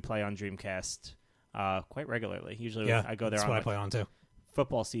 2 we play on Dreamcast quite regularly. Usually I go there that's on what I play on too.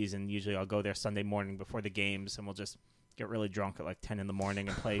 Football season. Usually I'll go there Sunday morning before the games, and we'll just get really drunk at like 10 in the morning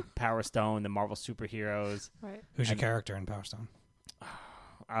and play Power Stone, the Marvel superheroes. Right. Who's your character in Power Stone?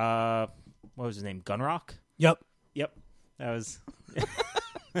 What was his name? Gunrock? Yep. That was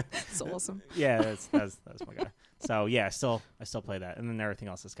It's awesome. yeah, that's my guy. So yeah, I still play that, and then everything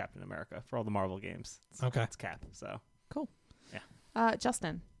else is Captain America for all the Marvel games. It's Cap. So Cool. Yeah.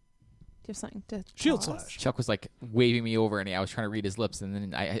 Justin, do you have something to Shield tell us? Slash. Chuck was like waving me over, and I was trying to read his lips, and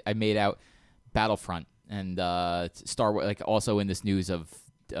then I made out Battlefront and Star Wars, like also in this news of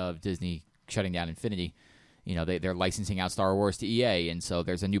Disney shutting down Infinity. They're licensing out Star Wars to EA, and so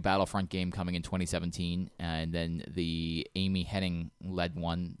there's a new Battlefront game coming in 2017, and then the Amy Hennig led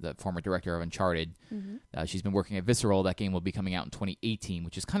one, the former director of Uncharted. She's been working at Visceral. That game will be coming out in 2018,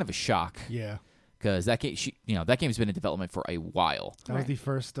 which is kind of a shock. Yeah. Because that game, that game's been in development for a while. That was the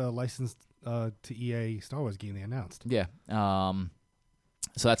first licensed to EA Star Wars game they announced. Yeah.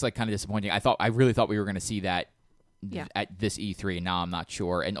 So that's like kind of disappointing. I really thought we were going to see that at this E3, and now I'm not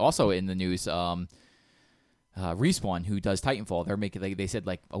sure. And also in the news, Respawn, who does Titanfall, they're making. They said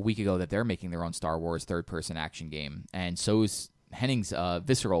like a week ago that they're making their own Star Wars third-person action game, and so's Hennig's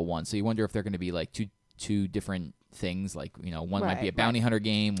Visceral one. So you wonder if they're going to be like two different things. Like one might be a bounty hunter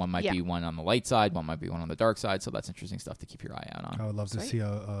game, one might be one on the light side, one might be one on the dark side. So that's interesting stuff to keep your eye out on. I would love to see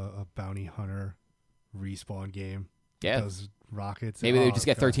a bounty hunter Respawn game. Yeah, Those rockets. Maybe they just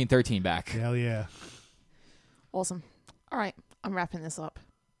get 1313 back. Hell yeah! Awesome. All right, I'm wrapping this up.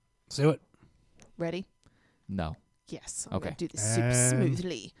 Let's do it. Ready? No. Yes. I'm Okay. going to do this super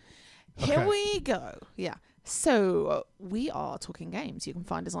smoothly. Here we go. Yeah. So we are Talking Games. You can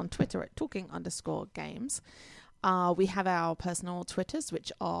find us on Twitter at talking_games. We have our personal Twitters,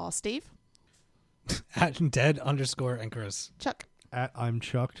 which are Steve, At @dead_ and Chris. Chuck, At I'm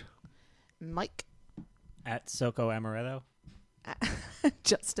Chucked. Mike, At Soko Amaretto.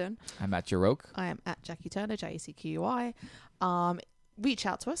 Justin. I'm at Jaroke. I am at Jackie Turner, JACQUI. reach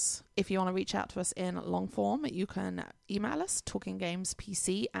out to us. If you want to reach out to us in long form, you can email us,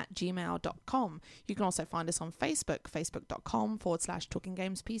 talkinggamespc@gmail.com. You can also find us on Facebook,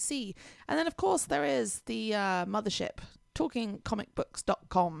 facebook.com/talkinggamespc. And then, of course, there is the mothership,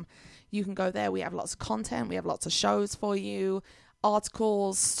 talkingcomicbooks.com. You can go there. We have lots of content. We have lots of shows for you,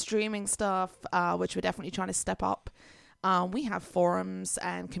 articles, streaming stuff, which we're definitely trying to step up. We have forums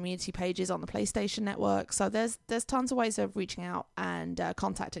and community pages on the PlayStation Network. So there's tons of ways of reaching out and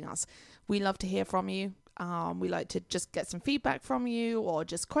contacting us. We love to hear from you. We like to just get some feedback from you or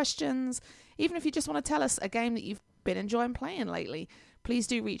just questions. Even if you just want to tell us a game that you've been enjoying playing lately, please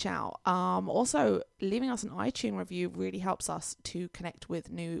do reach out. Also, leaving us an iTunes review really helps us to connect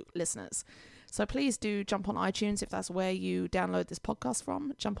with new listeners. So please do jump on iTunes if that's where you download this podcast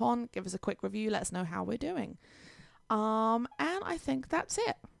from. Jump on, give us a quick review, let us know how we're doing. And I think that's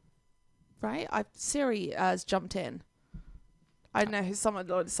it, right? Siri has jumped in. I don't know who's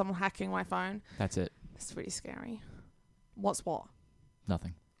someone hacking my phone. That's it. It's really scary. What's what?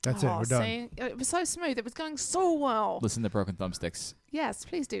 Nothing. That's it. We're done. See? It was so smooth. It was going so well. Listen to Broken Thumbsticks. Yes,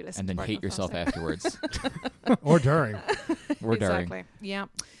 please do listen. And then to hate yourself afterwards. Or during. Or during. Exactly. Yeah.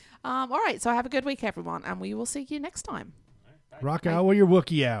 All right. So have a good week, everyone, and we will see you next time. Rock out with your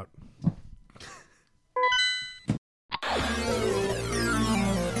Wookiee out.